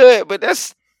 I could, but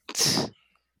that's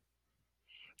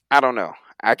I don't know.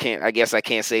 I guess I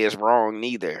can't say it's wrong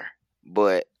neither.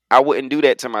 But I wouldn't do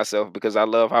that to myself because I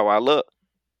love how I look.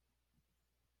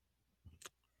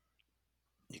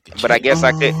 You can But I change. guess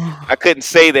I couldn't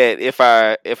say that if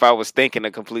I was thinking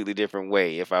a completely different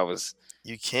way. If I was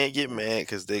You can't get mad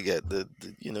because they got the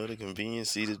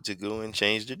conveniency to go and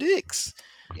change their dicks.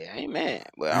 yeah, I ain't mad.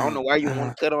 But I don't know why you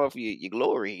want to cut off your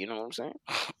glory, you know what I'm saying?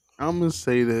 I'm gonna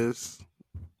say this,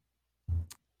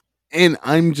 and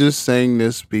I'm just saying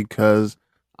this because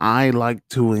I like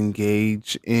to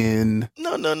engage in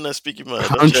No, no, no. Speak your mind.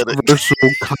 Don't try to controversial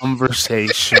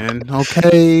conversation.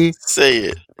 Okay, say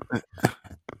it.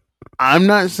 I'm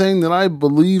not saying that I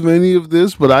believe any of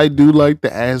this, but I do like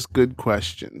to ask good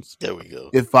questions. There we go.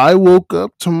 If I woke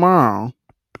up tomorrow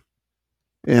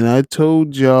and I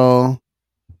told y'all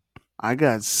I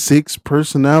got 6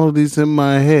 personalities in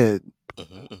my head,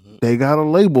 they got a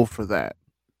label for that.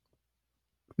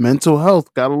 Mental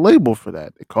health got a label for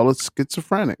that. They call it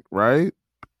schizophrenic, right?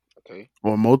 Okay.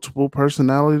 Or multiple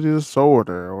personality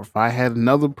disorder. Or if I had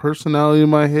another personality in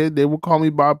my head, they would call me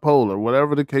bipolar,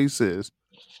 whatever the case is.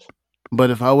 But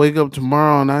if I wake up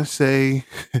tomorrow and I say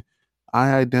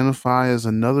I identify as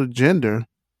another gender,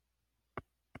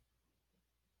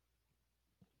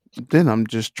 then I'm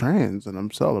just trans and I'm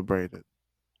celebrated.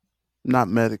 Not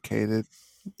medicated.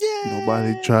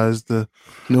 Nobody Yeah. tries to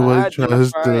nobody I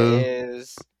tries identify to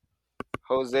as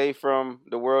Jose from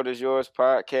the World Is Yours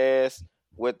podcast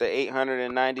with the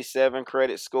 897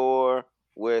 credit score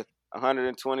with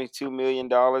 $122 million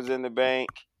in the bank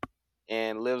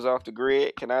and lives off the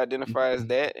grid. Can I identify as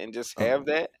that and just have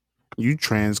that? you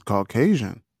trans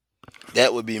Caucasian.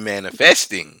 That would be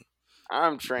manifesting.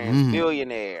 I'm trans Mm,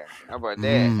 billionaire. How about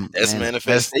that? That's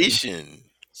manifesting. manifestation.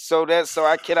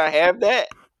 Can I have that?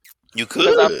 You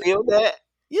Because I could. feel that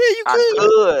Yeah, you I could.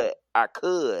 could. I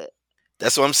could.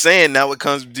 That's what I'm saying. Now it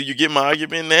comes. Do you get my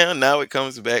argument now? Now it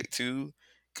comes back to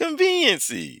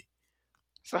conveniency.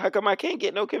 So how come I can't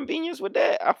get no convenience with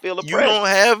that? I feel You don't oppressed.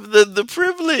 have the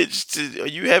privilege to.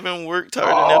 You haven't worked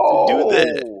hard enough to do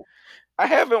that. Oh, I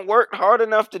haven't worked hard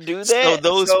enough to do So that.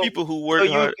 those So, people who so work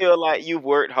you hard. feel like you've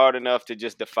worked hard enough to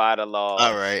just defy the law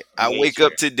All of right. I wake nature.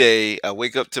 up today. I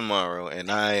wake up tomorrow,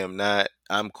 and I am not.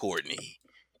 I'm Courtney.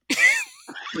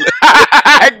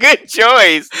 Good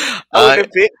choice. I I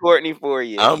wouldn't pick Courtney for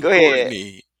you. I'm Go ahead.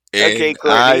 Courtney, Okay, and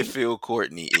I Courtney. feel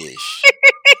Courtney-ish.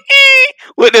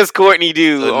 What does Courtney So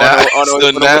do on now, a on a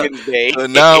so on a now, Wednesday? so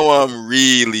now I'm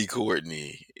really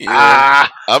Courtney.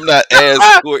 Ah. I'm not as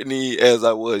Courtney as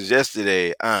I was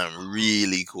yesterday. I'm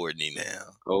really Courtney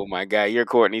now. Oh my God, you're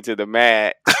Courtney to the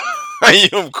max. I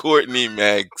am Courtney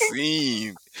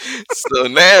Maxine. So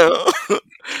now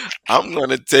I'm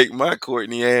gonna take my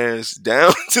Courtney ass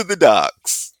down to the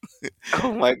docks.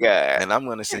 Oh my God. And I'm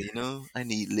gonna say, I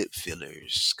need lip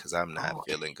fillers because I'm not Oh,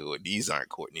 feeling good. These aren't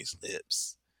Courtney's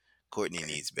lips. Courtney okay.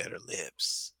 needs better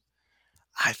lips.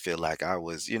 I feel like I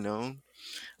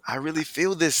really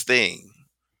feel this thing,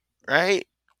 right?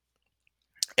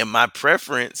 And my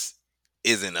preference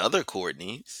isn't other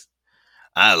Courtneys.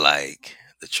 I like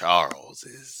the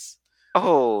Charleses.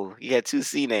 Oh, you got two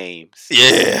C names.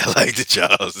 Yeah, I like the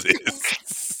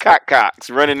Charleses. Cocks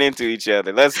running into each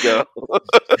other. Let's go.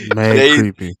 Mad Jay,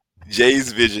 creepy.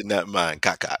 Jay's vision, not mine.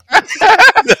 Cock.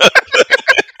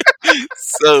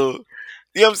 So,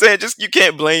 you know what I'm saying? Just you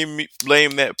can't blame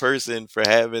that person for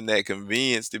having that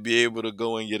convenience to be able to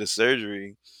go and get a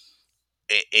surgery.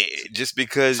 Just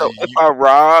because So if you I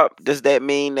rob, does that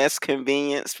mean that's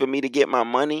convenience for me to get my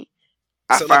money?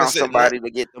 I So like I found said, somebody to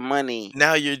get the money.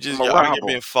 now you're I'm just a your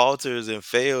robber. argument falters and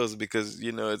fails because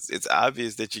it's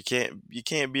obvious that you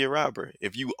can't be a robber.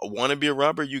 If you want to be a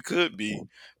robber, you could be,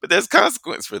 but there's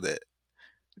consequence for that.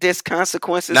 There's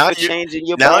consequences Now for you're changing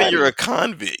your now you're a body.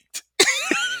 convict.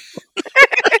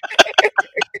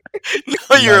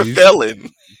 Now Nah, you're a felon.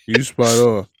 you spot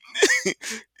on.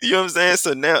 You know what I'm saying?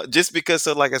 So now, just because,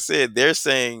 so like I said, they're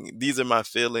saying these are my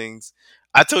feelings.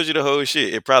 I told you the whole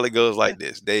shit. It probably goes like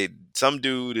this. Some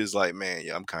dude is like, man,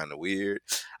 yeah, I'm kind of weird.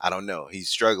 I don't know. He's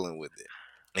struggling with it,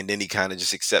 and then he kind of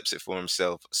just accepts it for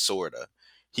himself, sorta.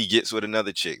 He gets with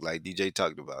another chick, like DJ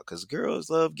talked about, because girls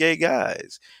love gay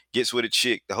guys. Gets with a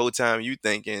chick the whole time you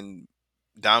thinking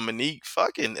Dominique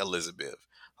fucking Elizabeth.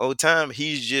 Whole time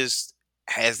he's just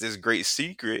has this great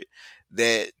secret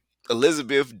that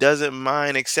Elizabeth doesn't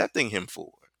mind accepting him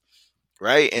for,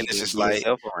 right? And He it's didn't just be like,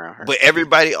 himself around her. but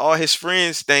everybody, all his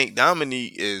friends think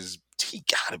Dominique is he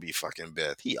gotta be fucking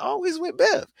Beth. He always with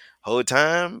Beth. Whole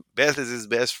time, Beth is his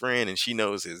best friend, and she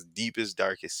knows his deepest,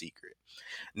 darkest secret.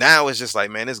 Now it's just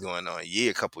like, man, it's going on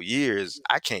a couple years.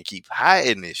 I can't keep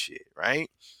hiding this shit, right?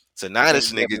 So You now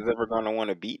this think Beth nigga, is ever gonna want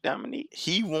to beat Dominique?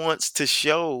 he wants to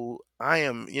show I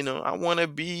am, I want to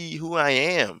be who I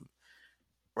am,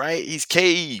 right? He's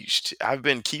caged. I've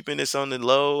been keeping this on the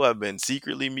low. I've been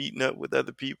secretly meeting up with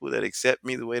other people that accept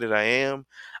me the way that I am.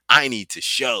 I need to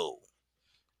show,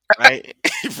 right?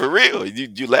 For real.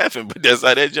 You laughing, but that's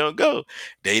how that junk go.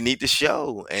 They need to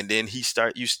show, and then you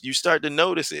start to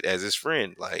notice it as his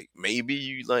friend. Like maybe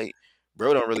you like,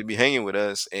 bro, don't really be hanging with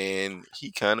us, and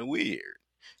he kind of weird.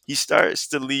 He starts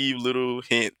to leave little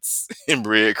hints and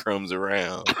breadcrumbs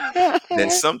around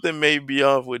that something may be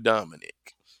off with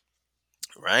Dominic,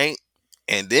 right?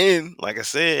 And then, like I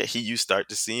said, you start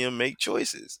to see him make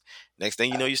choices. Next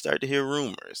thing you know, you start to hear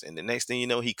rumors, and the next thing you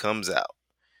know, he comes out.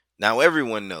 Now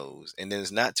everyone knows, and then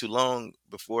it's not too long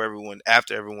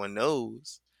after everyone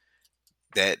knows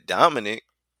that Dominic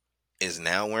is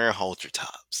now wearing halter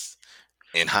tops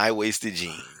and high waisted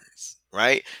jeans.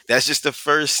 Right? That's just the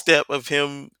first step of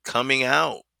him coming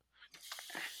out.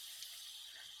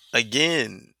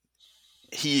 Again,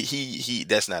 he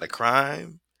that's not a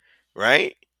crime,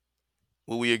 right?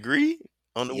 Will we agree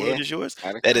on the Yeah, world is yours?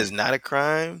 not a That is crime. not a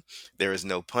crime. There is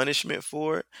no punishment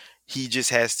for it. He just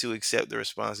has to accept the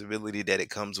responsibility that it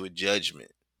comes with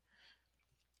judgment.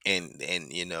 And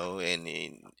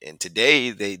and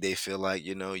today they feel like,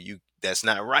 you that's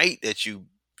not right that you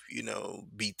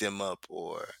beat them up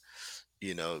or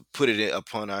put it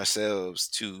upon ourselves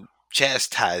to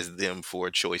chastise them for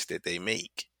a choice that they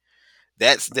make.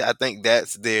 I think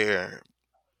that's their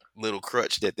little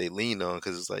crutch that they lean on,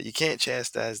 because it's like you can't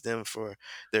chastise them for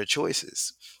their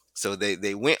choices. So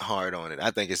they went hard on it.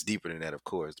 I think it's deeper than that, of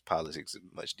course. Politics is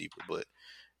much deeper, but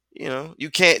you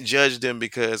can't judge them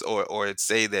because or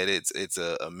say that it's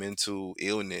a mental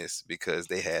illness because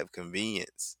they have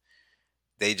convenience.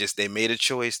 They made a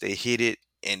choice, they hit it,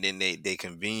 and then they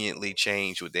conveniently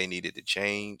changed what they needed to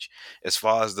change. As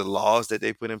far as the laws that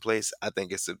they put in place, I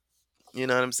think it's a, you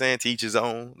know what I'm saying, teach his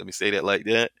own. Let me say that like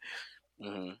that.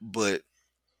 Hmm. But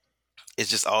it's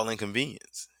just all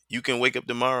inconvenience. You can wake up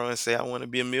tomorrow and say, I want to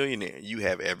be a millionaire. You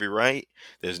have every right.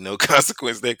 There's no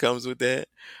consequence that comes with that.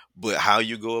 But how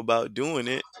you go about doing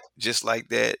it, just like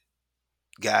that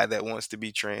guy that wants to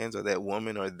be trans or that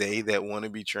woman or they that want to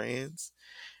be trans,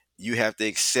 you have to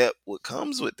accept what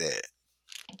comes with that,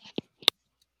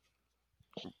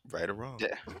 right or wrong.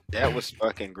 That, that was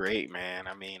fucking great, man.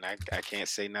 I mean, I can't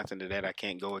say nothing to that. I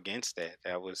can't go against that.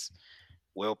 That was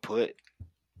well put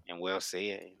and well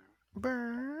said.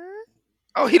 Burn.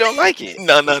 Oh, he don't like it.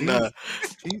 No, no, Cheese, no.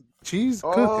 cheese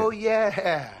Oh cooking.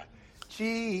 yeah,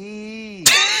 cheese.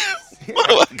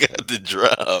 I got the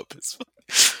drop.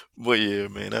 But yeah,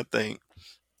 man, I think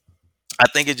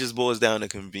it just boils down to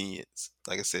convenience.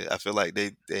 Like I said, I feel like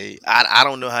I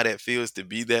don't know how that feels to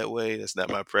be that way. That's not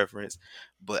my preference.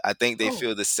 But I think they Oh,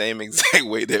 feel the same exact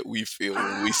way that we feel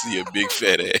when we see a big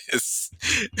fat ass.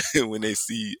 When they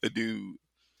see a dude.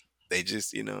 They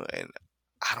just, and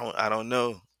I don't know.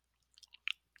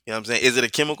 You know what I'm saying? Is it a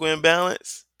chemical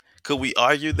imbalance? Could we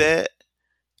argue that?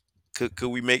 Could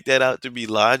we make that out to be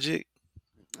logic?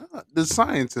 The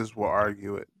scientists will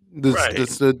argue it. Right.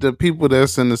 The people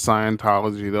that's in the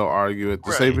Scientology, they'll argue it.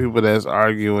 The same Right. people that's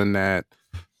arguing that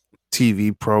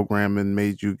TV programming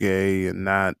made you gay and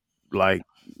not like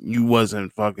you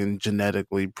wasn't fucking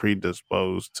genetically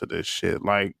predisposed to this shit.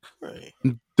 Like Right.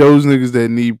 those niggas that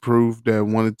need proof that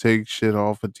want to take shit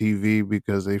off of TV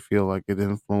because they feel like it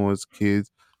influenced kids.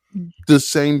 The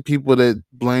same people that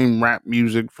blame rap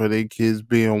music for their kids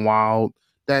being wild.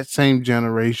 That same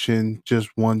generation, just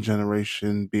one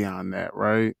generation beyond that,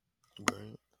 right?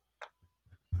 Right.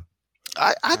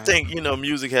 I Uh, think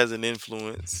music has an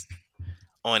influence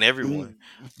on everyone,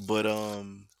 mm. but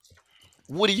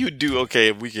what do you do?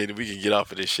 Okay, we can get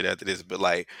off of this shit after this, but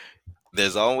like,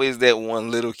 there's always that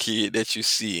one little kid that you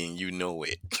see and you know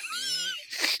it,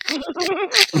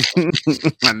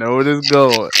 I know where this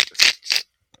going.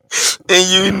 and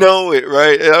you know it,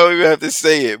 right? I don't even have to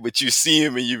say it, but you see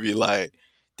him and you be like,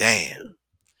 damn.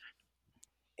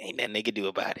 Ain't nothing they can do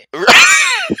about it.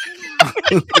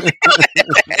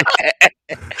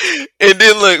 And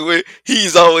then look,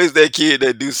 he's always that kid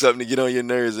that do something to get on your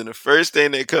nerves, and the first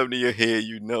thing that come to your head,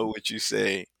 you know what you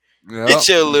say. Yep. Get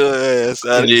your little ass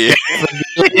out of It's here.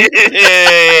 daffodils.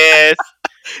 Yes.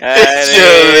 Get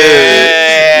your little,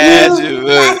 get Yes. You your,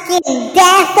 fucking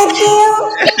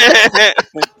daffodil!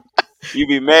 You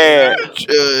be mad. get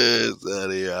your ass out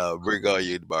of here. I'll bring all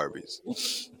your Barbies.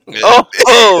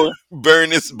 Oh.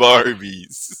 Burn his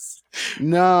Barbies.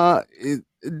 Nah,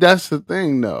 that's the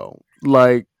thing though.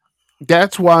 Like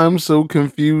that's why I'm so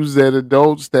confused at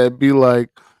adults that be like,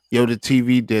 "Yo, the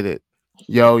TV did it.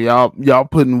 Yo, y'all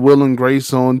putting Will and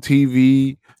Grace on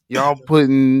TV. Y'all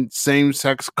putting same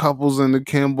sex couples in the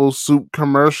Campbell Soup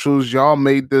commercials. Y'all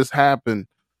made this happen."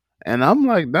 And I'm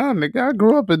like, "Nah, nigga, I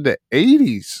grew up in the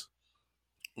 '80s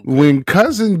Okay. when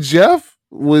cousin Jeff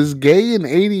was gay in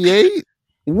 '88.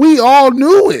 We all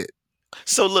knew it,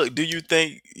 So look, do you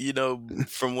think,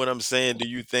 from what I'm saying, do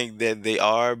you think that they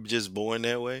are just born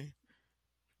that way?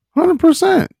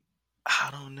 100%, I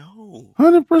don't know.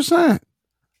 100%."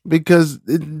 Because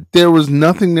there was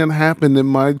nothing that happened in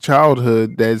my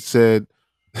childhood that said,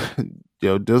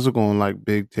 "Yo, Dizzle gonna like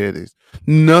big titties."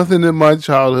 Nothing in my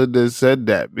childhood that said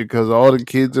that because all the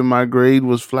kids in my grade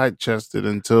was flat chested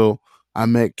until I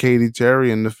met Katy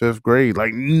Terry in the fifth grade.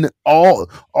 Like all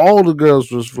the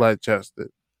girls was flat chested.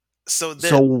 So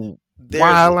So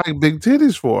why I there's like big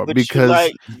titties for? But you Because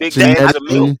like big bags of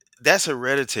milk. genetically, that's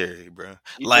hereditary, bro.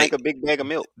 You Like, drink a big bag of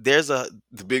milk. there's the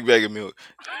big bag of milk.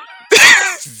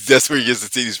 That's where he gets the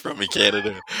titties from in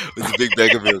Canada with the big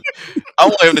bag of milk. I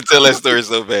want him to tell that story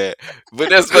so bad, but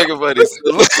that's fucking funny.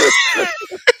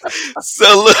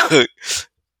 So look,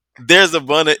 there's a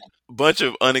bunch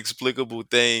of unexplicable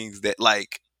things that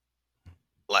like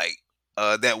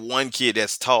that one kid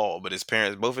that's tall, but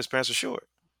both his parents are short.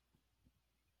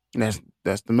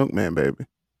 that's the milkman, baby.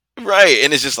 Right,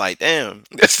 and it's just like, damn,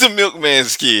 that's the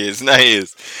milkman's kid, it's not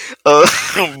his.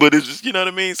 But it's just, you know what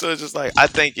I mean. So it's just like, I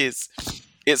think it's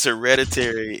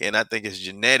hereditary, and I think it's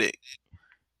genetic.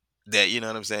 That, you know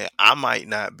what I'm saying. I might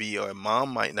not be, or mom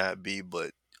might not be,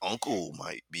 but uncle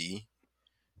might be,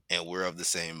 and we're of the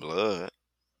same blood.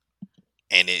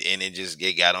 And it just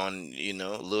it got on,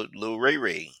 little Ray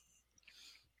Ray,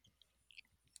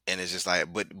 and it's just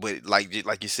like, but like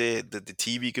you said, the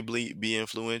TV could be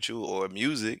influential, or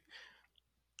music,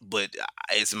 but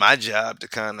it's my job to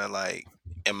kind of like,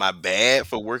 am I bad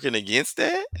for working against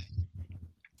that?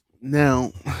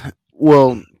 Now,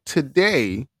 well,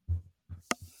 today,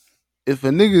 if a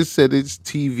nigga said it's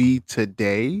TV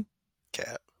today,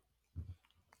 Cap.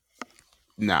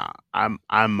 nah,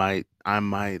 I might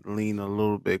lean a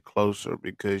little bit closer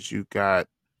because you got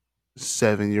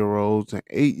 7-year olds and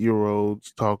 8-year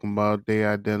olds talking about they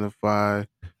identify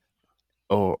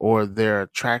or they're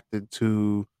attracted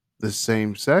to the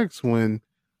same sex when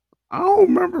I don't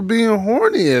remember being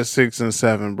horny at 6 and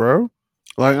 7, bro.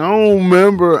 Like I don't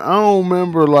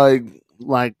remember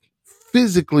like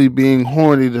physically being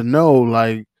horny to know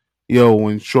like, yo,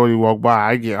 when Shorty walk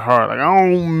by, I get hard. Like I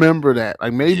don't remember that.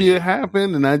 Like maybe Yeah. it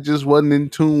happened and I just wasn't in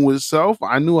tune with self.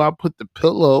 I knew I put the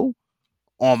pillow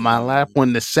on my lap Mm,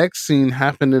 when the sex scene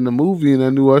happened in the movie, and I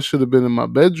knew I should have been in my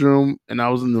bedroom, and I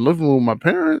was in the living room with my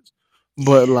parents.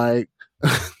 But yeah. like,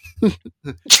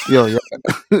 yo,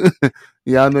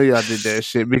 yeah, I know y'all did that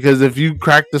shit because if you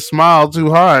crack the smile too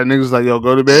hard, niggas like, yo,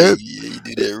 go to Hey, bed. yeah, you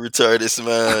do that retarded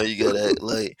smile. You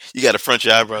gotta front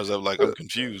your eyebrows up like, I'm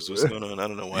confused. What's going on? I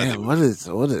don't know why they Man, would.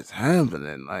 what is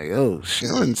happening? Like, yo,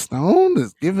 Sharon Stone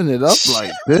is giving it up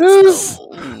like Sharon this.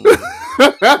 Stone.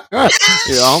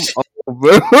 Yeah, I'm old,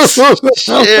 bro.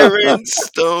 Sharon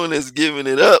Stone is giving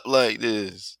it up like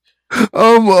this.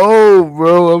 I'm old,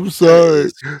 bro. I'm That sorry.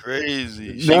 is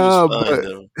crazy. She was Nah, fine but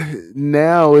though.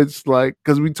 now it's like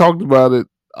because we talked about it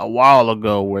a while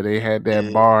ago where they had that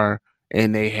Yeah. bar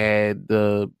and they had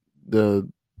the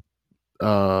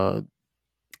uh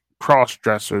cross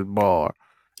dressers bar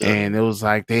Uh-huh. and it was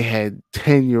like they had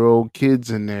 10-year-old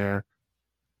kids in there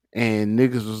and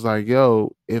niggas was like,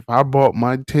 yo, if I bought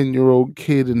my 10-year-old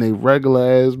kid in a regular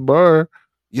ass bar,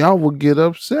 y'all would get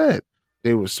upset.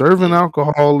 They were serving Yeah.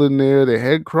 alcohol in there, they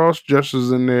had cross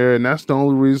dressers in there, and that's the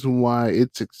only reason why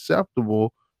it's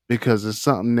acceptable because it's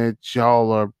something that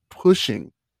y'all are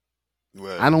pushing.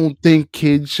 Right. I don't think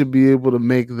kids should be able to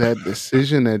make that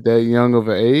decision at that young of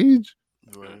an age.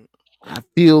 Right. I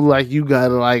feel like you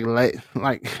gotta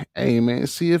like, hey man,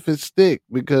 see if it stick,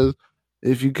 because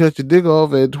if you cut your dick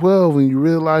off at 12 and you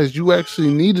realize you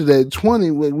actually need it at 20,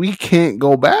 we can't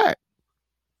go back.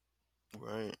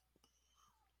 Right.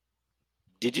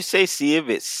 Did you say see if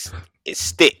it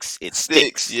sticks? It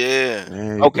Sticks. sticks. Yeah.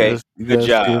 Man, Okay. Good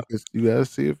job. you gotta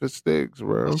see if it sticks,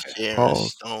 bro. Okay. Sharon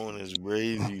Pause. Stone is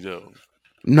brazy though.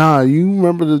 Nah, you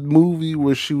remember the movie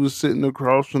where she was sitting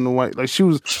across from the white, like she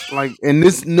was like, and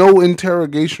this no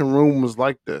interrogation room was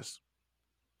like this.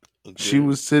 She Okay.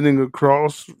 was sitting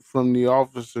across from the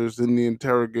officers in the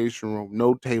interrogation room,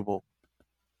 no table.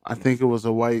 I think it was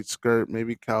a white skirt,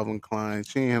 maybe Calvin Klein.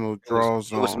 She ain't had no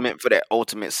drawers It was on. meant for that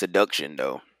ultimate seduction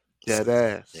though. Dead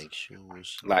ass. Sexual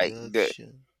Like the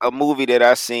seduction. a movie that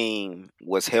I seen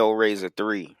was Hellraiser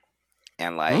 3.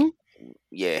 And like, Hmm?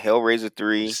 yeah, Hellraiser The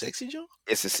 3, sexy Joe?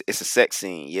 it's a sex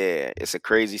scene. Yeah, it's a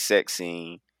crazy sex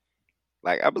scene.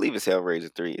 Like I believe it's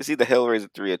Hellraiser 3. It's either Hellraiser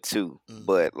 3 or 2. Mm-hmm.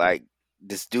 But like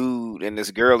this dude and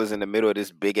this girl is in the middle of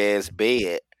this big ass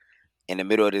bed in the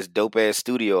middle of this dope ass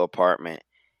studio apartment,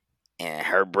 and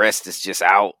her breast is just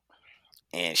out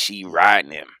and she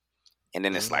riding him. And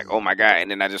then it's like, oh my God.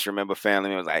 And then I just remember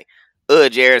family was like,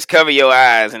 Jairus, cover your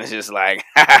eyes. And it's just like,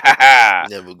 ha ha ha ha.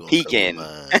 Never gonna cover Peeking.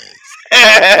 mine. My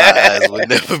eyes would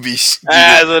never be.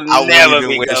 Eyes would I won't never even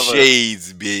be wear covered.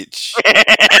 shades, bitch.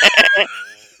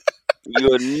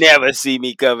 You'll never see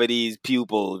me cover these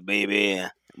pupils, baby.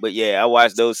 But yeah, I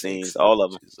watched those scenes, Sexy all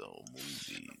of them. bitches on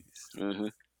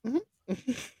movies.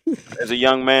 As a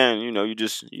young man, you was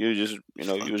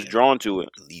Fucking drawn to it.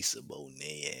 Lisa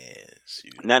Bonet ass.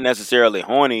 Not necessarily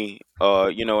horny,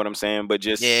 you know what I'm saying, but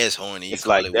just Yeah, it's horny. You it's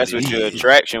call like it what that's it what your is.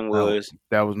 attraction No, was.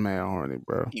 that was mad horny,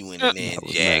 bro. He went in there That and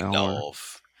was mad jacked horny.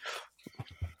 off.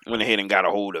 Went ahead and got a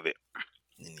hold of it.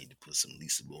 You need to put some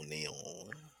Lisa Bonet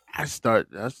on. I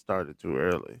started too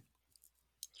early.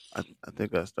 I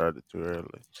think I started too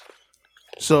early.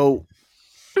 So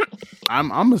I'm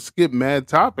gonna skip mad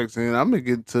topics and I'm gonna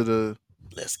get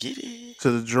Let's get it.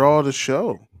 to the draw of the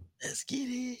show. Let's get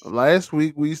it. Last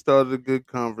week we started a good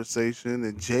conversation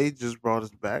and Jay just brought us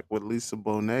back with Lisa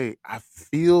Bonet. I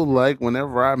feel like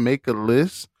whenever I make a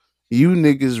list, you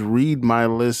niggas read my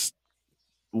list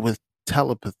with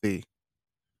telepathy.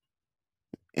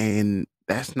 And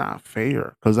that's not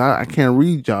fair. Cause I can't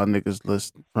read y'all niggas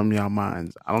list from y'all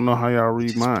minds. I don't know how y'all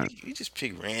read mine. You just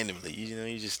pick randomly. You know,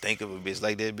 you just think of a bitch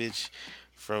like that bitch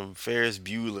from Ferris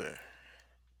Bueller.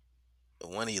 The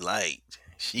one he liked.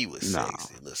 She was No.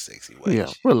 sexy. Little sexy white Yeah,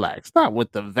 chick. relax. Not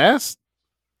with the vest.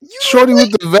 You Shorty don't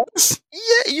with like, the vest?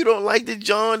 yeah, you don't like the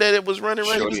John that it was running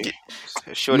around. He was Shorty,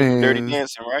 get, Shorty from Dirty Man,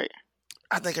 Dancing, right?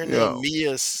 I think her name yo.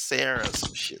 Mia Sarah,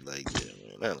 some shit like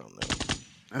that, man. I don't know.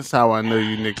 That's how I know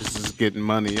you niggas is getting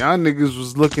money. Y'all niggas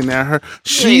was looking at her.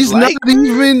 You ain't like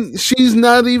her? She's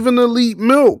not even elite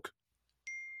milk.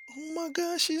 Oh my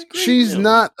god, she's great. She's Milk.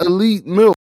 not elite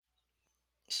milk.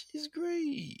 She's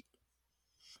great.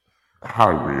 Hi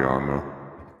Rihanna.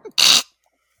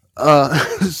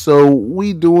 So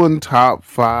we doing top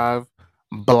 5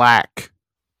 black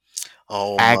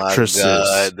Oh my actresses.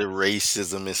 god, the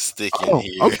racism is sticking Oh,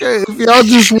 here. okay. If y'all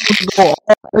just want to go all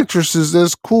actresses,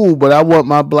 that's cool. But I want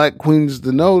my black queens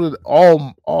to know that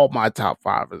all my top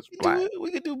 5 is black,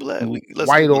 We could do black. Let's do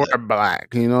white or black.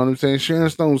 black. You know what I'm saying? Sharon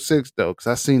Stone 6 though, because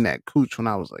I seen that cooch when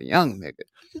I was a young nigga.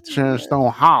 We could do Sharon black.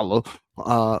 Stone holla,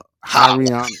 Hi Holla.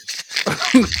 Rihanna.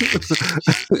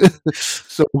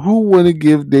 So who want to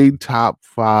give they top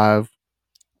 5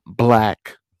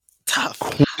 black Top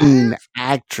queen 5?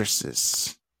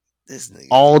 actresses This nigga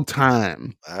all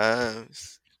time?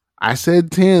 5s. I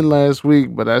said 10 last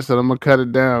week, but I said I'm gonna cut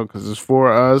it down because it's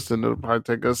for us, and it'll probably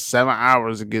take us 7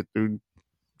 hours to get through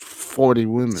 40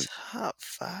 women. Top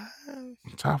 5?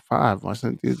 Top 5. I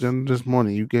sent the agenda this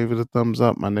morning. You gave it a thumbs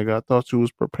up, my nigga. I thought you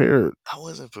was prepared. I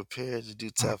wasn't prepared to do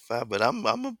top 5, but I'm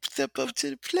gonna step up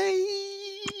to the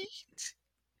plate.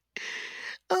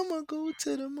 I'm gonna go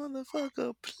to the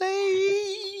motherfucker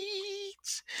plate.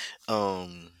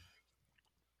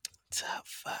 Top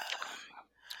 5.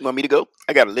 You want me to go?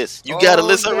 I got a list. You got a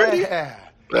list already?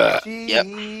 Yep.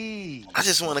 I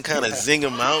just want to kind of zing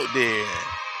them out there.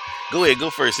 Go ahead, go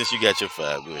first since you got your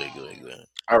 5. Go ahead.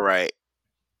 All right.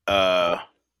 I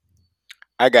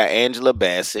got Angela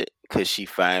Bassett because she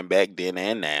fine back then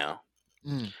and now.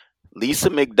 Lisa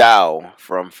McDowell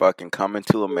from fucking Coming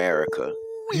to America.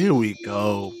 Here we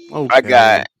go. I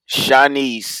got Okay.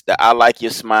 Shanice, the I Like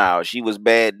Your Smile. She was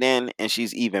bad then, and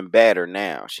she's even badder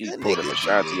now. She That pulled an nigga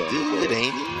Ashanti doing on his good, ass.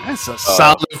 ain't he? That's a Uh,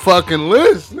 solid fucking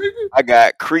list, nigga. I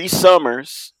got Cree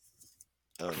Summers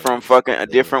Oh no, from fucking A never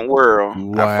mind. Different World.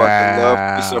 I fucking love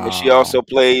Cree Summers. She Wow. also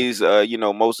plays,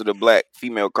 most of the black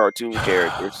female cartoon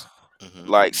characters, Mm-hmm.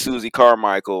 like Susie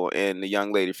Carmichael and the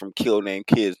young lady from Kill Name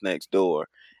Kids Next Door.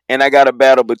 And I got a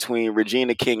battle between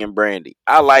Regina King and Brandy.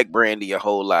 I like Brandy a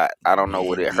whole lot. I don't know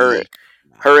what it hurt. Brandy.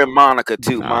 Her and Monica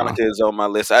too. Nah. Monica is on my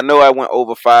list. I know I went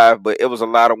over 5, but it was a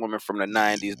lot of women from the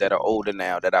 '90s that are older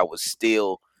now that I would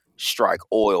still strike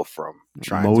oil from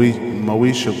trying to.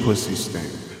 Moesha Pussy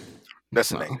Stink.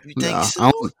 That's a No, nigga. You think no.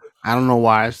 so? I don't know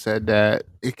why I said that.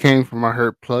 It came from a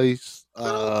hurt place. I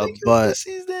don't think your But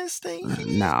pussy's that stinky.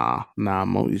 nah,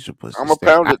 Moesha Pussy I'm gonna Stink.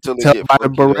 pound I it till could it tell get by the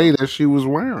funky though. beret that she was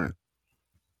wearing.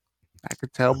 I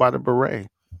could tell by the beret.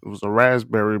 It was a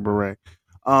raspberry beret.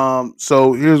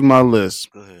 So here's my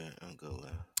list. Go ahead, I'm going.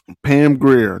 Pam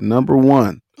Grier, number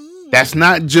one. That's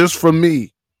not just for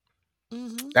me.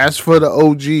 Mm-hmm. That's for the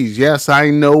OGs. Yes, I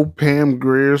know Pam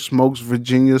Grier smokes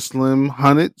Virginia Slim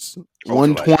Hunnits, Oh,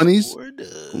 so like 120s, Sure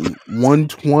does.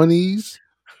 120s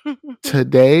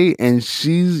today, and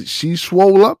she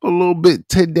swole up a little bit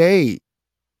today.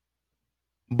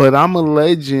 But I'm a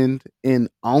legend in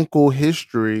uncle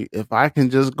history. If I can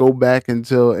just go back and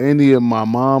tell any of my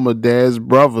mom or dad's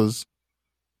brothers,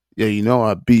 yeah,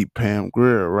 I beat Pam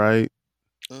Grier, right?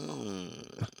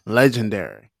 Mm,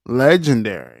 Legendary. legend.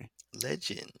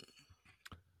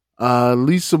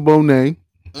 Lisa Bonet,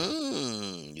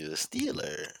 You're a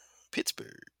Steeler.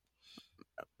 Pittsburgh.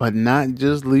 but not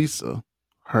just Lisa,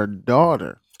 her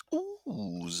daughter,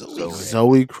 Ooh, Zoe. Zoe.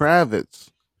 Zoe Kravitz.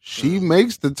 She Mhm.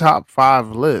 makes the top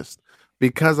 5 list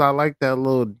because I like that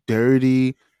little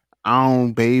dirty, I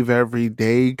don't bathe every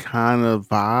day kind of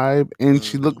vibe. And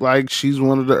she looked like she's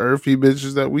one of the earthy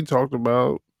bitches that we talked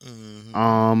about.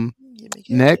 Mm-hmm. Give me cash.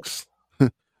 Next,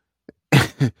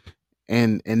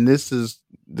 and this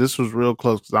was real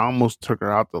close because I almost took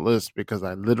her out the list because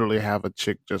I literally have a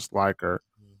chick just like her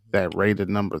that rated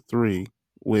number 3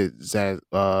 with Zoe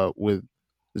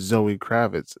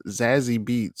Kravitz, Zazie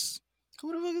Beats,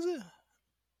 Who the fuck is that?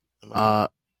 Am I-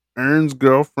 Ern's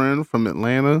girlfriend from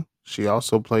Atlanta. She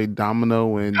also played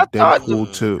Domino in I thought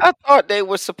Deadpool 2. I thought they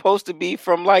were supposed to be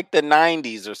from like the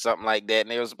 '90s or something like that, and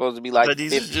they were supposed to be like But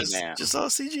these are 50 now. just all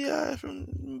CGI from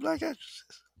black actresses.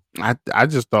 I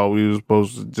just thought we were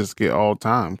supposed to just get all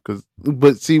time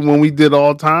but see when we did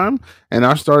all time and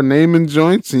I started naming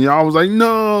joints and y'all was like,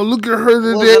 no, look at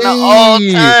her It wasn't an all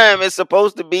today. time. It's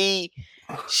supposed to be.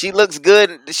 She looks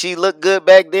good. She looked good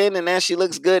back then, and now she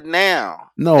looks good now.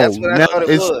 No, That's what I now thought it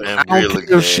it's was. I don't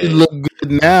care if she look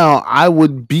good now. I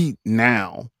would beat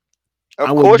now. Of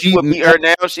course, you would beat her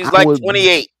now. She's I like would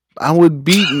 28. I would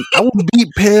beat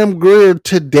Pam Grier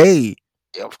today.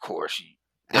 Of course,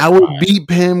 I would beat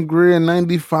Pam Grier in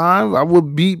 95. I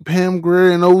would beat Pam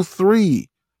Grier in 03.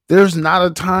 There's not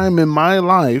a time in my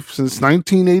life since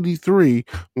 1983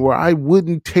 where I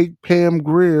wouldn't take Pam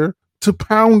Grier to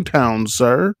Pound Town,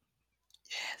 sir.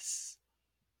 Yes.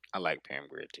 I like Pam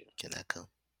Grier too. Can I come?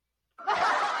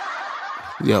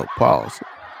 Yo, pause.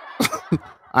 All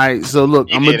right, so look,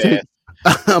 You I'm gonna did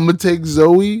take I'm gonna take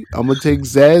Zoe, I'm gonna take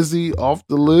Zazie off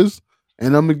the list,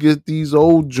 and I'm gonna get these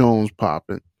old Jones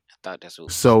popping. I thought that's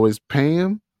what. So it's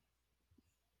Pam,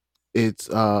 it's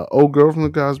old girl from the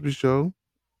Cosby Show,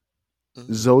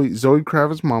 Zoe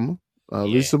Kravitz mama,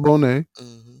 Lisa Bonet.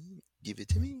 Give it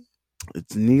to me.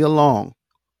 It's Nia Long.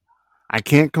 I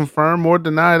can't confirm or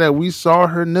deny that we saw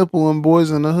her nipple in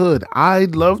Boys in the Hood.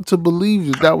 I'd love to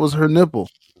believe that was her nipple.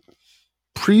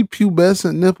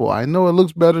 Prepubescent nipple. I know it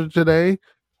looks better today,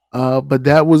 but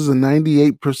that was a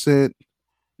 98%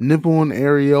 nipple and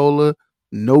areola,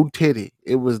 no titty.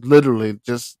 It was literally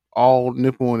just all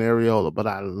nipple and areola, but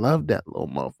I love that little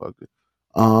motherfucker.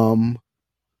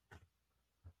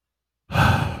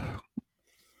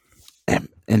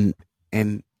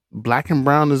 And black and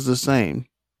brown is the same,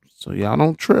 so y'all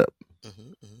don't trip.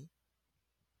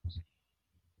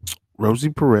 Rosie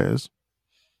Perez.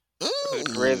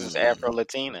 Perez is Afro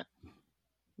Latina.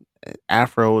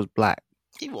 Afro is black.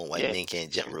 He want white men can't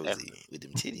jump Rosie with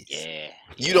them titties. Yeah.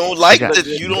 You don't like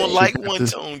she one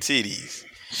tone titties.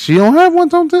 She don't have one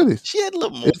tone titties. She had a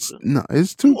little more.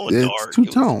 It's two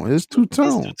tone. It's two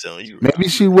tone. Maybe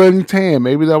she wasn't tan.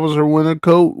 Maybe that was her winter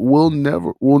coat. We'll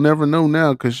never know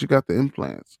now because she got the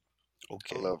implants.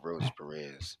 Okay. I love Rosie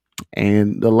Perez.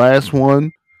 And the last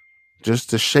one, just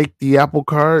to shake the apple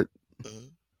cart.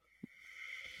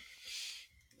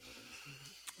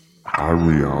 Hi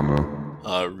Rihanna.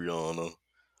 Hi Rihanna.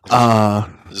 I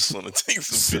just want to take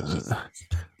some pictures.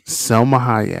 Selma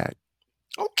Hayek.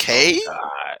 Oh Okay.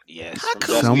 God, yes. How From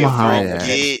come Just we Selma Give don't Friends that Hayek.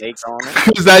 had a get take on it.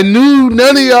 Cause I knew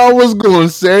none of y'all was gonna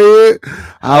say it.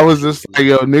 I how was come just like,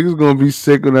 yo, niggas gonna be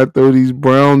sick when I throw these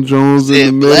Brown you Jones in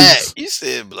the said black? mix. You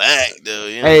said black though,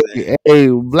 you know what I'm Hey, saying? hey,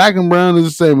 black and brown is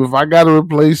the same. If I gotta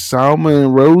replace Salma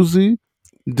and Rosie,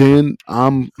 then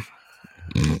I'm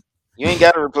You ain't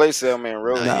got to replace Selma and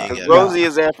No, you Rosie nah, ain't because gotta nah. Rosie replace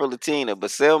is Afro Latina,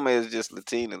 but Selma is just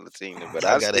Latina. But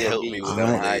y'all I gotta still help give me you with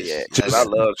Selma one of I Hayek this. because I Let's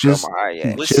love Selma just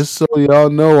Hayek. what's just so y'all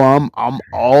know, I'm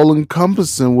all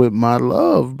encompassing with my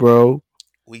love, bro.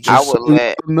 we I got Just so would y'all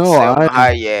let know, Selma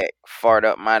Hayek fart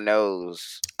up my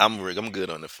nose. I'm good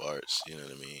on the farts, you know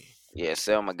what I mean? Yeah,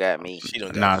 Selma got me. She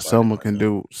don't got nah. fart in my nose.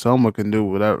 Selma can do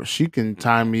whatever. She can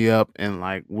tie me up and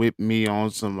like whip me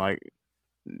on some like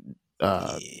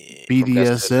uh Yeah. From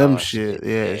Dust to BDSM Dawn shit. shit.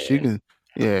 Yeah, she Yeah. can.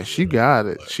 I'm Yeah, she good on the got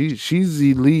it. farts. She's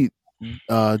elite.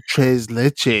 Tres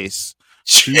leches.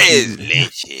 She's Tres elite.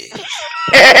 leche.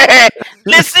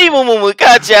 Let's see,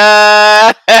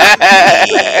 Mumukacha.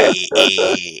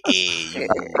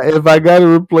 You. If I gotta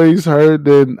replace her,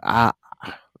 then I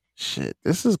shit.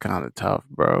 This is kind of tough,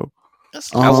 bro.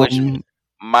 I That's a wish Um,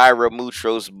 Myra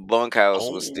Mutro's bunkhouse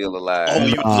was still oh,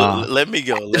 alive. you nah. let me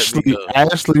go. Let me Ashley, go.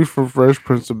 Ashley from Fresh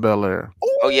Prince of Bel Air.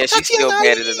 Oh yeah, Oh, she's still Tatiana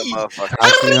better than the Ali. motherfucker.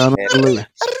 She's still Tatiana better than Ali. the.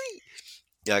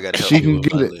 Y'all gotta help She me can with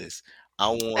get my it. list. I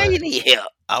Now want you need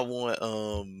help.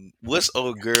 what's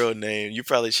old girl name? You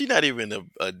probably she not even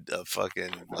a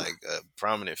fucking like a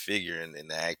prominent figure in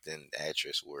the acting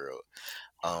actress world.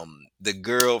 The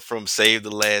girl from Save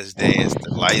the Last Dance,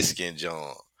 the light skinned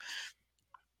John.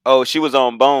 Oh, she was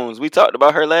on Bones. We talked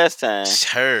about her last time.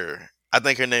 Her. I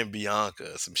think her name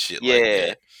Bianca or some shit like Yeah,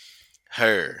 that.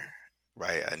 Her.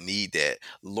 Right, I need that.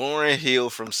 Lauren Hill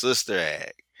from Sister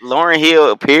Act. Lauren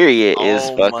Hill. Period is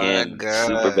Oh my fucking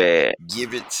super god. bad.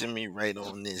 Give it to me right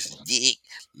on this dick.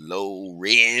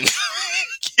 Lauren.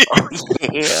 Oh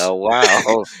yeah,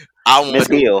 wow, I Miss want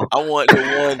the Hill. I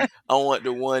want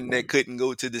the one that couldn't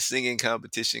go to the singing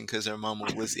competition because her mama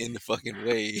was in the fucking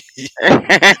way.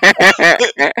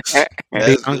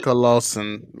 That's the Bianca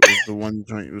Lawson was the one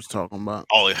joint you was talking about.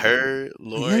 oh her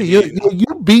Yeah, Lauren Hill.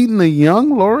 you're beating the young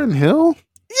Lauren Hill.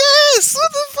 Yes,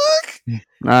 what the fuck?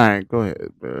 All right, go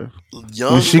ahead, bro.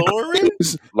 When Young she call you,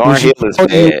 Lauren? when Lauren she Hill is call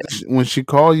you, bad. when she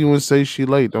call you and say she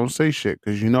late, don't say shit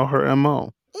because you know her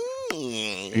mo.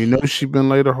 You know Mm, she been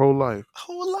late her whole life.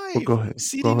 whole But life. go ahead,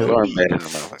 CD go no ahead. Lauren weed. better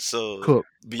than the motherfucker. So Cook,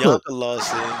 cook. Bianca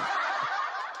Lawson,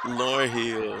 Lauren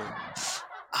Hill.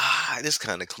 This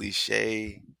kind of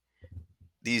cliche.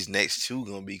 These next two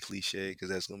gonna be cliche because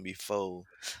that's gonna be four.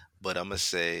 But I'm gonna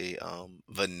say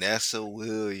Vanessa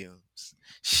Williams.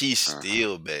 She's Mhm.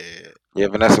 still bad. Yeah,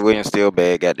 Vanessa Williams still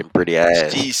bad. Got them pretty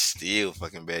eyes. She's still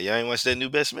fucking bad. Y'all ain't watch that new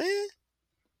Best Man?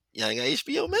 Y'all ain't got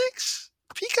HBO Max?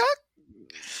 Peacock?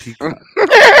 Peacock.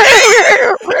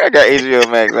 I got HBO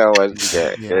Max. I watch you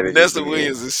got Yeah, that is Vanessa good.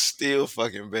 Williams is still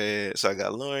fucking bad. So I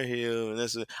got Lauren Hill.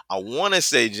 Vanessa. I want to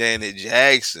say Janet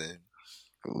Jackson.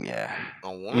 Oh yeah. I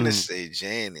want to mm, say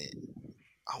Janet.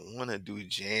 I want to do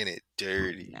Janet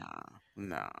dirty,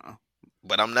 nah.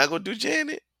 but I'm not gonna do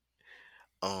Janet.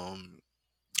 Um,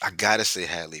 I gotta say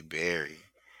Halle Berry.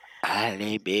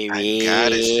 Halle I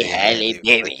gotta Berry, say Halle Halle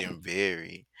Berry, fucking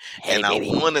Berry. Halle And I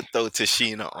Berry. want to throw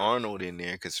Tashina Arnold in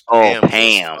there because Oh Pam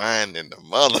was Pam, fine in the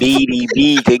mother.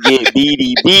 BDB could get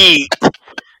BDB.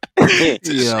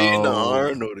 Tashina Yo,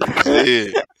 Arnold is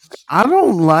it. I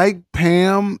don't like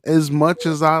Pam as much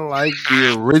as I like the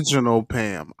original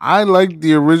Pam. I like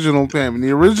the original Pam. And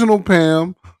the original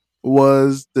Pam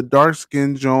was the dark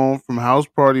skinned Joan from House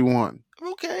Party One.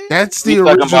 Okay. That's We the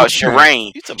talking about original Pam.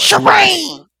 Shireen. You talking about Right. Shireen?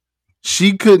 Shireen.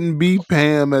 She couldn't be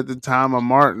Pam at the time of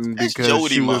Martin That's because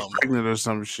Jody she was Mama. pregnant or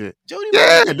some shit. Jody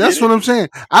Mama Yeah, can get that's it. what I'm saying.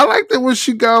 I liked it when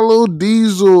she got a little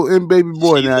diesel in Baby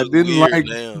Boy. She Now look weird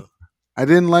now. I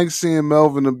didn't like seeing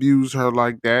Melvin abuse her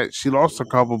like that. She lost a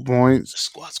couple Ooh, points.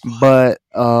 squat squat. But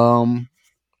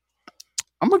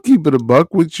I'm gonna keep it a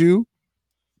buck with you.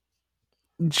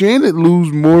 Janet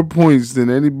lose more points than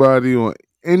anybody on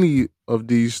any of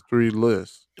these three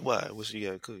lists. Why? What she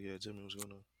got to cook? Yeah, tell me what's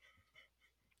going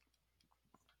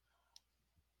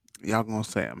Y'all gonna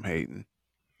say I'm hating.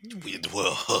 on.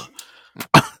 Well,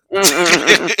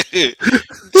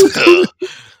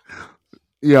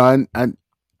 Yeah,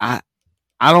 I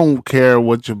I don't care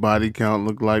what your body count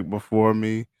looked like before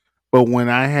me, but when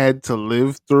I had to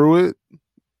live through it,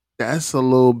 that's a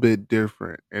little bit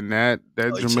different. And that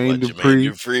oh, you talking about Jermaine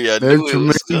Dupree, Dupri? I knew it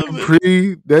was coming.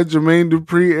 That Jermaine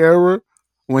Dupree era,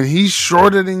 when he's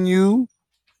shorter than you,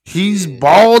 he's Yeah,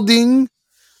 balding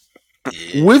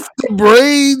yeah. with the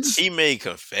braids. He made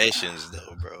confessions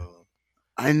though, bro.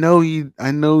 I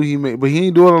know he made, but he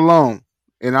ain't do it alone.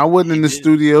 And I wasn't He in the did.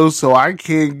 studio, so I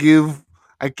can't give.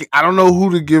 I don't know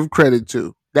who to give credit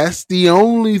to. That's the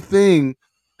only thing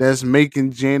that's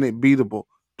making Janet beatable.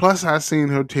 Plus, I seen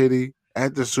her titty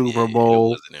at the Super Yeah, it Bowl.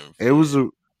 wasn't him. It was a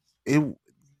it.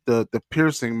 The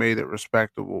piercing made it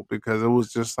respectable because it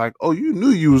was just like, oh, you knew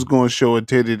you was going to show a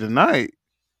titty tonight.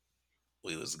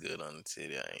 We was good on the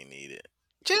titty. I ain't need it.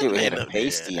 It Janet had ain't a up there.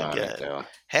 pasty I on it got though.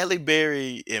 Halle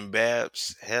Berry and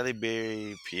Babs. Halle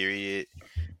Berry, period.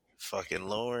 Fucking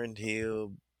Lauren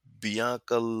Hill,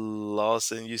 Bianca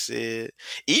Lawson. You said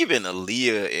even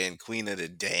Aaliyah and Queen of the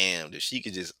Damned. If she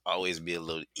could just always be a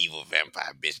little evil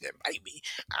vampire bitch that bite me.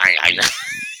 I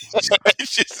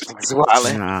it's just It's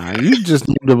wildin'. Nah, you just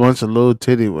need a bunch of little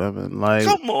titty women. Like,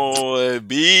 come on,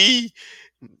 B.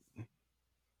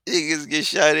 Niggas get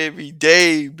shot every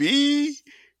day, B.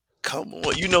 Come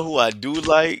on. You know who I do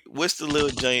like? What's the little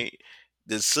joint?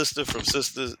 The sister from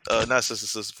Sisters, not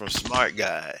sister from Smart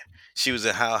Guy. She was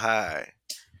in How High.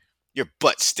 Your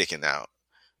butt sticking out.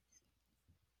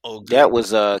 Oh, girl. That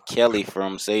was Kelly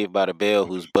from Saved by the Bell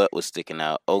whose butt was sticking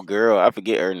out. Oh girl, I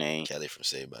forget her name. Kelly from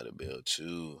Saved by the Bell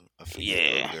too. I forget old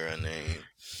Yeah. girl name.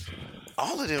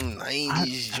 All of them I,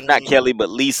 90s Not joints. Kelly, but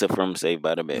Lisa from Saved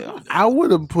by the Bell. Ooh, I them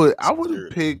would have put. I would have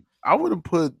skirt. picked. I would have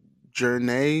put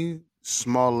Jernee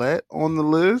Smollett on the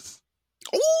list.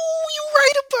 Oh, you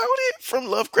right about it. From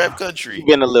Lovecraft She Country.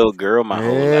 been a little girl my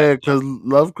whole life. Yeah, because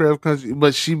Lovecraft Country,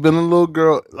 but she been a little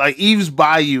girl. Like Eve's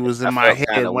Bayou was in I my felt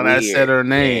kind head of when I said weird. her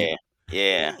name, Yeah,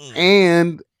 yeah.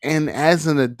 and as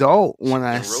an adult, She when was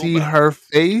I in see Robot. her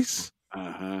face,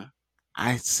 Uh-huh.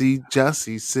 I see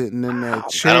Jussie sitting in that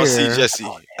I don't see chair Jesse.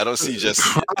 I don't see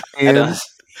Jesse. I don't.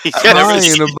 crying, I never crying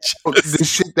see about the Jesse.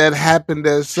 shit that happened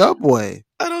at Subway.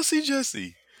 I don't see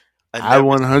Jesse. I I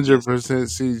never see Jesse. 100%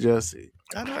 see Jussie.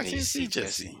 I I need to can't see see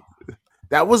Jesse. Jesse.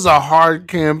 That was a hard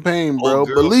campaign, Oh, bro.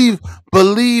 girl,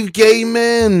 Believe gay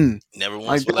men. never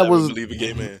once Like will that I ever was. believe a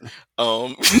gay man.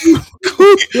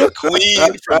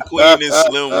 Queen from Queen and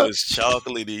Slim was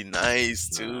chocolatey nice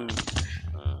too.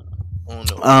 I don't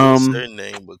know what's um her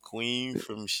name, but Queen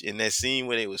from in that scene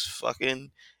where they was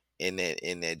fucking in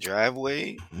that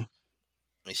driveway,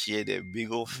 and she had that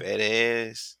big old fat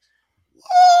ass.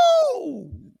 Whoa!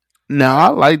 Now I I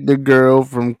like the girl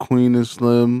from Queen and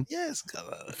Slim yes,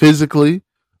 God, physically,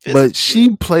 but physically,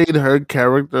 she played her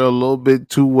character a little bit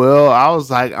too well. I was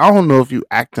like, I don't know if you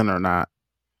acting or not.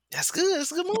 that's good.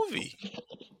 That's a good movie.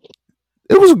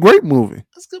 It was a great movie.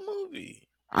 That's a good movie.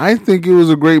 I think it was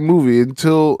a great movie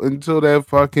until that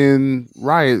fucking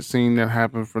riot scene that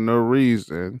happened for no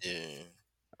reason. Yeah,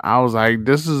 I was like,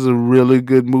 this is a really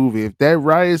good movie. If that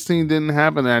riot scene didn't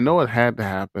happen, I know it had to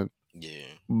happen. yeah.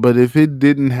 But if it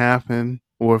didn't happen,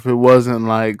 or if it wasn't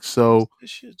like It was so, good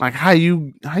shit like though. how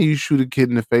you shoot a kid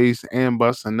in the face and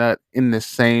bust a nut in the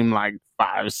same like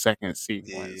 5 second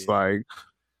sequence, Yeah, like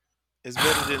it's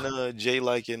better than Jay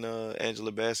liking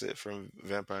Angela Bassett from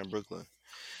Vampire in Brooklyn.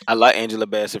 I like Angela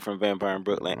Bassett from Vampire in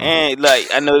Brooklyn, and like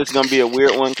I know this is gonna be a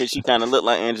weird one because she kind of looked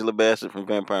like Angela Bassett from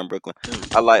Vampire in Brooklyn.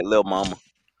 I like Lil Mama.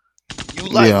 You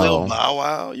like Lil yo, Bow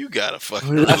Wow? You gotta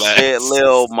fucking I said relax.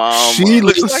 Lil she She Mama.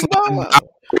 looks looks like Bow like Wow.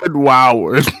 Howard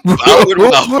Woward, Howard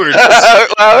bro. Woward.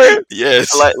 I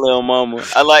Yes. like Lil Mama.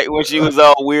 I like when she was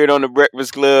all weird on the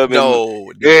Breakfast Club and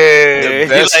No, the yeah, he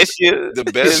best like she the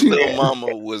is best she Lil that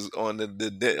Mama was on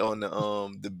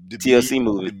TLC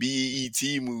movie. the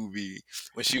BET movie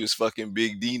when she was fucking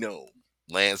Big Dino,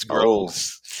 Lance Oh,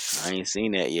 Gross. I ain't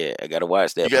seen that yet. I gotta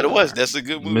watch You that gotta watch. porn. That's a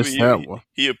good movie. missed that one.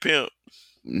 He a pimp.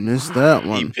 Missed that He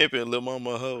one. pimping Lil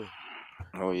Mama a hoe.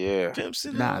 Oh yeah. Pimps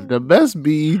in Nah, the hoe. best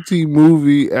BET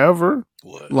movie ever,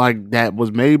 What? like that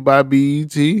was made by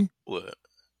BET. What?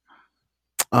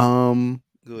 Go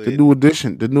The ahead.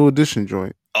 new edition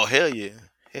joint. Oh hell yeah.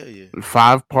 Hell yeah.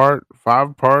 Five parts,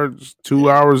 Yeah. 2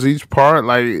 hours each part.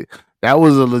 Like that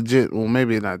was a legit. Well,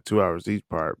 maybe not 2 hours each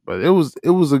part, but it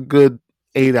was a good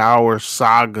 8 hour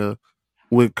saga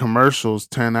with commercials.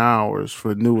 10 hours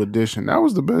for new edition. That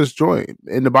was the best joint,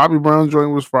 and the Bobby Brown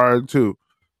joint was fired too,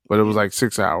 but it was You, like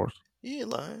 6 hours. you ain't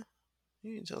lying.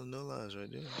 You ain't telling no lies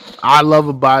right there. I love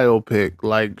a biopic.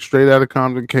 Like Straight Outta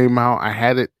Compton came out. I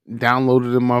had it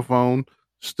downloaded in my phone.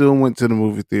 Still went to the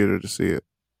movie theater to see it.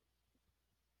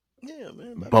 Yeah,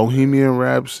 man. Bobby Brown. Bohemian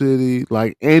Rhapsody,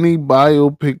 like any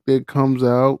biopic that comes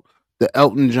out, the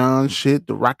Elton John shit,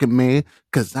 the Rocket Man,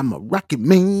 cause I'm a Rocket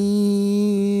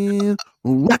Man,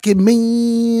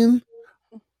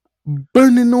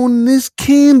 burning on this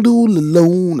candle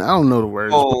alone. I don't know the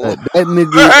words, but Oh, that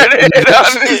nigga, burning that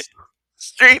on the shit,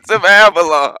 streets of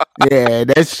Avalon. yeah,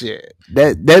 that shit,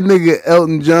 that nigga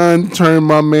Elton John turned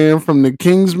my man from the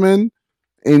Kingsman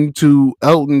into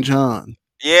Elton John.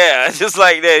 Yeah, just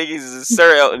like that. He's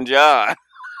Sir Elton John.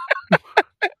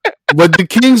 But the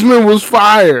Kingsman was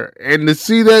fire, and to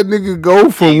see that nigga go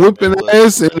from Kingsman whipping was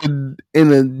ass fire.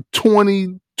 in a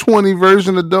 2020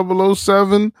 version of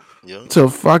 007 Yeah. to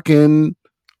fucking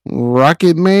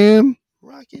Rocket Man.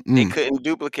 Rocket. They Mm. couldn't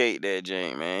duplicate that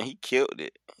jank, man. He killed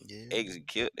it. Yeah. Eggsy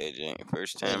killed that jank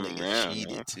first That time nigga around,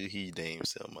 man. cheated too. He named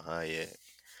Selma Hayek.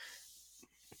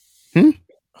 Hmm?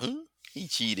 Hmm? He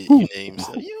cheated. You Who? named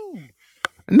Selma. You.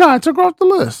 No, I took her off the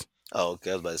list. Oh,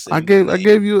 okay. I was about to say I we gonna gave I name.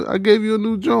 gave you I gave you a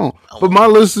new John, I but want. my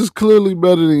list is clearly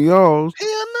better than y'all's.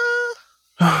 Hell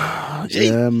no.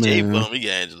 Yeah, J man. Bum. He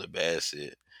got Angela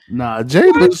Bassett. Nah,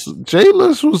 What? J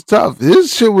List was tough.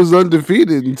 His shit was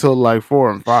undefeated until like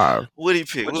 4 and 5. What he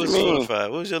pick? What What you was 4 and mean?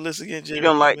 5? What was your list again, You J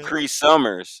don't like Man? Cree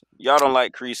Summers. Y'all don't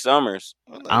like Cree Summers.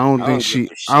 I I like don't I think don't give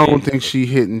she a I shit. don't think she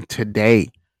hitting today.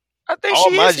 I think all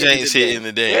she my is hitting James hitting today.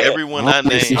 today. Yeah. I Everyone don't I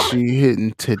Cree think named. Summers. she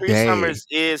hitting Cree today. Summers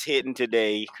is hitting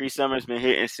today. Cree Summers been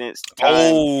hitting since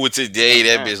time. Oh, today Since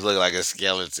that time. bitch look like a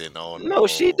skeleton. Oh No,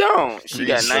 she no. don't. She Mm, Cree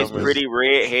got she nice, do. Summers. pretty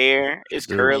red hair. She It's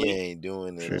do. We curly. ain't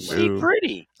doing it. She She do.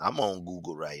 pretty. I'm on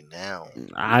Google right now.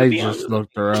 You could I be on just Google.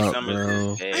 looked her Cree up, Summers is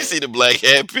bro. You bad. see the black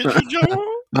hat picture,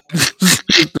 Joe? I just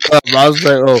looked her up. I was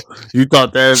like, oh, you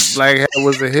thought that black hat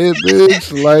was a hit,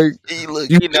 bitch? Like He look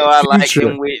you You know, meant I like future.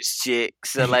 them witch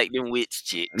chicks. I like them witch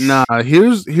Nah, chicks.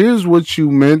 here's what you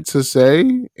meant to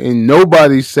say, and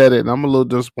nobody said it. And I'm a little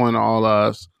disappointed in all of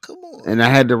us. come on. And I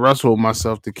had to wrestle with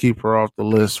myself to keep her off the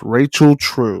list. Rachel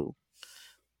True.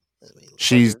 Let me look.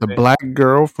 What She's is the that? black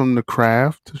girl from The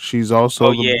Craft. She's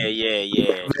Oh also the yeah, yeah,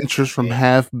 yeah, love interest from yeah,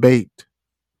 Half Baked.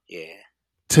 yeah.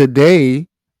 Today,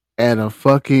 at a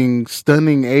fucking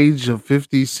stunning age of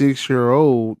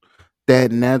 56-year-old,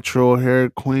 that natural hair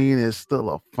queen is still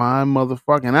a fine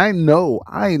motherfucker. And I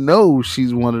know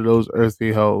she's one of those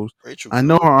earthy hoes. Rachel I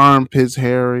know Crow. her armpits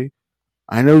hairy.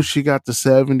 I know she got the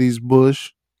 70s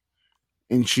bush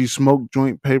and she smoked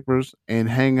joint papers and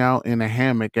hang out in a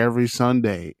hammock every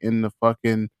Sunday in the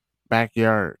fucking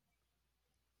backyard.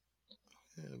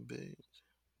 Yeah, babe.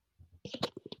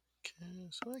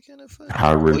 So I can't fuck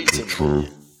Hi, you. Oh, you Rachel talking about True.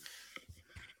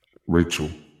 Rachel.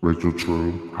 Rachel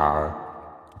True. Hi.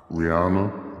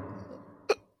 Rihanna,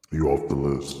 you off the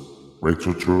list.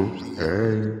 Rachel True.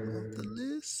 Hey. off the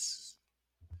list?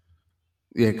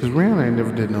 Yeah, because Rihanna ain't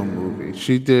never did no movie.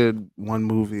 She did one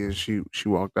movie and she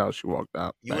walked out. She walked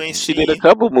out You back ain't in. She did a seen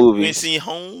couple you ain't movies. seen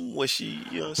Home where she,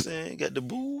 you know what I'm saying, got the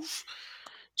booth?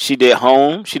 She did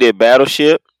Home. She did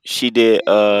Battleship. She did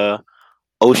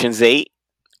Ocean's 8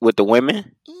 with the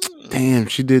women. Mm. Damn,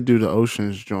 she did do the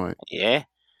Oceans joint. Yeah.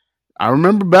 I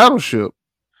remember Battleship.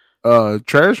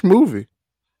 Trash movie.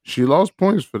 She lost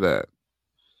points for that.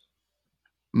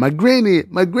 My granny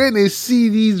see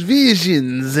these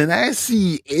visions and I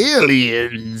see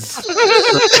aliens.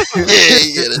 Yeah,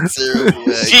 he got a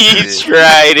terrible She accent.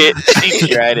 tried it. She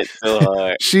tried it so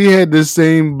hard. She had the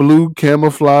same blue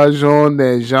camouflage on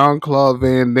that Jean Claude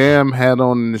Van Damme had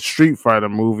on in the Street Fighter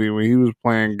movie when he was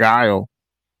playing Guile.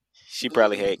 She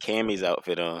probably had Cammy's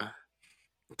outfit on.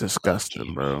 Fuck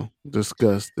Disgusting, Cammy. bro.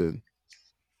 Disgusting.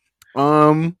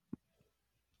 Um,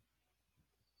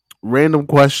 random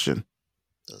question,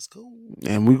 Let's go.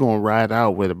 and we're gonna ride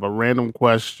out with it. But random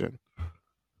question,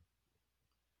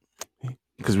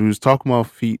 because we was talking about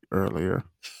feet earlier.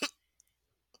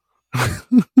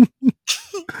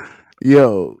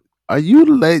 Yo, are you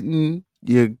letting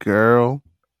your girl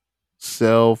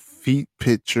sell feet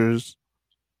pictures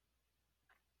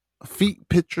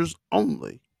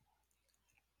only,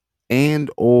 and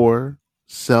or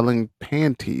selling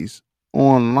panties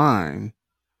online?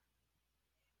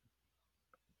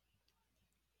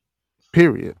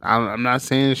 Period. I'm not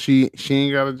saying she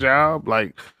ain't got a job.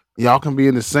 Like y'all can be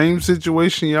in the same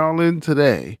situation y'all in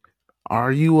today.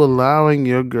 Are you allowing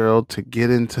your girl to get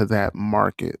into that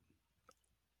market?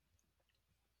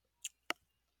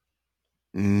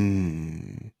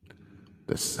 Mm,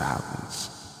 the silence.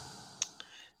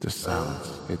 The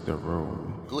silence hit the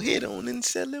room. Go ahead on and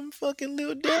sell them fucking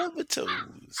little devil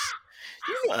toes.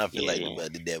 You know how I feel like Yeah.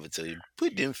 about the devil toes.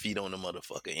 Put them feet on the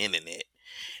motherfucking internet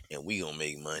and we gonna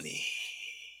make money.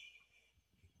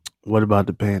 What about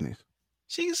the panties?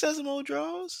 She can sell some old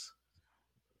drawers.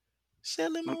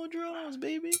 Sell them old drawers,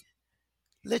 baby.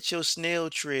 Let your snail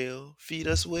trail feed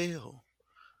us well.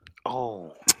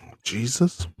 Oh,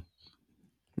 Jesus?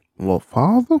 Well,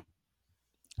 Father?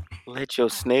 let your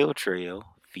snail trail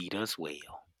feed us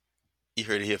well. You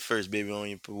heard it here first, baby, on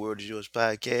your World is Yours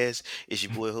podcast. It's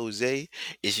your boy Jose.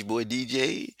 It's your boy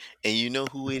DJ. And you know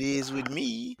who it is with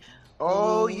me.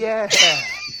 Oh, yeah.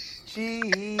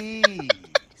 Cheese.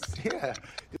 Yeah.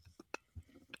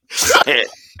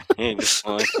 Just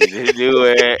want you to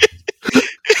do it.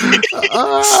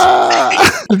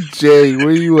 Jay,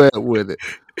 where you at with it?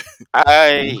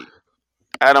 I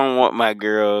I don't want my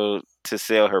girl to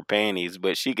sell her panties,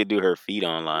 but she could do her feet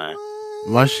online.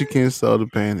 Why she can't sell the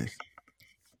panties?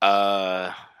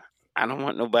 Uh, I don't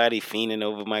want nobody fiending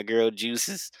over my girl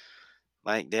juices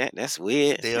like that. That's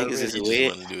weird. They Niggas already is you just weird.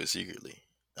 want to do it secretly.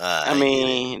 I I get it.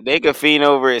 mean, they could fiend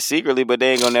over it secretly, but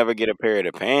they ain't gonna never get a pair of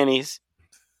the panties.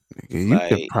 Nigga, you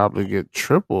could Like, probably get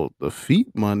triple the feet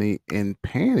money in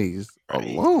panties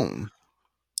Right. alone.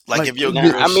 Like Like if your nah,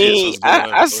 girl I shits mean, was I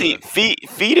going. I Go see ahead.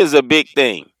 feet is a big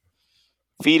thing.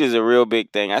 Feet is a real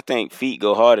big thing. I think feet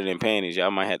go harder than panties.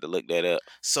 Y'all might have to look that up.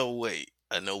 So wait,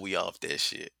 I know we off that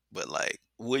shit, but like,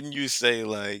 wouldn't you say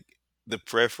like the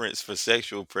preference for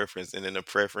sexual preference and then the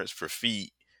preference for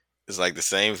feet is like the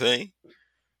same thing?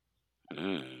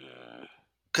 Mm.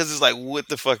 Because it's like, what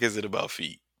the fuck is it about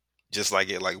feet? Just like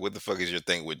it, like what the fuck is your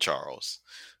thing with Charles?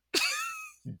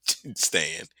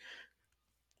 Stan?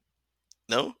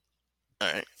 No.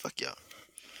 All right, fuck y'all.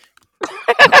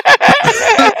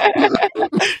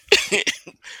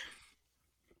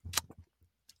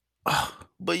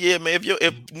 But yeah, man,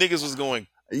 if niggas was going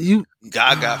you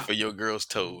gaga for your girl's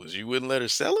toes, you wouldn't let her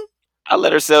sell them? I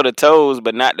let her sell the toes,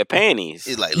 but not the panties.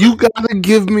 It's like, you look, gotta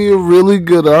give me a really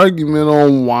good argument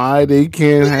on why they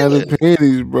can't have yeah, the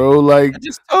panties, bro. Like, I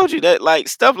just told you that, like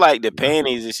stuff like the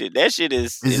panties and shit. That shit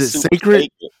is is it super sacred?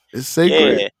 sacred. It's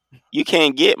sacred. Yeah, you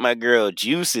can't get my girl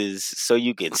juices so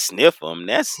you can sniff them.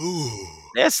 That's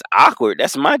awkward.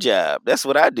 That's my job. That's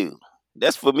what I do.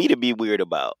 That's for me to be weird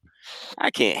about. I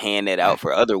can't hand that out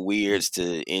for other weirds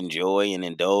to enjoy and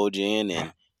indulge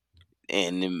in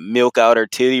and milk out her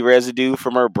titty residue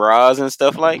from her bras and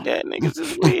stuff like that. Niggas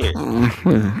is weird.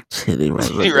 Titty Titty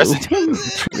residue. residue.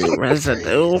 Titty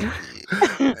residue.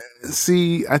 yeah.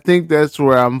 See, I think that's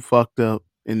where I'm fucked up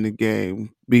in the game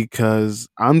because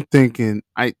I'm thinking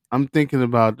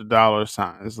about the dollar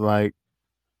signs. Like,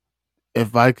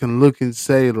 if I can look and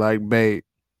say, like, babe,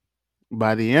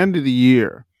 by the end of the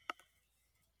year,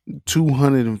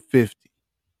 250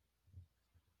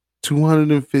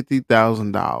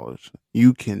 $250,000,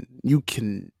 you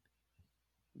can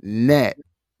net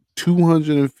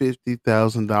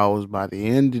 $250,000 by the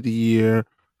end of the year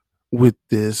with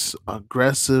this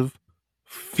aggressive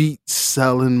feet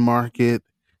selling market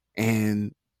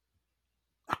and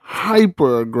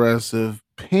hyper aggressive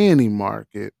panty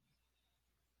market.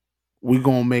 We're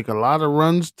gonna make a lot of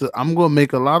runs to I'm gonna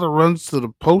make a lot of runs to the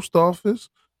post office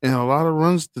and a lot of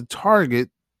runs to Target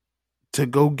to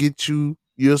go get you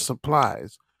your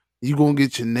supplies. You gonna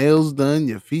get your nails done,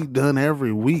 your feet done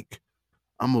every week.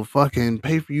 I'm gonna fucking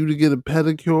pay for you to get a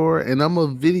pedicure, and I'm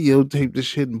gonna videotape this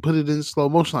shit and put it in slow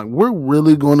motion. Like, we're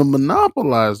really gonna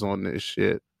monopolize on this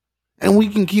shit, and we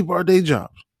can keep our day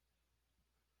jobs.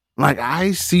 Like,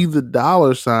 I see the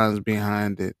dollar signs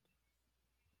behind it.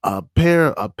 A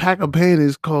pack of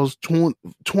panties costs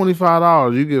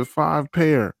 $25. You get 5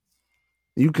 pair.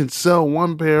 You can sell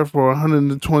 1 pair for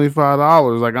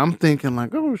 $125. Like, I'm thinking,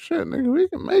 like, oh shit, nigga, we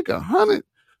can make 100.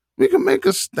 We can make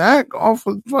a stack off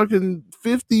of fucking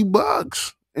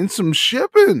 $50 and some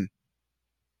shipping.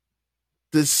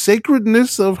 The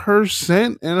sacredness of her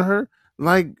scent and her,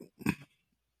 like,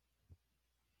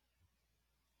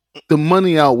 the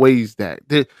money outweighs that.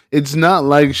 It's not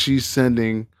like she's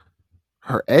sending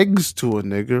her eggs to a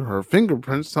nigga, her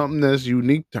fingerprints, something that's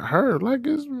unique to her. Like,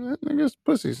 it's that nigga's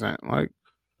pussy scent. Like,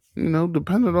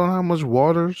 depending on how much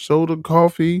water, soda,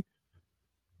 coffee,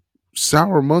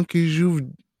 sour monkeys you've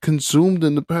consumed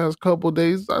in the past couple of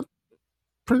days, I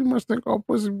pretty much think all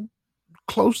pussy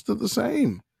close to the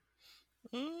same.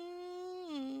 Mm.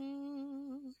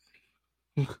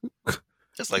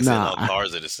 Just like saying all Nah,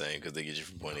 cars are the same because they get you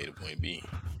from point A to point B.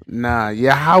 nah.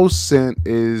 Your house scent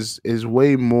is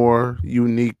way more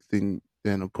unique than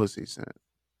a pussy scent.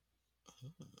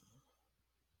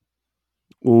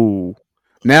 Ooh,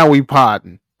 now we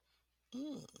potting.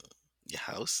 Mm. Your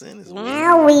house scent is way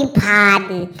Now we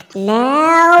poddin'.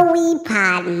 Now we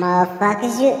poddin',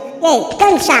 motherfuckers. Hey,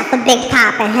 gunshot for Big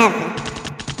Pop in heaven.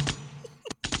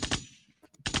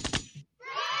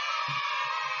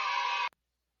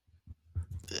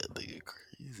 that nigga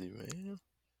crazy, man.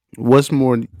 What's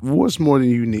more than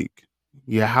unique?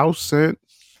 Your house scent,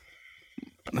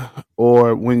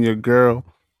 or when your girl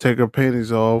take her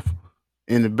panties off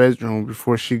in the bedroom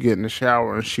before she get in the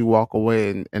shower and she walk away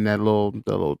and that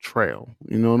little trail.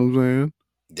 You know what I'm saying?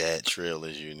 That trail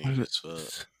is unique as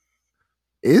fuck.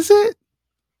 Is it?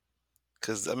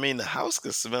 Cause I mean, the house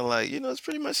could smell like it's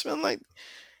pretty much smell like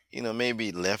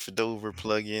maybe leftover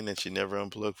plug-in that you never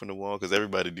unplug from the wall, because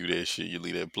everybody do that shit. You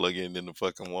leave that plug-in in the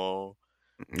fucking wall,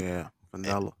 Yeah, and,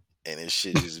 vanilla. and it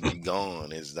shit just be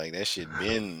gone. It's like that shit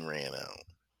been ran out,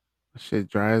 Shit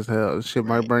dry as hell. Shit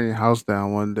might right? burn your house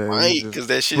down one day. You Right, just because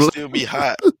that shit still be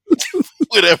hot.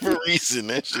 Whatever reason,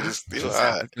 that shit is still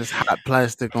hot. just hot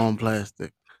plastic on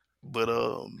plastic. But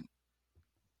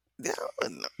yeah,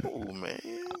 no, man.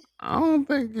 I don't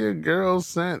think your girl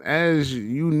scent as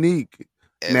unique.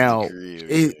 As the Now crib,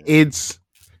 it, yeah.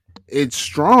 it's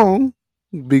strong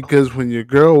because when your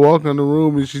girl walk in the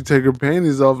room and she take her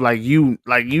panties off, like you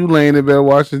laying in bed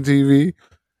watching TV,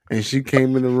 and she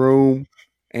came in the room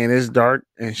and it's dark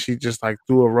and she just like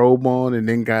threw a robe on and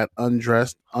then got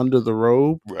undressed under the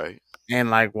robe Right. and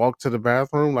like walked to the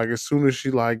bathroom. Like as soon as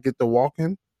she like get to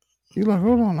walking, you like,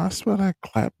 hold on, I smell that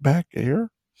clap back air.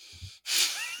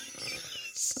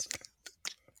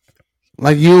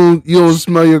 Like you don't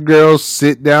smell your girl's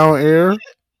sit down air,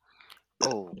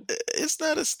 Oh, It's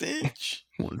not a stench.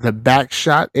 the back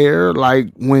shot air. Like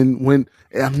when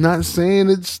I'm not saying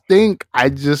it stink. I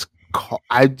just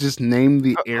named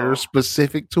the air oh,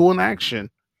 specific to an action.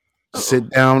 oh. Sit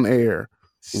down air,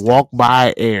 walk Stinky,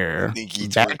 by air, stinky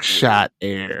twerk back wind. shot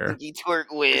air. Stinky twerk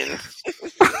win.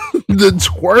 The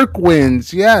twerk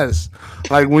wins, yes.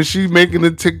 Like when she's making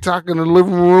a TikTok in the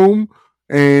living room,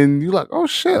 and you're like, "Oh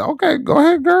shit, okay, go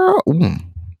ahead, girl."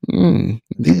 You've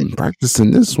That been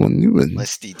practicing this one.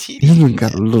 musty You titty. even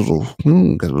got a little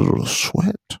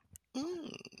sweat.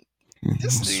 Mm,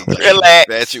 this nigga Sweat got an Relax.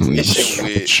 infatuation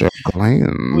with your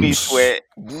Booty glands. sweat.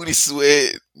 booty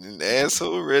sweat and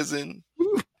asshole resin.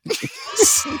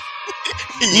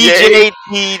 Yeah, DJ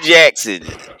T Jackson.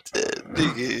 that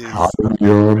nigga Hi, is.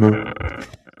 Rihanna.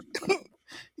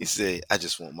 He said, "I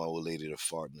just want my old lady to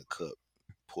fart in a cup,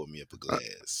 pour me up a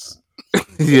glass."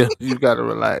 Yeah, you gotta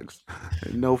relax.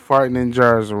 No farting in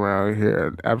jars around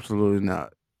here. Absolutely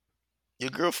not. Your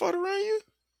girl fart around you?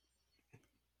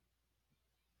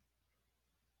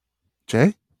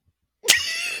 Jay?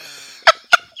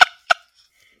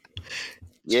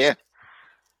 Yeah.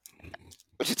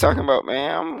 What you talking about,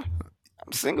 man? I'm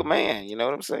a single man. You know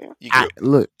what I'm saying? You girl,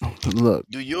 Look.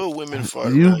 do your women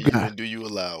fart You around you, got and do you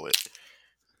allow it?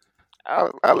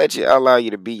 I'll let you. I'll allow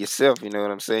you to be yourself. You know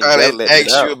what I'm saying? You I gotta didn't let that ask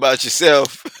you out. about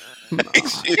yourself.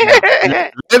 Asked you-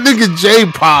 that nigga Jay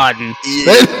podding. yeah,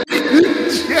 That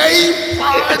nigga Jay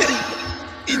podding.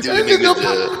 he doing That a good nigga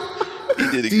job. He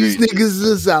did a These great job. niggas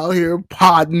is out here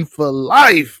podding for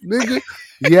life, nigga.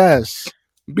 Yes.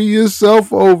 Be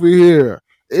yourself over here.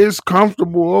 It's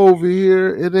comfortable over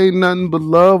here. It ain't nothing but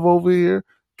love over here.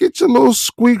 Get your little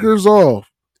squeakers off.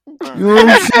 You know what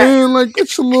I'm saying? Like,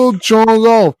 get your little Jones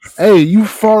off. Hey, you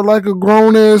fart like a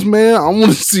grown ass man. I want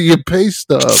to see your pay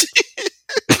stub.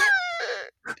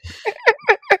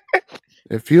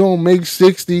 If you don't make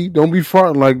 60, don't be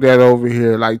farting like that over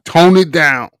here. Like, tone it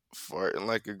down. Farting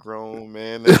like a grown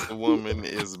man as a woman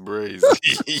is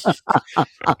brazy.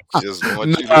 Just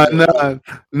want you to Nah,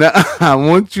 know. I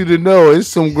want you to know it's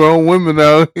some grown women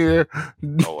out here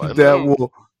Oh, I that know.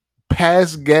 will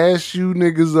pass gas you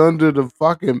niggas under the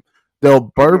fucking.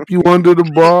 They'll burp you under the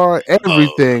bar.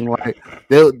 Oh, Everything like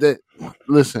they.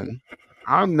 Listen,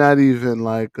 I'm not even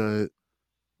like a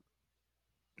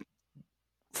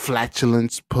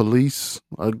flatulence police,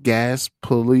 a gas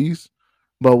police,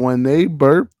 but when they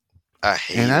burp I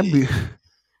and hate I it. be,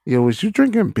 yo, was you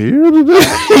drinking beer today?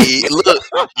 I hate. Look,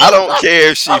 I don't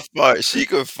care if she fart. She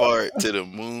could fart to the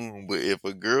moon, but if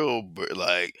a girl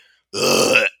like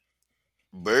ugh,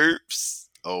 burps,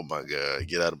 oh my god,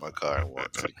 get out of my car and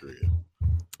walk to the crib.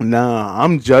 Nah,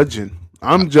 I'm judging.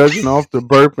 I'm judging off the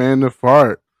burp and the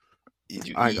fart. Did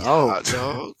you Like, eat oh, hot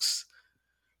dogs?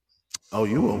 oh,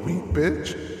 you a weak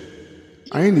bitch?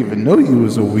 I didn't even know you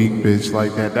was a weak bitch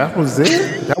like that. That was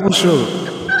it? That was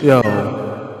your,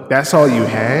 yo, that's all you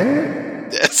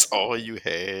had? That's all you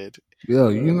had. Yo,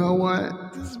 you know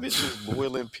what? This bitch was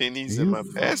boiling pennies in You, my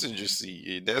passenger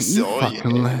seat. That's you all you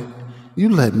fucking had. you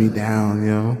let me down,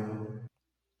 yo.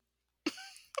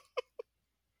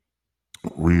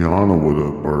 Rihanna would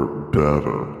have burped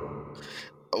better.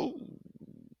 Oh,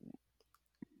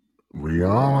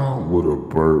 Rihanna would have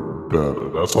burped better.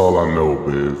 That's all I know,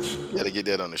 bitch. gotta get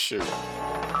that on the shirt.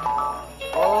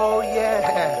 Oh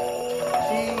yeah,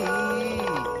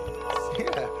 Cheeze.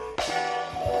 Yeah.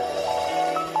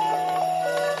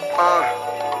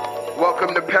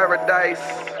 Welcome to paradise.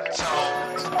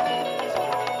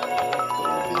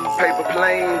 Paper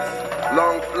planes,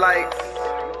 long flights.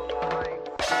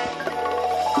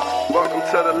 Welcome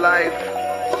to the life.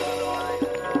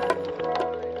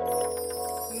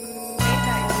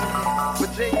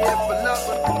 Virginia for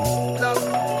love.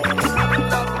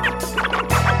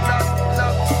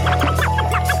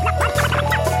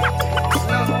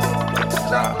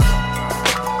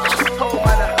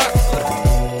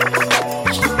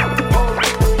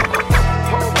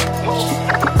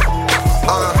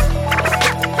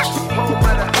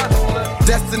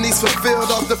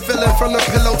 from the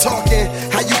pillow talking.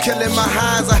 How you killing my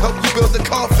highs? I help you build the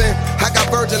coffin. I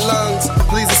got virgin lungs,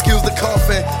 please excuse the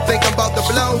coughing. Think I'm about to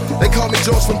blow? They call me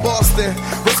George from Boston.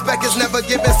 Respect is never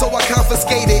given, so I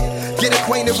confiscate it. Get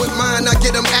acquainted with mine, I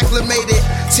get them acclimated.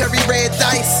 Cherry red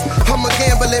dice, I'm a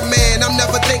gambling man. I'm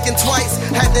never thinking twice,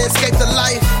 had to escape the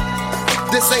life.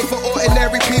 This ain't for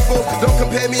ordinary people. Don't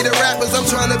compare me to rappers, I'm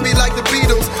trying to be like the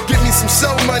Beatles. Give me some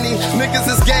show money, niggas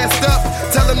is gassed up.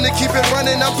 Tell them to keep it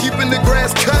running, I'm keeping the grass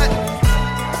cut.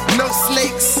 No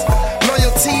snakes,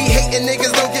 loyalty, hating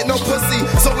niggas don't get no pussy.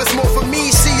 So it's more for me,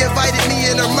 she invited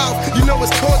me in her mouth. You know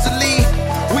it's cordially,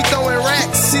 we throwing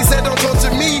racks. She said don't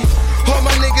torture me. All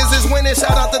my niggas is winning,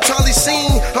 shout out to Charlie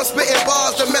Sheen. I'm spitting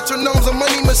bars, the metronome's a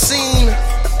money machine.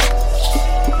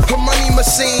 A money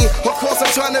machine. Of course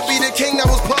I'm trying to be the king, that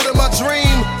was part of my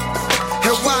dream.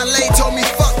 And Wale told me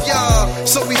fuck y'all,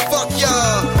 so we fuck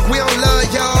y'all. We don't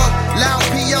love y'all, loud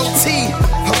POT,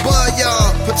 above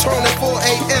y'all. Patron at 4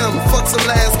 a.m., fuck some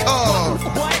last call.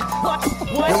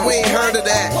 And we ain't heard of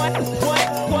that.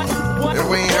 And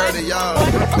we ain't heard of y'all.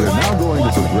 We're now going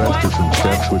to progress to some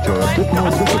steps which are a bit more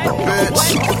difficult.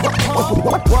 Bitch.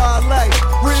 Wale,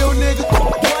 real nigga.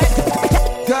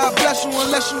 God bless you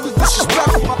unless you was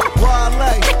disrespectful.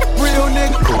 Wale, real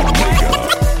nigga.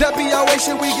 WOA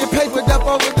shit, we get papered up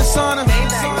over the sauna.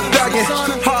 Thuggin',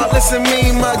 heartless and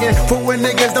mean muggin'. For when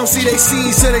niggas don't see they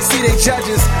seeds, till they see they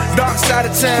judges. Dark side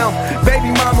of town, baby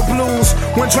mama blues.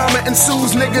 When drama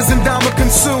ensues, niggas and Dama can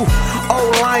sue.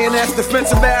 Old lioness,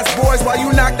 defensive ass boys. While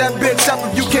you knock that bitch up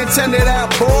if you can't tend it out,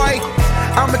 boy.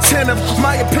 I'm attentive,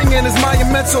 my opinion is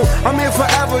monumental. I'm here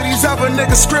forever, these other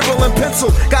niggas scribble in pencil.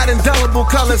 Got indelible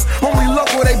colors, only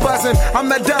local they buzzing.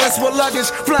 I'm at Dallas with luggage,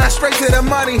 flying straight to the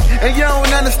money. And you don't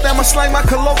understand my slang, my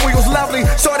colloquial's lovely.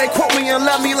 So they quote me and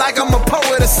love me like I'm a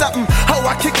poet or something. Oh,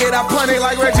 I kick it, I punt it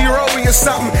like Reggie Roby or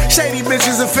something. Shady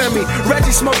bitches offend me,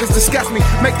 Reggie smokers disgust me.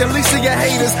 Make the least of your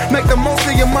haters, make the most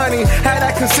of your money. Had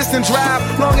that consistent drive,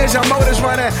 long as your motor's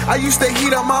running. I used to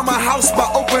heat up mama house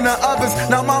by opening ovens.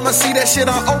 Now mama see that shit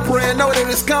on Oprah and know that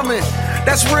it's coming.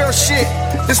 That's real shit.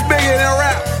 It's bigger than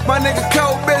rap. My nigga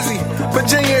Cole busy.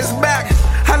 Virginia is back.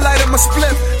 I light up my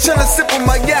split, chillin' sippin'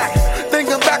 my yak.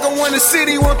 Thinking back on when the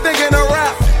city won't thinking of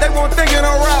rap. They won't thinking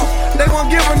of rap. They won't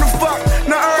giving a fuck.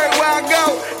 Now everywhere I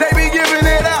go, they be giving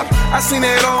it up. I seen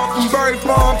it all from Berry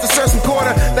Farm to Certain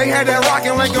Quarter. They had that rock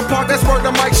in Lincoln Park, that's worth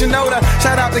to Mike Shinoda.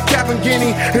 Shout out to Cap and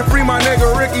Guinea and free my nigga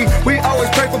Ricky. We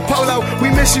always pray for Polo, we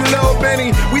miss you Lil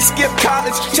Benny. We skip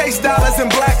college, chase dollars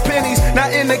and black pennies.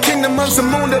 Not in the kingdom of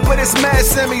Zamunda, but it's mad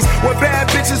semis. With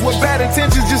bad bitches with bad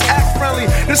intentions, just act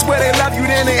friendly. This where they love you,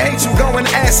 then they hate you, going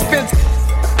ass fancy.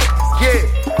 Yeah,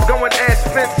 going ass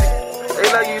fancy.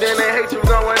 They love you, then they hate you,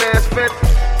 going ass fancy.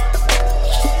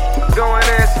 Going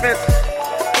ass fancy.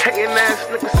 Hating ass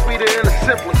nigga sweeter than the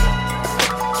simplest.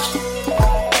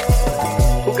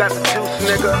 Who got the juice,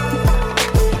 nigga?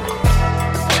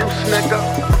 Juice, nigga.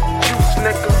 Juice,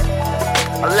 nigga.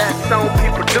 A last song be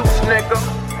produced, nigga.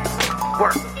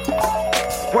 Work.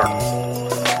 Work.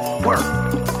 Work.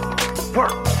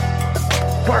 Work.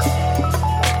 Work.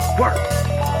 Work.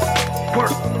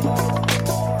 Work.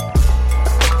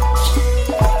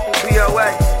 BOA.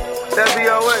 That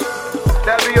BOA.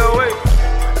 That BOA.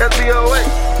 That BOA.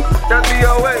 That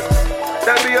BOA,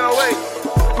 that BOA.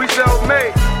 We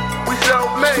self-made, we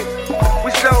self-made,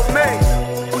 we self-made,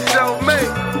 we self-made,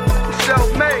 we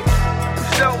self-made,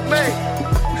 we self-made,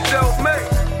 we self-made,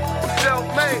 we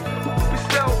self-made, we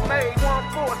self-made.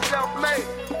 1-4, self-made,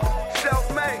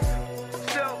 self-made,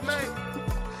 self-made,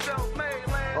 self-made.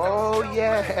 Oh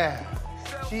yeah,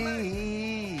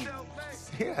 jeez,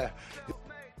 yeah.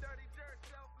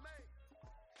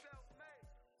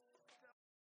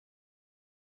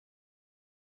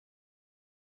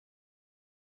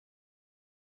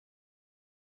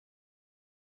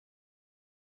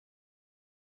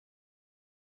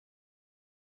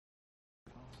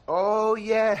 Oh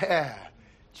yeah,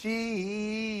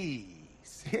 jeez,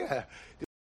 yeah.